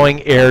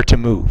allowing air to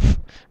move.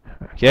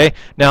 Okay.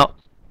 Now,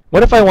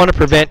 what if I want to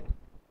prevent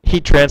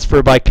heat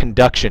transfer by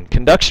conduction?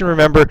 Conduction,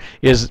 remember,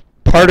 is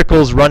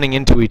particles running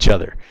into each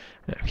other.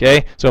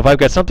 Okay. So if I've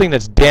got something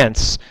that's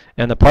dense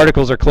and the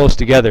particles are close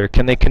together,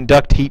 can they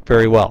conduct heat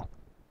very well?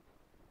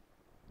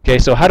 Okay.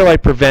 So how do I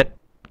prevent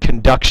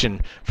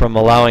conduction from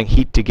allowing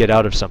heat to get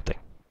out of something?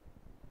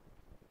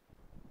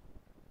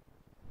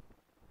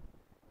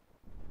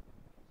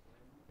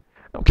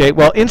 Okay,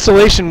 well,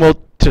 insulation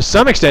will to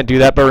some extent do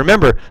that, but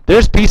remember,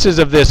 there's pieces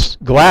of this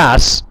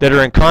glass that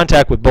are in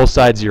contact with both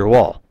sides of your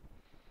wall.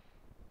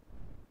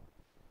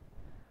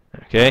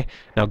 Okay?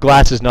 Now,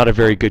 glass is not a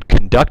very good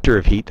conductor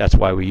of heat. That's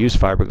why we use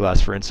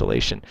fiberglass for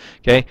insulation.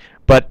 Okay?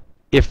 But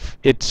if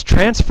it's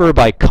transfer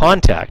by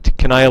contact,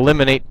 can I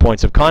eliminate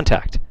points of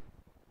contact?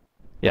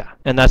 Yeah,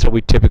 and that's what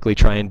we typically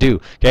try and do.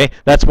 Okay,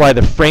 that's why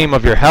the frame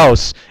of your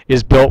house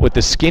is built with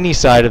the skinny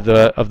side of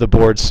the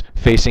boards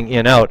facing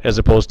in out, as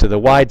opposed to the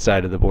wide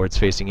side of the boards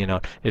facing in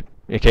out.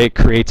 It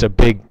creates a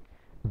big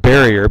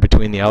barrier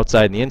between the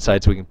outside and the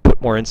inside, so we can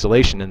put more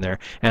insulation in there,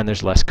 and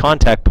there's less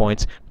contact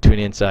points between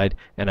inside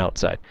and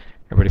outside.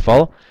 Everybody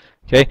follow?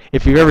 Okay,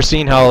 if you've ever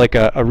seen how like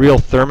a real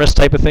thermos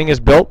type of thing is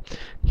built,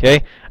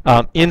 okay,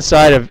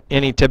 inside of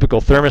any typical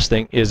thermos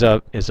thing is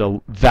a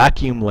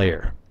vacuum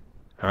layer.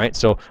 All right,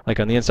 so like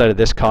on the inside of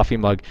this coffee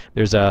mug,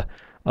 there's a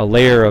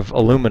layer of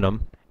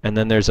aluminum, and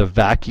then there's a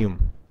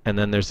vacuum, and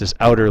then there's this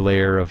outer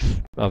layer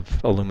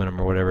of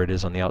aluminum or whatever it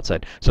is on the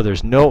outside. So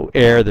there's no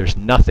air, there's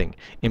nothing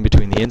in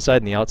between the inside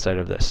and the outside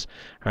of this.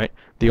 All right,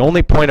 the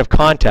only point of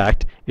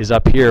contact is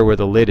up here where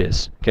the lid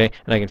is. Okay,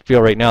 and I can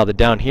feel right now that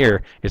down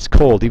here it's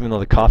cold, even though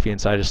the coffee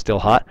inside is still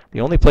hot.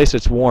 The only place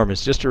that's warm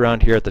is just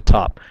around here at the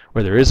top,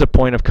 where there is a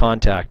point of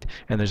contact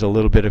and there's a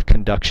little bit of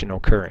conduction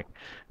occurring.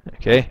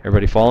 Okay,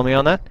 everybody follow me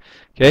on that?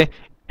 Okay,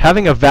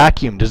 having a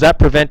vacuum, does that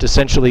prevent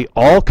essentially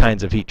all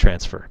kinds of heat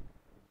transfer?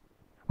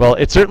 Well,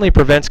 it certainly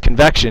prevents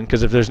convection,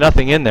 because if there's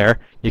nothing in there,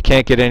 you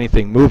can't get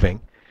anything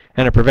moving.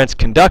 And it prevents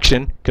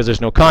conduction, because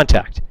there's no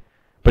contact.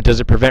 But does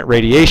it prevent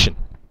radiation?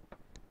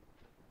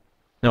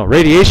 No,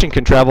 radiation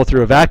can travel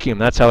through a vacuum.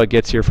 That's how it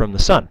gets here from the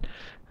sun.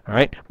 All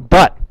right,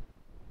 but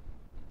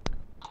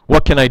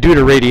what can I do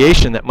to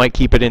radiation that might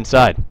keep it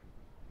inside?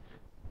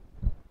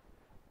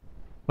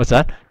 What's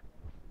that?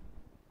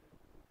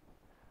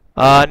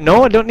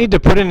 No, I don't need to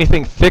put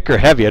anything thick or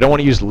heavy. I don't want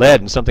to use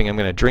lead in something I'm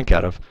going to drink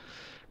out of.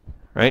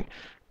 Right?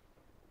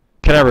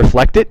 Can I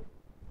reflect it?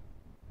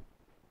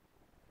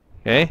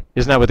 Okay,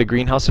 isn't that what the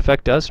greenhouse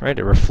effect does? Right?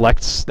 It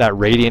reflects that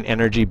radiant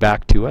energy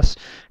back to us.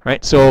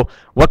 Right? So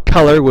what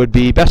color would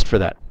be best for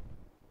that?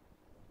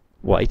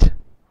 White.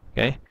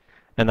 Okay?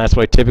 And that's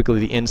why typically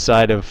the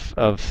inside of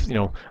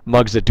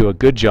mugs that do a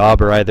good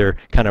job are either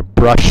kind of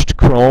brushed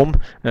chrome,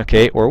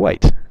 okay, or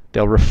white.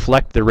 They'll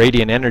reflect the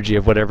radiant energy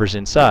of whatever's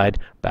inside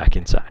back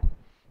inside.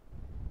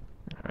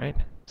 All right,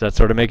 is that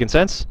sort of making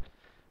sense?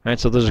 All right,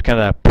 so those are kind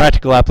of a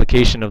practical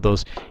application of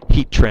those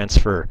heat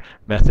transfer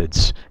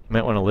methods. You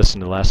might want to listen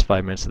to the last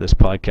 5 minutes of this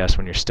podcast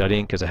when you're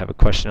studying, because I have a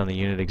question on the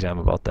unit exam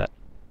about that.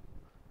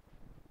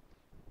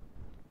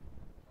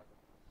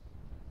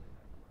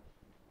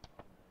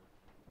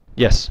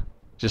 Yes,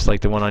 just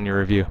like the one on your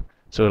review.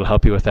 So it'll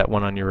help you with that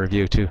one on your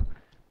review too.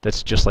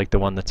 That's just like the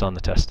one that's on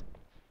the test.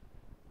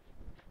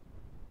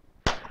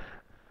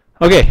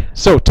 Okay,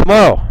 so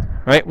tomorrow,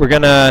 right, we're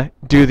going to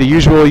do the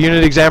usual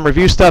unit exam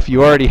review stuff.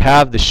 You already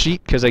have the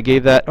sheet because I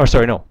gave that, or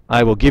sorry, no,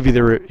 I will give you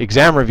the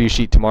exam review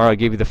sheet tomorrow. I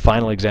gave you the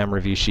final exam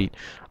review sheet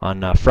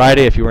on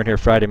Friday. If you weren't here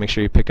Friday, make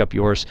sure you pick up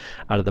yours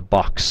out of the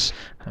box.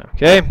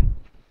 Okay,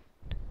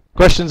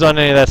 questions on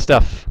any of that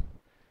stuff?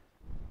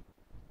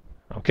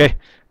 Okay,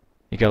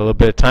 you got a little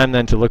bit of time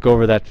then to look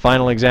over that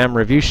final exam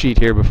review sheet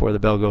here before the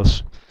bell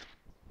goes.